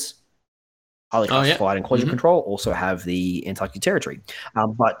blizzards, highly classified, and logic control also have the Antarctic territory.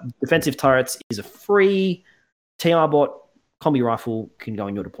 But defensive turrets is a free TR bot combi rifle, can go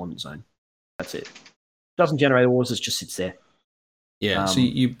in your deployment zone. That's it. Doesn't generate orders, it just sits there. Yeah, so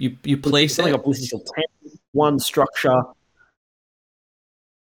you place it. It's got ballistic skill 10, 1 structure.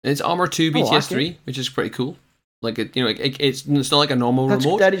 It's armor 2 BTS 3, which is pretty cool. Like it's not like a normal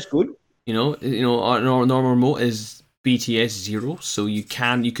remote. That is good. Our normal remote is BTS 0, so you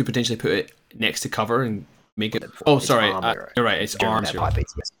could potentially put it next to cover and make it. Oh, sorry, you're right. It's arm 0.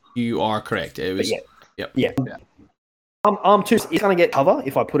 You are correct. It was. Yeah. Arm 2 is going to get cover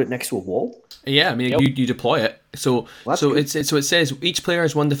if I put it next to a wall. Yeah, I mean, you deploy it. So it says each player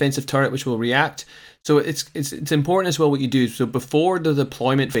has one defensive turret which will react. So it's important as well what you do. So before the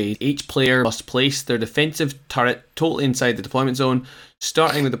deployment phase, each player must place their defensive turret totally inside the deployment zone,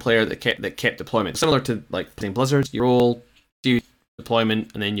 starting with the player that kept deployment. Similar to like playing blizzards, you roll, do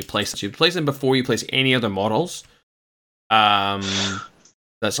deployment, and then you place them. So you place them before you place any other models.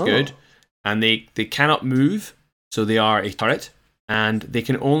 That's good. And they cannot move, so they are a turret, and they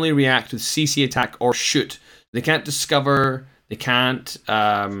can only react with CC attack or shoot. They can't discover. They can't.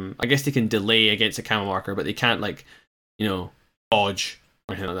 I guess they can delay against a camo marker, but they can't dodge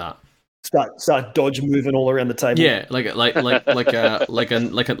or anything like that. Start dodge moving all around the table. Yeah, like a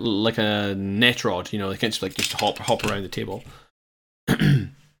net rod. They can't just hop around the table.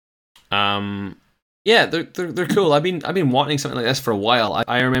 Yeah, they're cool. I've been wanting something like this for a while.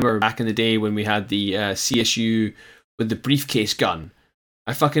 I remember back in the day when we had the CSU with the briefcase gun.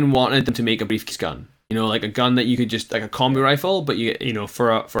 I fucking wanted them to make a briefcase gun. Like a gun that you could just, like a combi rifle, but for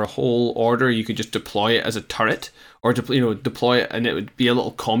a whole order you could just deploy it as a turret, or deploy it and it would be a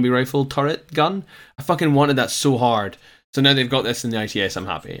little combi rifle turret gun. I fucking wanted that so hard. So now they've got this in the ITS. I'm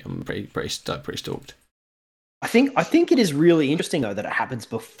happy. I'm pretty stoked. I think it is really interesting though that it happens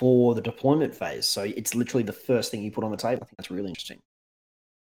before the deployment phase. So it's literally the first thing you put on the table. I think that's really interesting.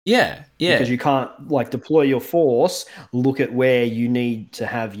 Yeah. Because you can't deploy your force, look at where you need to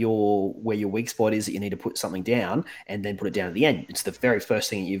have where your weak spot is that you need to put something down, and then put it down at the end. It's the very first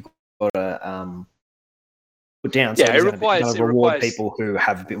thing you've got to put down. So it requires reward people who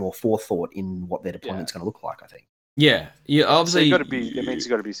have a bit more forethought in what their deployment's going to look like, I think. Yeah. Obviously, so it means you've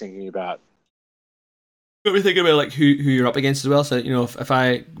got to be thinking about. Got me thinking about who you're up against as well. So if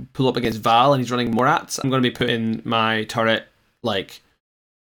I pull up against Val and he's running Morats, I'm going to be putting my turret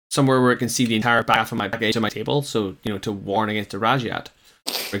somewhere where it can see the entire back half of my back edge of my table. So to warn against a Rajiat,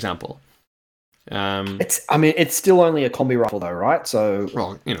 for example. It's still only a combi rifle though, right? So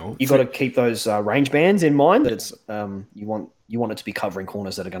you got to keep those range bands in mind. That it's you want it to be covering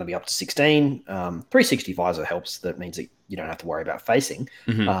corners that are going to be up to 16. 360 visor helps. That means that you don't have to worry about facing.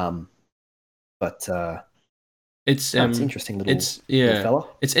 Mm-hmm. But it's interesting little fella.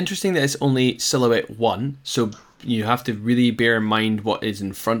 It's interesting that it's only silhouette 1, so you have to really bear in mind what is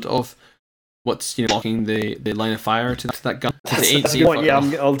in front of what's blocking the line of fire to that gun. That's the point. Yeah,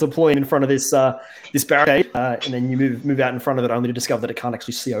 I'll deploy in front of this barricade, and then you move out in front of it, only to discover that it can't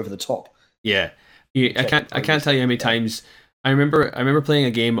actually see over the top. Yeah, I can't tell you how many times I remember playing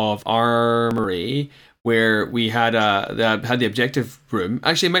a game of Armory where we had the objective room.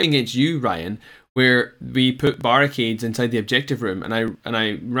 Actually, it might be against you, Ryan, where we put barricades inside the objective room, and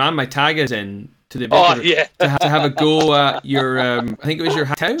I ran my taggers in to the objective room to have a go at your I think it was your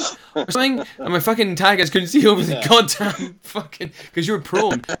cow or something, and my fucking taggers couldn't see over the goddamn fucking, because you're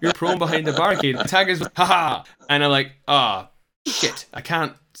prone behind the barricade. The taggers, haha, and I'm like, shit, I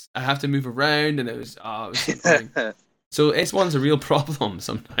have to move around, and it was so funny. So S1's a real problem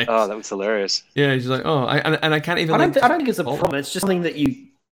sometimes. Oh, that was hilarious. Yeah, he's like, and I can't even. I don't think it's a problem. It's just something that you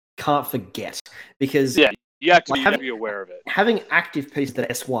can't forget, because you have to be aware of it. Having active pieces at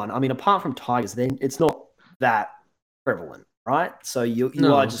S1, I mean, apart from Tigers, then it's not that prevalent, right? So you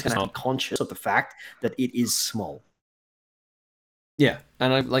are just going to be conscious of the fact that it is small. Yeah,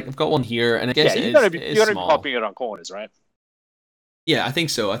 and I've got one here, and I guess you're going to be popping it on corners, right? Yeah, I think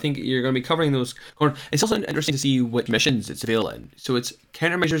so. I think you're going to be covering those corners. It's also interesting to see what missions it's available in. So it's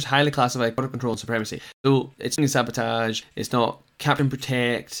countermeasures, highly classified, border control, and supremacy. So it's not sabotage. It's not captain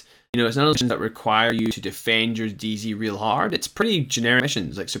protect. It's none of those missions that require you to defend your DZ real hard. It's pretty generic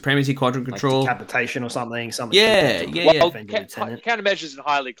missions like supremacy, quadrant control, decapitation or something. Yeah. Well, countermeasures and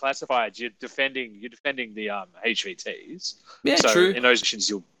highly classified. You're defending the HVTs. Yeah, so true. In those missions,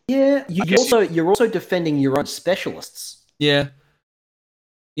 you're also defending your own specialists. Yeah.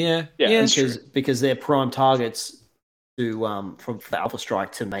 Because they're prime targets to for the Alpha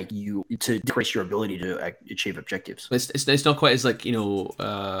Strike to decrease your ability to achieve objectives. It's not quite as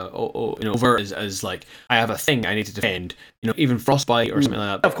overt as like, I have a thing I need to defend. Even frostbite or something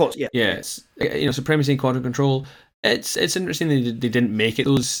like that. Of course, yeah. Yes, supremacy and quadrant control. It's interesting that they didn't make it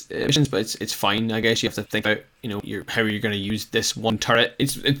those missions, but it's fine. I guess you have to think about how you're going to use this one turret.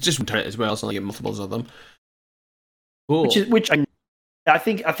 It's just one turret as well. It's not like multiples of them. Cool. I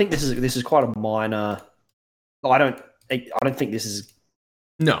think this is quite a minor. I don't think this is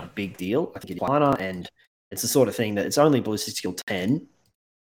a big deal. I think it's minor, and it's the sort of thing that it's only ballistic skill 10.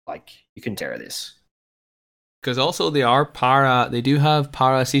 Like, you can tear this. Because also they do have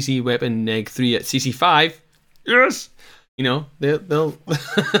para CC weapon neg 3 at CC 5. Yes, they'll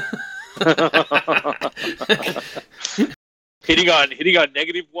hitting on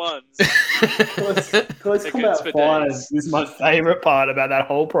negative ones. Close combat 5 is my favorite part about that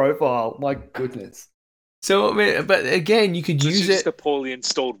whole profile. My goodness. So, but again, you could use it. A poorly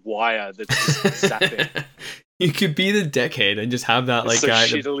installed wire that's just sapping. You could be the dickhead and just have that guy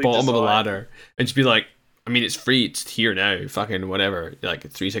at the bottom of the ladder, and just be like, mean, it's free. It's here now. Fucking whatever. Like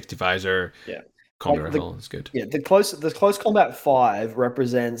 365s or combat rifle. It's good. Yeah, the close combat 5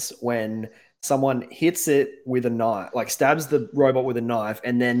 represents when someone hits it with a knife, like stabs the robot with a knife,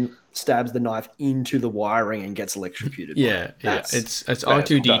 and then stabs the knife into the wiring and gets electrocuted. Yeah. It's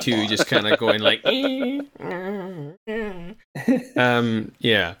R2D2 just kind of going like.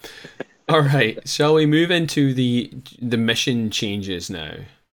 Yeah. All right. Shall we move into the mission changes now?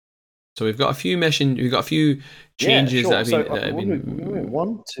 So we've got a few changes that have been.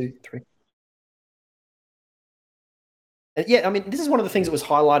 1, 2, 3. Yeah, I mean, this is one of the things that was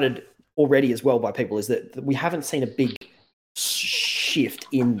highlighted already as well by people, is that we haven't seen a big shift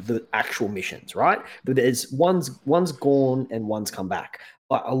in the actual missions, right? But there's one's gone and one's come back.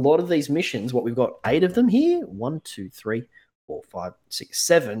 But a lot of these missions, what we've got 8 of them here, 1, 2, 3, 4, 5, 6,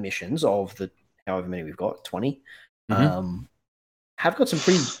 7 missions of the however many we've got, 20, have got some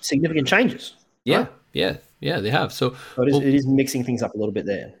pretty significant changes. Yeah, right? yeah, they have. So it is mixing things up a little bit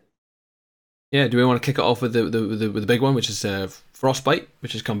there. Yeah, do we want to kick it off with the big one, which is Frostbite,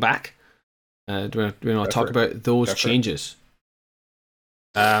 which has come back? Do we want to talk about those changes?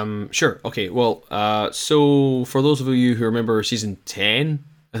 Sure. Okay. Well, so for those of you who remember season 10,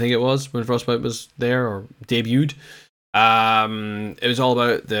 I think it was when Frostbite was there or debuted. It was all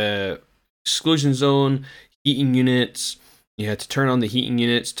about the exclusion zone, heating units. You had to turn on the heating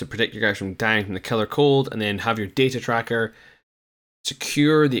units to protect your guys from dying from the killer cold, and then have your data tracker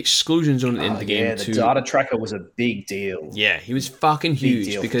secure the exclusion zone at the end of the game. Yeah, the data tracker was a big deal. Yeah, he was fucking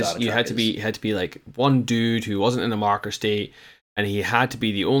huge because you had to be like one dude who wasn't in a marker state, and he had to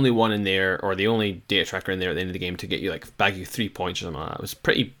be the only one in there, or the only data tracker in there at the end of the game to get you bag you 3 points or something like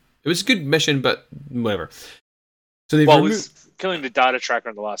that. It was a good mission, but whatever. So they killing the data tracker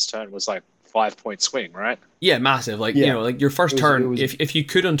in the last turn was like 5-point swing, right? Yeah, massive. Your first turn, if you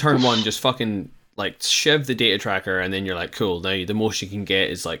could on turn 1 just fucking shiv the data tracker, and then you're like, cool, now the most you can get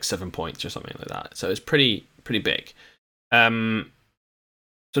is 7 points or something like that. So it's pretty big. So now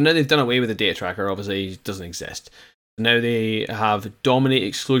they've done away with the data tracker. Obviously it doesn't exist. Now they have dominate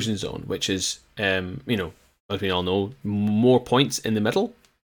exclusion zone, which is as we all know, more points in the middle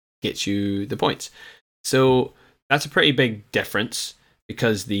gets you the points. So that's a pretty big difference,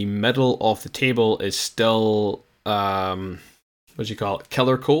 because the middle of the table is still killer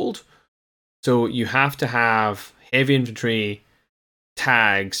cold. So you have to have heavy infantry,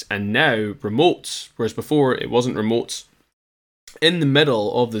 tags, and now remotes, whereas before it wasn't remotes, in the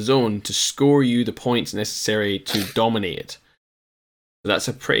middle of the zone to score you the points necessary to dominate it. So that's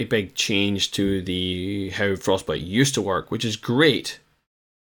a pretty big change to how Frostbite used to work, which is great,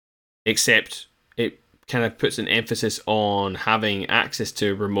 except it kind of puts an emphasis on having access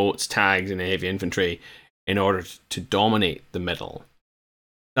to remotes, tags, and heavy infantry in order to dominate the middle.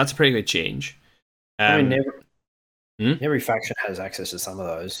 That's a pretty good change. I mean, every faction has access to some of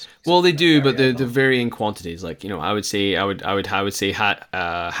those. Well, they do, but the varying quantities. I would say Hakazlam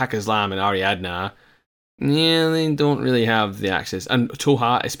and Ariadna. Yeah, they don't really have the access, and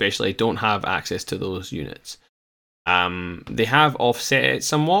Toha especially don't have access to those units. They have offset it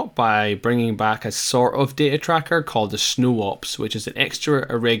somewhat by bringing back a sort of data tracker called the Snow Ops, which is an extra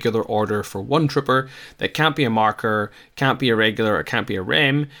irregular order for one trooper that can't be a marker, can't be a regular, or can't be a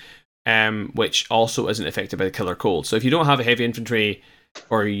rem, which also isn't affected by the killer cold. So if you don't have a heavy infantry,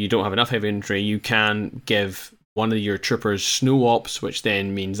 or you don't have enough heavy infantry, you can give one of your troopers Snow Ops, which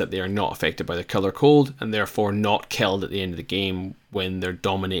then means that they are not affected by the killer cold and therefore not killed at the end of the game when they're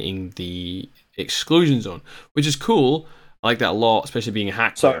dominating the exclusion zone, which is cool. I like that a lot, especially being a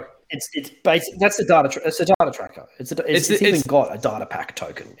hacker. So it's basic. That's the data. It's a data tracker. It's even got a data pack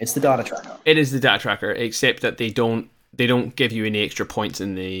token. It's the data tracker. It is the data tracker, except that they don't give you any extra points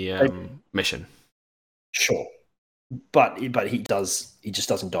in the mission. Sure, but he just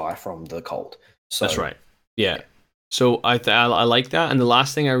doesn't die from the cold. So that's right. Yeah. So I like that, and the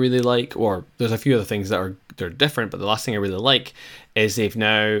last thing I really like, or there's a few other things that they're different, but the last thing I really like is they've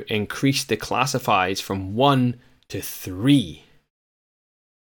now increased the classifieds from 1 to 3.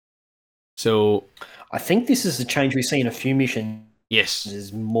 So I think this is a change we see in a few missions. Yes,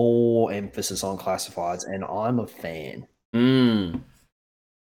 there's more emphasis on classifieds, and I'm a fan. Me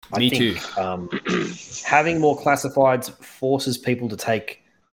too. Having more classifieds forces people to take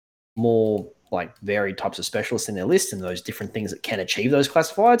more varied types of specialists in their list and those different things that can achieve those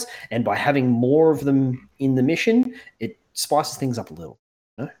classifieds. And by having more of them in the mission, it spices things up a little.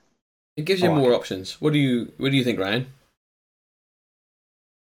 You know? It gives you more options. What do you think, Ryan?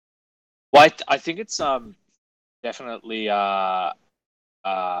 Well, I think it's definitely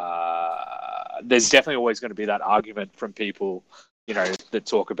there's definitely always going to be that argument from people, that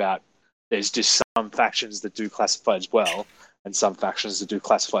talk about there's just some factions that do classifieds well and some factions that do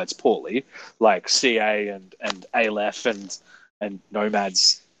classifieds poorly, like CA and ALF and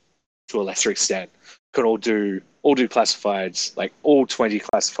Nomads to a lesser extent can all do classifieds, like all 20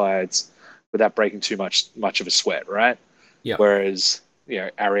 classifieds without breaking too much of a sweat, right? Yeah. Whereas,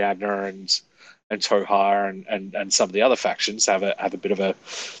 Ariadna and Tohar and some of the other factions have a bit of a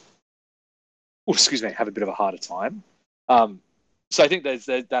harder time. So I think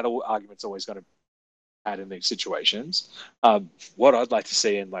that argument's always going to add in these situations. What I'd like to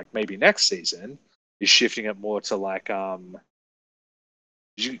see in like maybe next season is shifting it more to like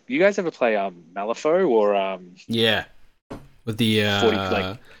you guys ever play Malifaux or Yeah, with the 40,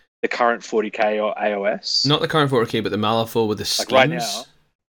 like the current 40k or AOS? not the current 40k, but the Malifaux with the skins. Like right now.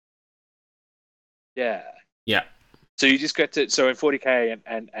 Yeah. Yeah. So you just get to in 40k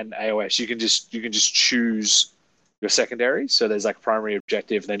and AOS you can just choose your secondaries. So there's like a primary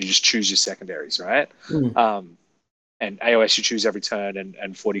objective, then you just choose your secondaries, right? And AOS you choose every turn, and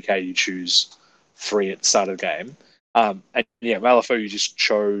 40k you choose 3 at the start of the game. And yeah, Malifaux you just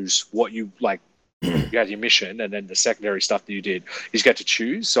chose what you like. You had your mission, and then the secondary stuff that you did, you just get to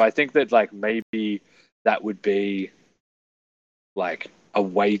choose. So I think that like maybe that would be like a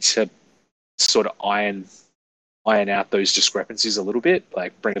way to sort of iron out those discrepancies a little bit,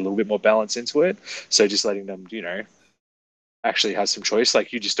 like bring a little bit more balance into it. So just letting them, actually have some choice.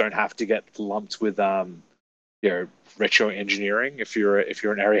 Like you just don't have to get lumped with retro engineering if you're an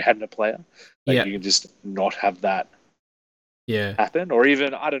Ariadna player. Like you can just not have that happen. Or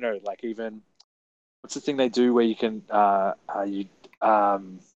even I don't know, like even what's the thing they do where you can so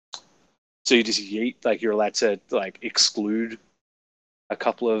you just yeet, like you're allowed to like exclude a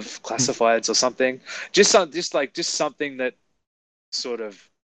couple of classifieds or something. Just something that sort of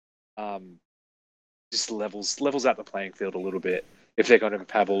just levels out the playing field a little bit if they're going to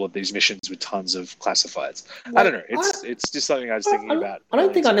have all of these missions with tons of classifieds. I don't know. It's just something I was thinking about. I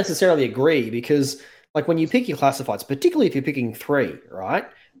don't think I necessarily agree, because like when you pick your classifieds, particularly if you're picking 3, right?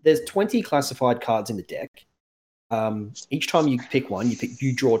 There's 20 classified cards in the deck. Each time you pick one,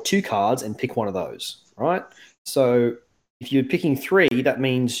 you draw 2 cards and pick one of those, right? So if you're picking 3, that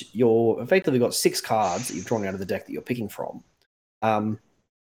means you're effectively got 6 cards that you've drawn out of the deck that you're picking from.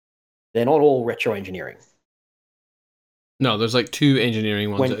 They're not all retro engineering. No, there's like 2 engineering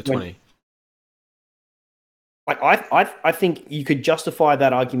ones out of 20. I think you could justify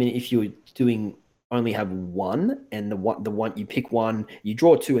that argument if you're doing only have one, and the one you pick one, you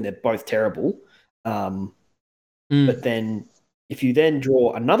draw 2, and they're both terrible. But then if you then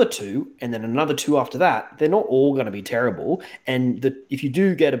draw another 2 and then another 2 after that, they're not all going to be terrible. And if you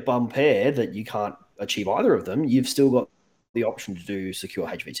do get a bum pair that you can't achieve either of them, you've still got the option to do secure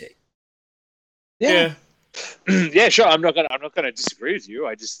HVT. Yeah. Yeah, sure. I'm not gonna disagree with you.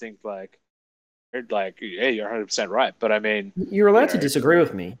 I just think like you're 100% right. But I mean, you're allowed to disagree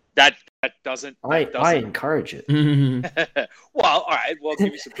with me. That doesn't. I encourage it. Well, all right. Well,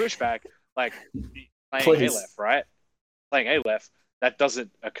 give me some pushback. Like playing Aleph, right? Playing Aleph, that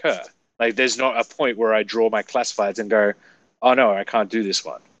doesn't occur. Like, there's not a point where I draw my classifieds and go, "Oh no, I can't do this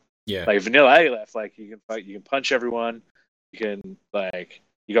one." Yeah. Like vanilla Aleph, like you can fight, you can punch everyone, you can like.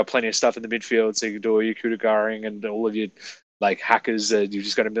 You got plenty of stuff in the midfield, so you can do all your Kudagaring and all of your like hackers. You've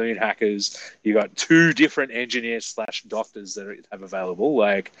just got 1 million hackers. You got 2 different engineers / doctors that have available.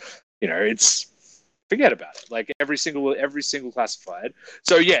 Like, it's forget about it. Like every single classified.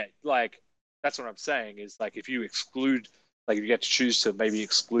 So yeah, like that's what I'm saying is like if you exclude, like if you get to choose to maybe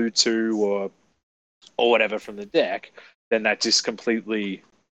exclude 2 or whatever from the deck, then that just completely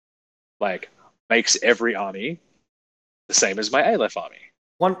like makes every army the same as my Aleph army.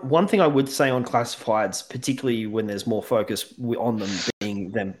 One thing I would say on classifieds, particularly when there's more focus on them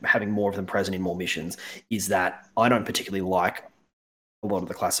having more of them present in more missions, is that I don't particularly like a lot of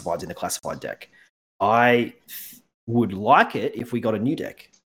the classifieds in the classified deck. I would like it if we got a new deck.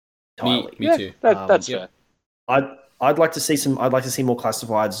 Entirely. Me too. That's fair. I'd like to see some. I'd like to see more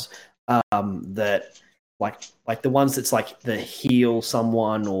classifieds that like the ones that's like the heal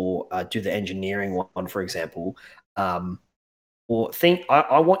someone or do the engineering one, for example. I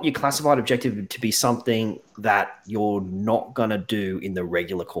want your classified objective to be something that you're not gonna do in the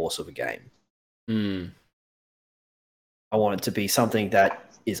regular course of a game. I want it to be something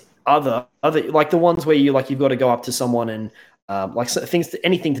that is other like the ones where you've got to go up to someone and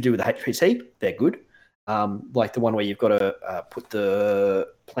anything to do with the HPT, they're good. Like the one where you've got to put the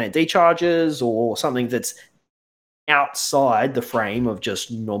plant decharges or something that's outside the frame of just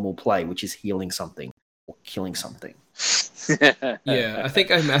normal play, which is healing something or killing something. Yeah, I think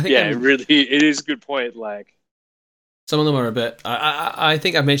it is a good point. Like, Some of them are a bit. I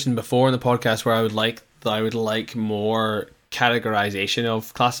think I've mentioned before in the podcast where I would like more categorization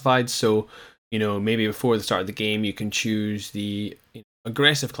of classifieds. So, maybe before the start of the game, you can choose the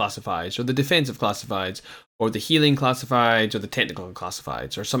aggressive classifieds or the defensive classifieds or the healing classifieds or the technical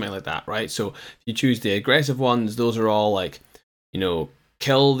classifieds or something like that, right? So if you choose the aggressive ones, those are all like,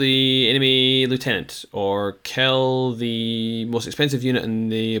 kill the enemy lieutenant or kill the most expensive unit in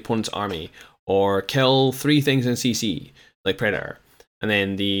the opponent's army or kill 3 things in CC, like Predator. And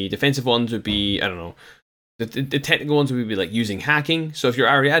then the defensive ones would be, I don't know, the technical ones would be like using hacking. So if you're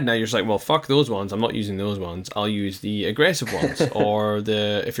Ariadna, you're just like, well, fuck those ones. I'm not using those ones. I'll use the aggressive ones. Or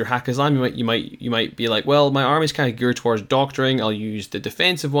if you're Hack Islam, you might be like, well, my army's kind of geared towards doctoring. I'll use the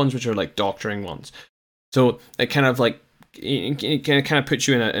defensive ones, which are like doctoring ones. So it kind of like it kind of puts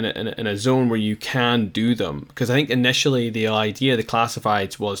you in a zone where you can do them. Because I think initially the idea of the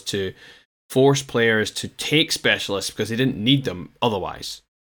classifieds was to force players to take specialists because they didn't need them otherwise.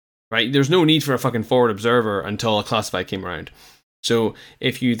 Right? There's no need for a fucking forward observer until a classified came around. So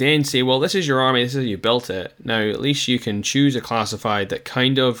if you then say, well, this is your army, this is how you built it, now at least you can choose a classified that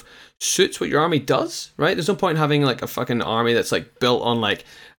kind of suits what your army does, right? There's no point in having like a fucking army that's like built on like,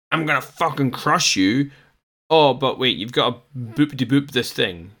 I'm gonna fucking crush you. Oh, but wait, you've got to boop this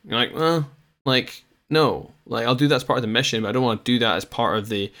thing. You're like, well, like, no. Like, I'll do that as part of the mission, but I don't want to do that as part of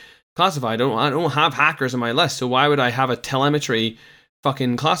the classified. I don't have hackers on my list, so why would I have a telemetry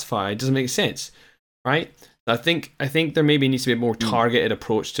fucking classified? It doesn't make sense, right? I think there maybe needs to be a more targeted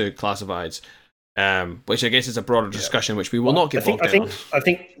approach to classifieds, which I guess is a broader discussion, which we will not get bogged down on. I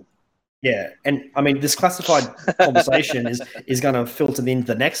think, yeah, and I mean this classified conversation is going to filter into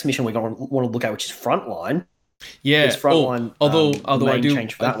the next mission we're going to want to look at, which is Frontline. Yeah, Frontline. Although the main I do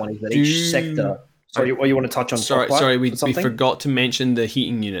change for that one is that each sector. Sorry, you want to touch on? Sorry, we forgot to mention the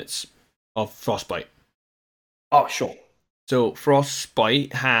heating units of Frostbite. Oh, sure. So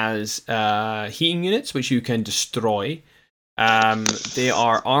Frostbite has heating units which you can destroy. They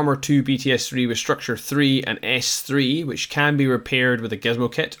are Armor 2, BTS 3 with Structure 3 and S3, which can be repaired with a Gizmo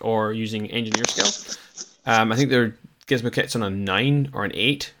kit or using Engineer skill. I think their Gizmo kit's on a 9 or an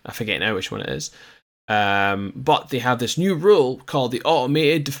 8. I forget now which one it is. But they have this new rule called the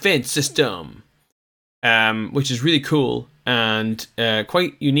Automated Defense System, which is really cool and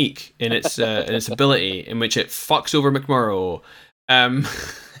quite unique in its ability, in which it fucks over McMurrow.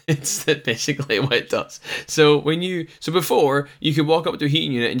 It's basically what it does. So before you could walk up to a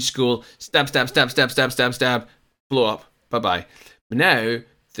heating unit and just go stab, blow up, bye bye. But now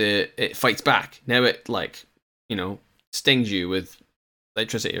it fights back. Now it stings you with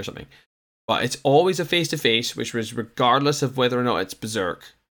electricity or something. But it's always a face to face, which was regardless of whether or not it's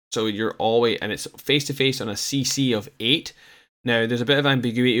berserk. So you're always, and it's face to face on a CC of 8. Now there's a bit of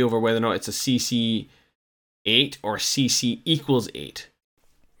ambiguity over whether or not it's a CC 8 or CC equals 8.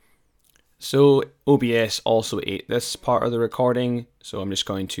 So OBS also ate this part of the recording, so I'm just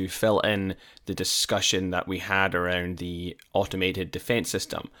going to fill in the discussion that we had around the automated defense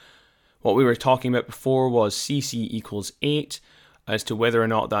system. What we were talking about before was CC equals 8, as to whether or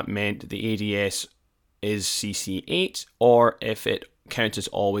not that meant the ADS is CC 8, or if it counts as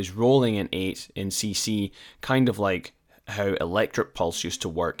always rolling an 8 in CC, kind of like how Electric Pulse used to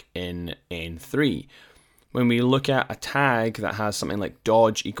work in N3. When we look at a tag that has something like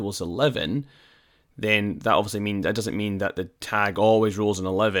dodge equals 11, then that obviously doesn't mean that the tag always rolls an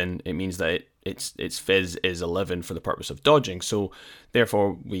 11. It means that its fizz is 11 for the purpose of dodging. So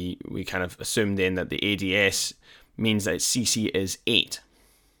therefore, we kind of assume then that the ADS means that its CC is 8.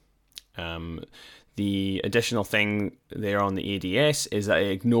 The additional thing there on the ADS is that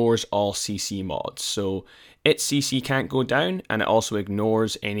it ignores all CC mods. So its CC can't go down, and it also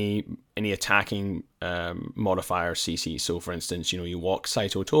ignores any attacking modifier CC. So for instance, you walk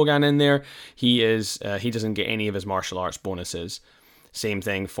Saito Togan in there, he doesn't get any of his martial arts bonuses. Same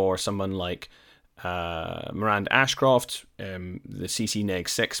thing for someone like Miranda Ashcroft. The CC neg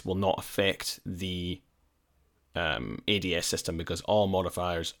 6 will not affect the ADS system because all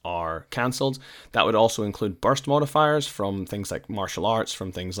modifiers are cancelled. That would also include burst modifiers from things like martial arts,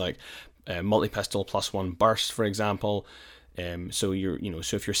 from things like multi-pistol +1 burst, for example. So if you're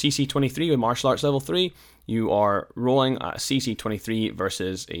CC 23 with martial arts level 3, you are rolling at a CC 23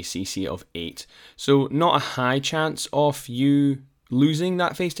 versus a CC of 8. So not a high chance of you losing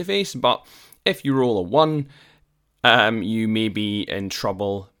that face to face, but if you roll a 1, you may be in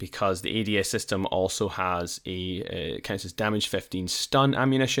trouble because the ADS system also has it counts as damage 15 stun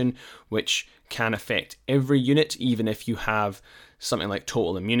ammunition, which can affect every unit, even if you have something like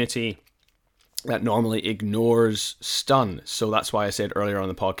total immunity that normally ignores stun. So that's why I said earlier on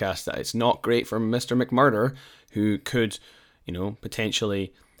the podcast that it's not great for Mr. McMurder, who could,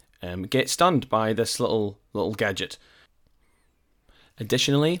 potentially get stunned by this little gadget.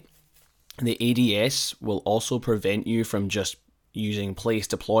 Additionally, the ADS will also prevent you from just using place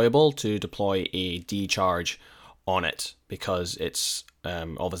deployable to deploy a D-charge on it, because it's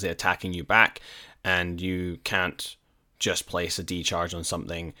obviously attacking you back, and you can't just place a D-charge on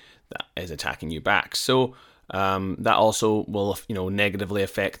something that is attacking you back. So that also will, negatively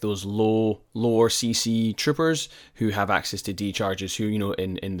affect those lower CC troopers who have access to D-charges, who,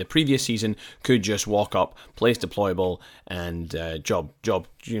 in the previous season could just walk up, place deployable, and jobs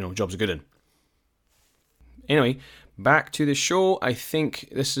are good in. Anyway, back to the show. I think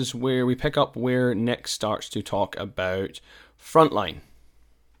this is where we pick up where Nick starts to talk about Frontline.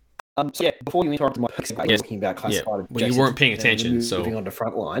 So yeah, before you interrupt my talking about classified objectives, well, you weren't paying attention, so moving on to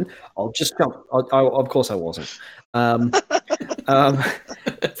Frontline, I'll just jump. Of course, I wasn't.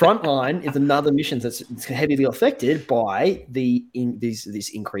 Frontline is another mission that's heavily affected by this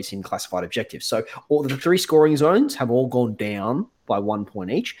increase in classified objectives. So all the 3 scoring zones have all gone down by 1 point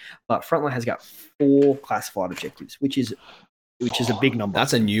each, but Frontline has got 4 classified objectives, which is a big number.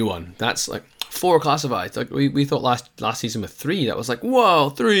 That's a new one. That's like 4 classifieds. Like we thought last season with 3. That was like, whoa,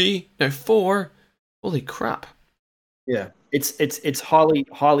 3, now 4. Holy crap! Yeah, it's highly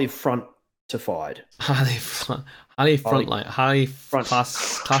frontified. Highly frontline. Highly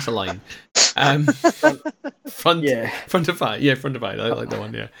class line. Frontified. Yeah, frontified. I like that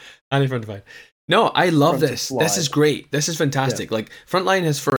one. Yeah, highly frontified. No, I love this. This is great. This is fantastic. Yeah. Like Frontline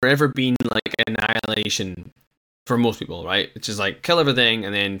has forever been like Annihilation for most people, right? Which is like kill everything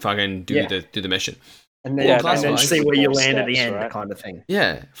and then fucking do the mission. And then see where you land at the end, right? Kind of thing.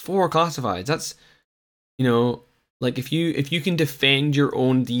 Yeah, 4 classifieds. That's like if you can defend your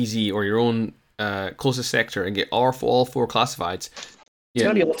own DZ or your own closest sector and get all 4 classifieds. It's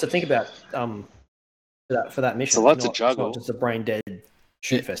going to be a lot to think about for that mission. It's a lot to juggle. It's not just a brain dead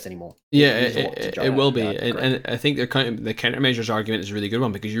shoot fest anymore. Yeah, it will be, and I think the countermeasures argument is a really good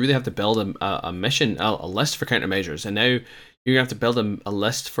one, because you really have to build a mission, a list for countermeasures, and now you're gonna have to build a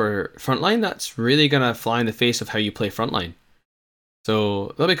list for Frontline. That's really gonna fly in the face of how you play Frontline. So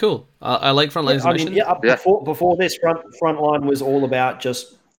that'll be cool. I like Frontline as a mission. Before this, Frontline was all about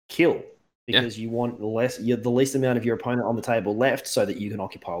just kill, because you want the least amount of your opponent on the table left, so that you can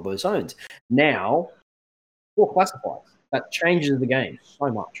occupy all those zones. Now, 4 classifieds. That changes the game so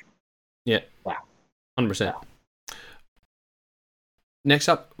much. Yeah. Wow. 100%. Next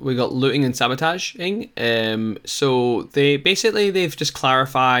up, we got looting and sabotaging. So they've just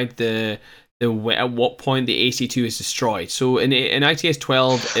clarified the at what point the AC2 is destroyed. So in ITS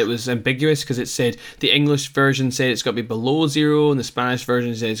 12, it was ambiguous, because it said the English version said it's got to be below 0, and the Spanish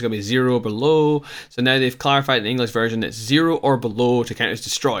version said it's got to be 0 or below. So now they've clarified in the English version that it's 0 or below to count as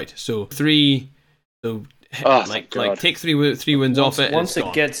destroyed. So 3. So take 3 wounds off it. Once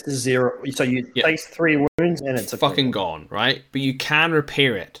it gets to 0, so you place 3 wounds and it's fucking gone, right? But you can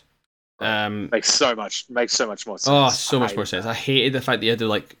repair it. Makes so much more sense. Oh, so much more sense. I hated the fact that you had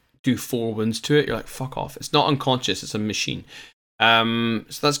to do 4 wounds to it. You're like, fuck off. It's not unconscious. It's a machine. So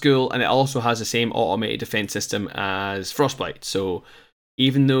that's cool, and it also has the same automated defense system as Frostbite. So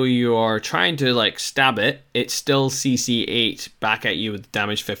even though you are trying to stab it, it's still CC 8 back at you with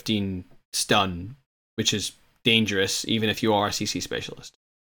damage 15 stun, which is dangerous even if you are a CC specialist.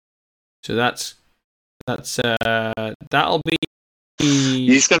 So that'll be.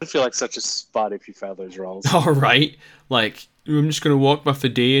 You're just gonna feel like such a spud if you fail those rolls. All right, I'm just gonna walk my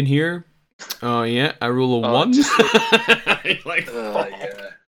Fade in here. Oh yeah, I roll a 1. It was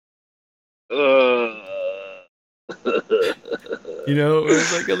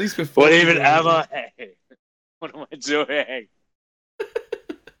at least before. What even am I? What am I doing? I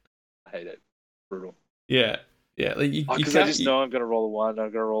hate it. Brutal. Yeah. Because I just know I'm going to roll a 1, I'm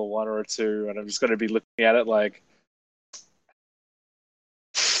going to roll a 1 or a 2, and I'm just going to be looking at it like...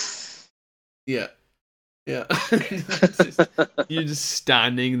 Yeah. You're just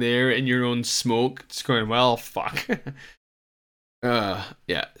standing there in your own smoke, just going, well, fuck.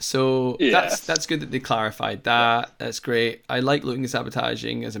 So that's good that they clarified that. That's great. I like looting and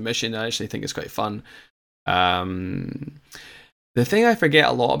sabotaging as a mission. I actually think it's quite fun. The thing I forget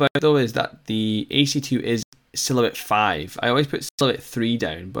a lot about, though, is that the AC2 is Silhouette 5. I always put Silhouette 3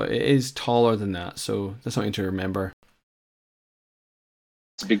 down, but it is taller than that, so that's something to remember.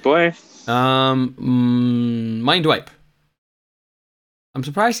 It's a big boy. Mind Wipe. I'm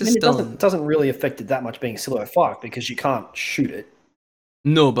surprised it doesn't really affect it that much being Silhouette 5, because you can't shoot it.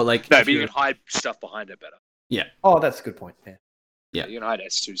 No, but but you can hide stuff behind it better. Yeah. Oh, that's a good point. Yeah. You can hide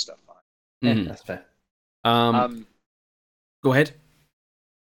S2 stuff behind. Yeah, that's fair. Go ahead.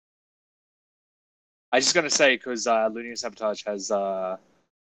 I was just gonna say because Lunar Sabotage has the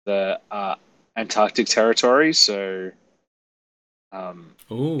Antarctic territory, so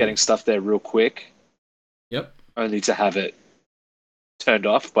Oh, getting stuff there real quick, yep. only to have it turned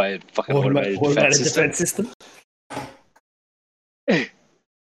off by a fucking automated defense system.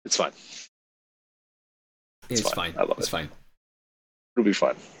 It's fine. It's fine. I love It's it. fine. It'll be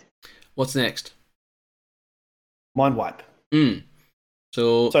fine. What's next? Mind wipe.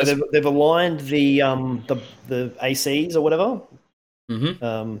 So they've aligned the ACs or whatever,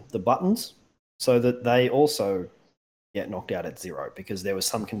 the buttons, so that they also get knocked out at 0, because there was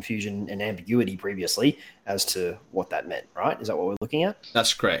some confusion and ambiguity previously as to what that meant. Right? Is that what we're looking at?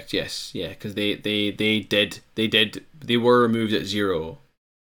 That's correct. Yes, yeah, because they were removed at 0,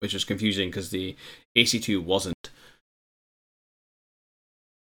 which was confusing because the AC2 wasn't.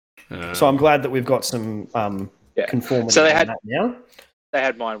 So I'm glad that we've got some conformity so on that now. They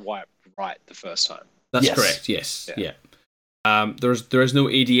had Mind Wipe right the first time. That's correct. Yes. Yeah. There is no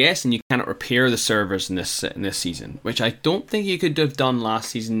ADS, and you cannot repair the servers in this season, which I don't think you could have done last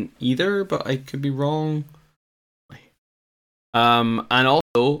season either, but I could be wrong. And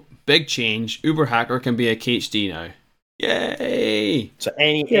also, big change: Uber Hacker can be a KHD now. Yay! So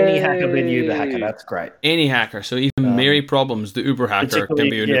any hacker be the Uber Hacker. That's great. Any hacker. So even Mary Problems, the Uber Hacker can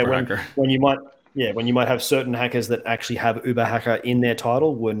be an Uber Hacker. When you might have certain hackers that actually have Uber Hacker in their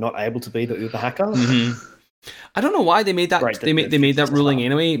title were not able to be the Uber Hacker. Mm-hmm. I don't know why they made that. Right, they made that ruling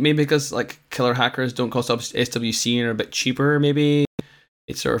anyway. Maybe because like killer hackers don't cost SWC and are a bit cheaper. Maybe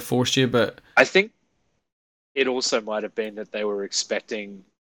it sort of forced you. But I think it also might have been that they were expecting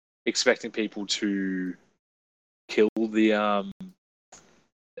people to kill the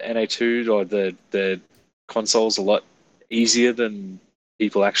NA2 or the consoles a lot easier than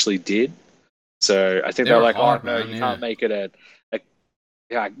people actually did. So I think they're like, hard, no, you can't make it you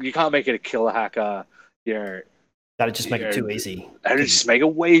can't make it a killer hacker. That'd just make it too easy. That'd just make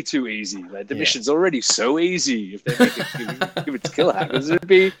it way too easy. Like, the mission's already so easy. If they make it, give it to killer hackers, it'd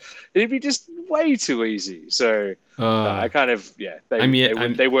be just way too easy. So I kind of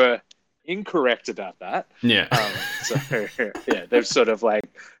they were incorrect about that. Yeah. So they've sort of like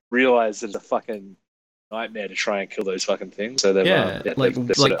realized it's a fucking nightmare to try and kill those fucking things. So they've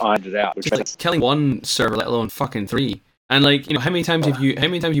sort of ironed it out. Just like killing one server, let alone fucking 3. And like, you know, how many times have you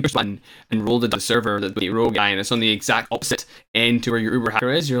pushed a button and rolled the server that the rogue guy and it's on the exact opposite end to where your Uber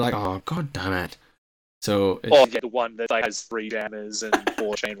hacker is? You're like, oh god damn it. So the one that like has 3 jammers and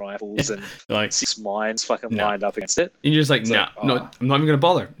 4 chain rifles and like 6 mines fucking lined up against it. And you're just like, no, I'm not even gonna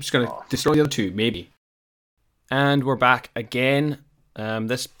bother. I'm just gonna destroy the other 2, maybe. And we're back again.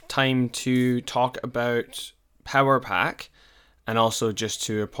 This time to talk about Power Pack, and also just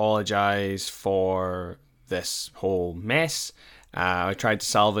to apologize for this whole mess. I tried to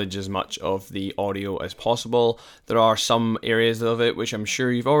salvage as much of the audio as possible. There are some areas of it which I'm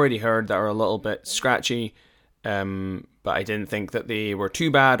sure you've already heard that are a little bit scratchy, but I didn't think that they were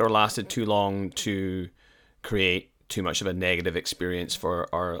too bad or lasted too long to create too much of a negative experience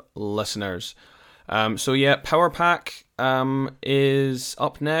for our listeners. Power Pack is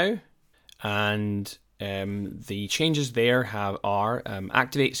up now, and the changes there are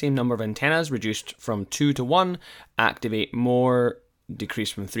activate same number of antennas, reduced from 2 to 1, activate more,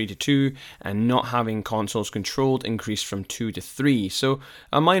 decreased from 3 to 2, and not having consoles controlled, increased from 2 to 3. So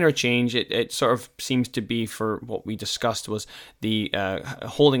a minor change. It sort of seems to be for what we discussed was the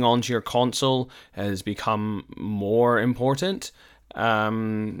holding on to your console has become more important.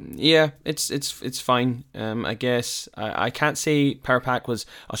 It's fine. I guess I can't say Power Pack was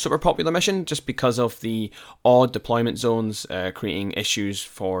a super popular mission just because of the odd deployment zones creating issues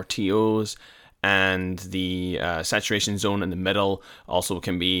for TOs, and the saturation zone in the middle also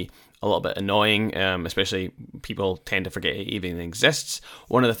can be a little bit annoying, especially people tend to forget it even exists.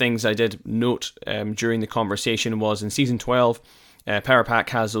 One of the things I did note during the conversation was in Season 12, Power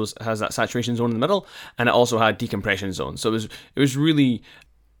Pack has that saturation zone in the middle, and it also had decompression zones. So it was really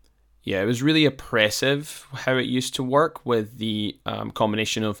oppressive how it used to work with the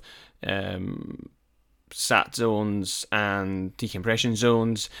combination of sat zones and decompression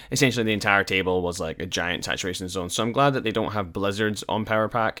zones. Essentially, the entire table was like a giant saturation zone. So I'm glad that they don't have blizzards on Power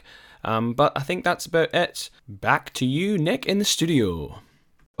Pack. But I think that's about it. Back to you, Nick, in the studio.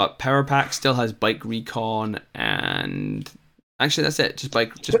 But Power Pack still has bike recon and. Actually, that's it. Just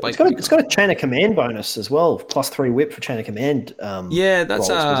bike. It's got a chain of command bonus as well, +3 whip for chain of command. Yeah, that's was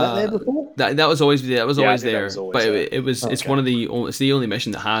that there before? That was always there. It's Okay. one of the. It's the only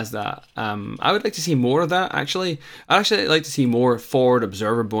mission that has that. I would like to see more of that. Actually, I'd like to see more forward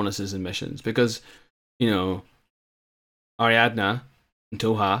observer bonuses in missions because, you know, Ariadna and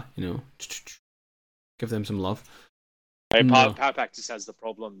Toha, you know, Give them some love. Power Pack just has the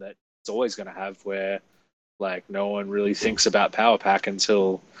problem that it's always going to have, where like no one really thinks about Power Pack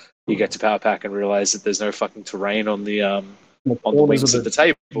until you get to Power Pack and realize that there's no fucking terrain on the wings of the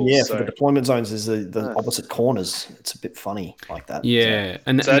table. Yeah, so. For the deployment zones is the opposite corners. It's a bit funny like that. Yeah, so.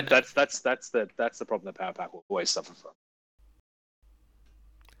 And that's the problem that Power Pack will always suffer from.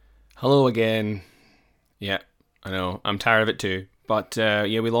 Hello again. Yeah, I know. I'm tired of it too. But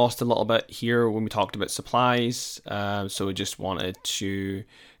yeah, we lost a little bit here when we talked about supplies. So we just wanted to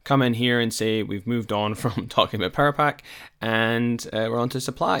come in here and say we've moved on from talking about Power Pack and we're on to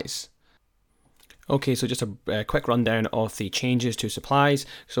supplies. Okay, so just a quick rundown of the changes to supplies.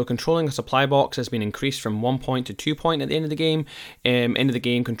 So controlling a supply box has been increased from 1 point to 2 point at the end of the game. End of the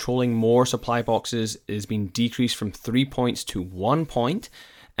game, controlling more supply boxes is being decreased from 3 points to 1 point.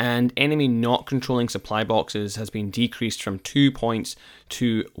 And enemy not controlling supply boxes has been decreased from 2 points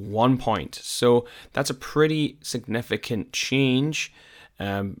to 1 point. So that's a pretty significant change.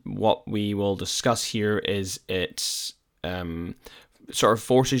 What we will discuss here is it's sort of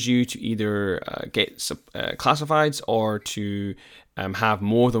forces you to either get classifieds or to have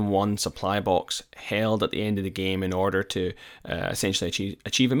more than one supply box held at the end of the game in order to essentially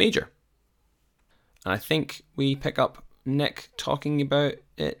achieve a major. And I think we pick up Nick talking about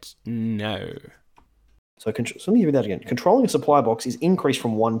it now. So let me give you that again. Controlling a supply box is increased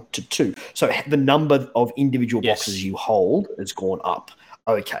from 1 to 2. So the number of individual boxes you hold has gone up.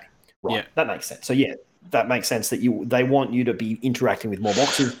 Okay, right. Yeah. That makes sense. So yeah, that makes sense that they want you to be interacting with more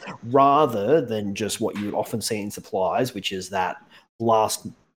boxes rather than just what you would often see in supplies, which is that last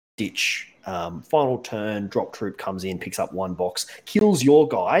ditch final turn drop troop comes in, picks up one box, kills your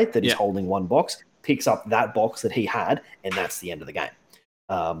guy that is holding one box, picks up that box that he had, and that's the end of the game.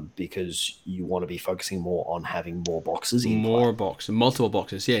 Because you want to be focusing more on having more boxes in multiple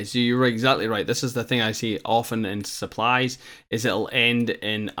boxes. Yeah, so you're exactly right. This is the thing I see often in supplies, is it'll end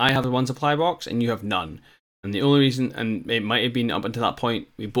in I have one supply box and you have none. And the only reason, and it might have been up until that point,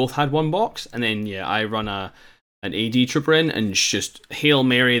 we both had one box, and then I run an AD trooper in and just Hail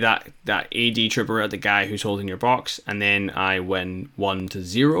Mary that AD trooper at the guy who's holding your box, and then I win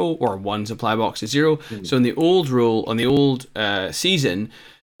 1-0 or one supply box to 0. So in the old rule, on the old season,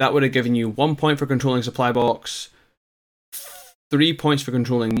 that would have given you 1 point for controlling supply box, 3 points for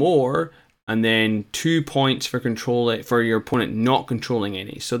controlling more, and then 2 points for your opponent not controlling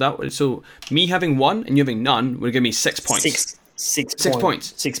any. So me having one and you having none would give me 6 points. Six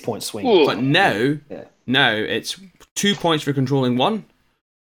points. 6 point swing. Ooh. But now it's 2 points for controlling one,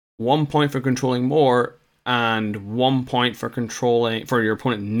 1 point for controlling more, and 1 point for your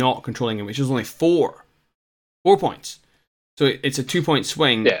opponent not controlling it, which is only 4 points. So it's a 2 point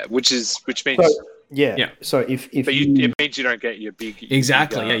swing. Yeah, which means. So if it means you don't get your big.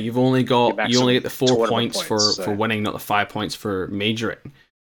 Exactly. You only get the 4 points for winning, not the 5 points for majoring.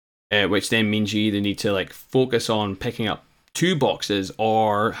 Which then means you either need to focus on picking up 2 boxes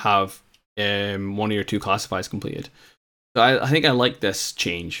or have one of your 2 classifieds completed. So I think I like this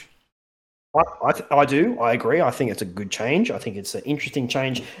change. I do. I agree. I think it's a good change. I think it's an interesting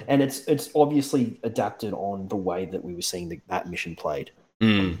change, and it's obviously adapted on the way that we were seeing that mission played,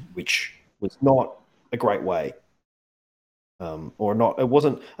 which was not a great way, or not. It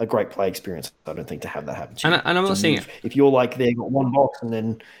wasn't a great play experience. I don't think to have that happen. And I'm not saying if you're there, got one box, and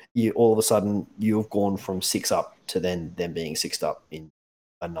then you all of a sudden you've gone from 6 up to then them being 6'd up in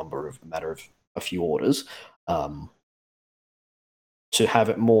a matter of a few orders. To have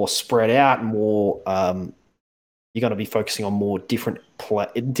it more spread out, more you're going to be focusing on more different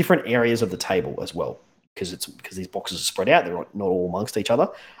areas of the table as well, because these boxes are spread out; they're not all amongst each other.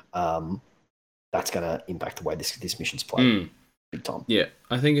 That's going to impact the way this mission's played big time. Yeah,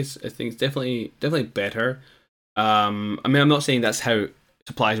 I think it's definitely better. I mean, I'm not saying that's how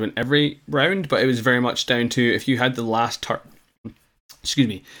supplies went every round, but it was very much down to if you had the last turn. If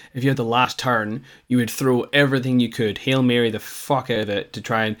you had the last turn, you would throw everything you could, Hail Mary the fuck out of it to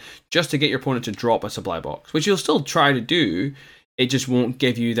try and just to get your opponent to drop a supply box, which you'll still try to do. It just won't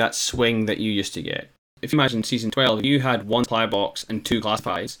give you that swing that you used to get. If you imagine season 12, if you had 1 supply box and 2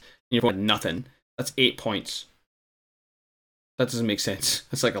 classifieds, and your opponent had nothing, that's 8 points. That doesn't make sense.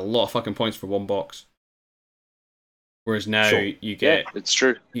 That's a lot of fucking points for 1 box. Whereas now you get it's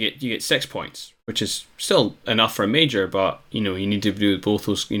true. You get 6 points, which is still enough for a major, but you need to do both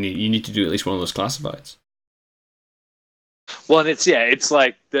those. You need to do at least one of those classifieds. Well, and it's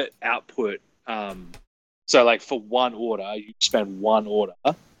like the output. So for one order, you spend 1 order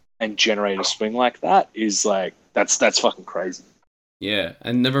and generate a swing like that is that's fucking crazy. Yeah,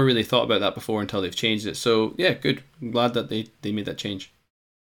 I never really thought about that before until they've changed it. So yeah, good. I'm glad that they made that change.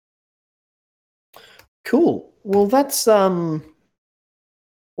 Cool. Well, that's all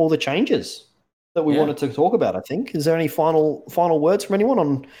the changes that we wanted to talk about. I think. Is there any final words from anyone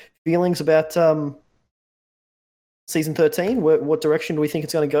on feelings about season 13? What direction do we think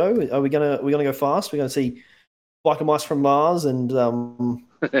it's going to go? Are we going to go fast? We're going to see Biker Mice from Mars and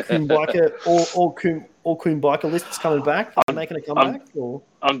Coon Biker, all Coon Biker lists coming back, making a comeback.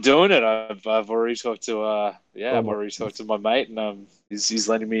 I'm doing it. I've already talked to I've already talked to my mate, and he's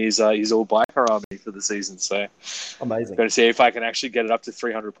lending me his all biker army for the season. So amazing. Going to see if I can actually get it up to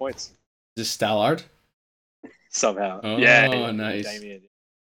 300 points. Just Stallard somehow. Oh, yeah, nice.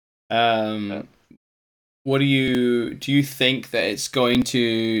 Damien. What do you think that it's going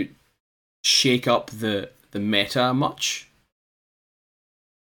to shake up the meta much?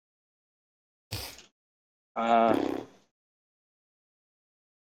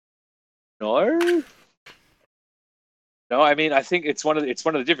 No. I mean, I think it's one of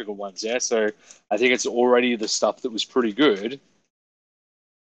the difficult ones. Yeah, so I think it's already the stuff that was pretty good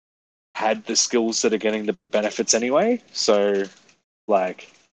had the skills that are getting the benefits anyway. So, like,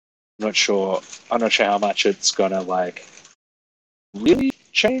 I'm not sure how much it's gonna really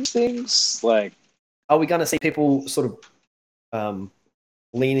change things. Like, are we going to see people sort of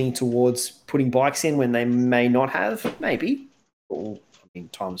leaning towards putting bikes in when they may not have? Maybe. Or, I mean,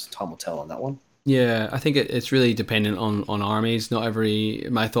 time will tell on that one. Yeah, I think it's really dependent on armies.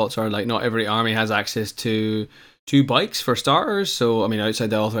 My thoughts are not every army has access to 2 bikes for starters. So I mean, outside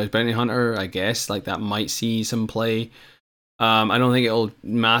the authorized bounty hunter, I guess that might see some play. I don't think it'll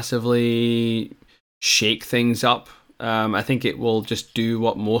massively shake things up. I think it will just do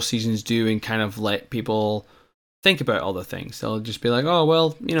what most seasons do and kind of let people think about other things. They'll just be like, oh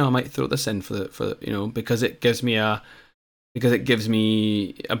well, I might throw this in for because it gives me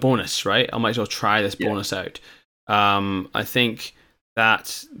a bonus, right? I might as well try this bonus out. I think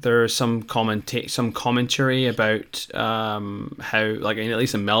that there's some commentary about how, at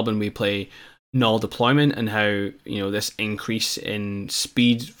least in Melbourne, we play null deployment and how this increase in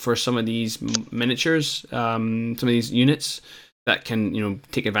speed for some of these miniatures, some of these units that can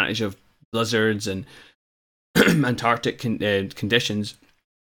take advantage of blizzards and Antarctic conditions.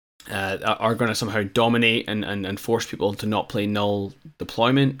 Are going to somehow dominate and force people to not play null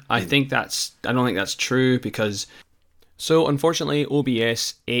deployment. I don't think that's true because. So unfortunately,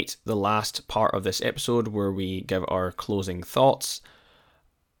 OBS ate the last part of this episode where we give our closing thoughts.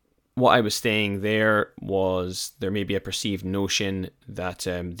 What I was saying there was there may be a perceived notion that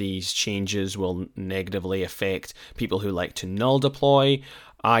these changes will negatively affect people who like to null deploy.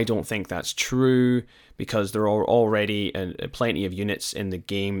 I don't think that's true because there are already plenty of units in the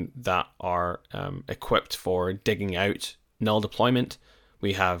game that are equipped for digging out null deployment.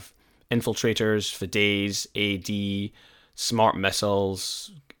 We have infiltrators, Fidays, AD, smart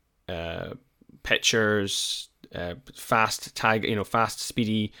missiles, pitchers, fast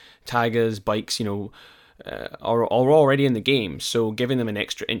speedy tigers, bikes, are already in the game. So giving them an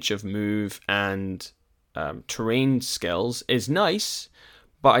extra inch of move and terrain skills is nice,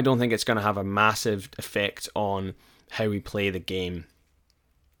 but I don't think it's going to have a massive effect on how we play the game.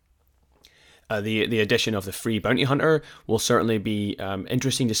 The addition of the free bounty hunter will certainly be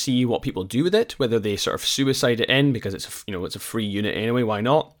interesting to see what people do with it. Whether they sort of suicide it in because it's a free unit anyway. Why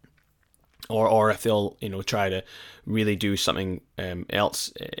not? Or if they'll try to really do something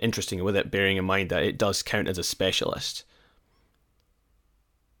else interesting with it, bearing in mind that it does count as a specialist.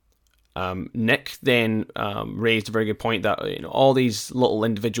 Nick then raised a very good point that all these little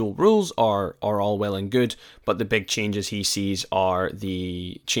individual rules are all well and good, but the big changes he sees are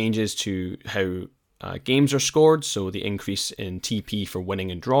the changes to how games are scored, so the increase in TP for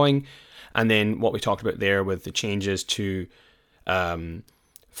winning and drawing, and then what we talked about there with the changes to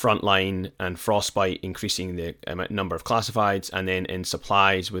Frontline and Frostbite increasing the number of classifieds, and then in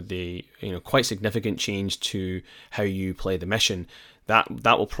supplies with the quite significant change to how you play the mission. That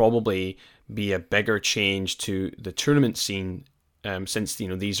will probably be a bigger change to the tournament scene, since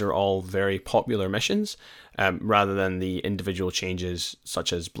these are all very popular missions, rather than the individual changes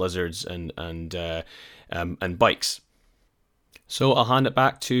such as blizzards and bikes. So I'll hand it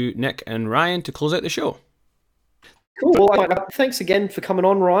back to Nick and Ryan to close out the show. Cool. Well, thanks again for coming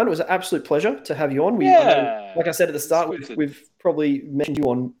on, Ryan. It was an absolute pleasure to have you on. Like I said at the start, we've probably mentioned you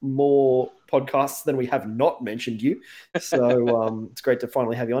on more podcasts than we have not mentioned you. So it's great to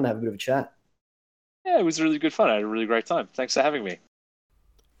finally have you on and have a bit of a chat. Yeah, it was really good fun. I had a really great time. Thanks for having me.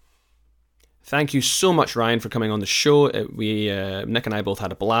 Thank you so much, Ryan, for coming on the show. Nick and I both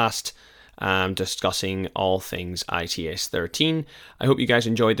had a blast discussing all things ITS 13. I hope you guys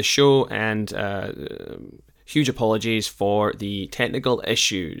enjoyed the show, and huge apologies for the technical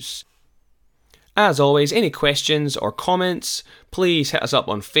issues. As always, any questions or comments, please hit us up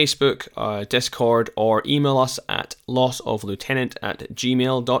on Facebook, Discord, or email us at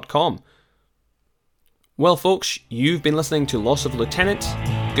lossoflieutenant@gmail.com. Well, folks, you've been listening to Loss of Lieutenant.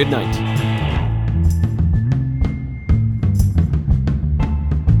 Good night.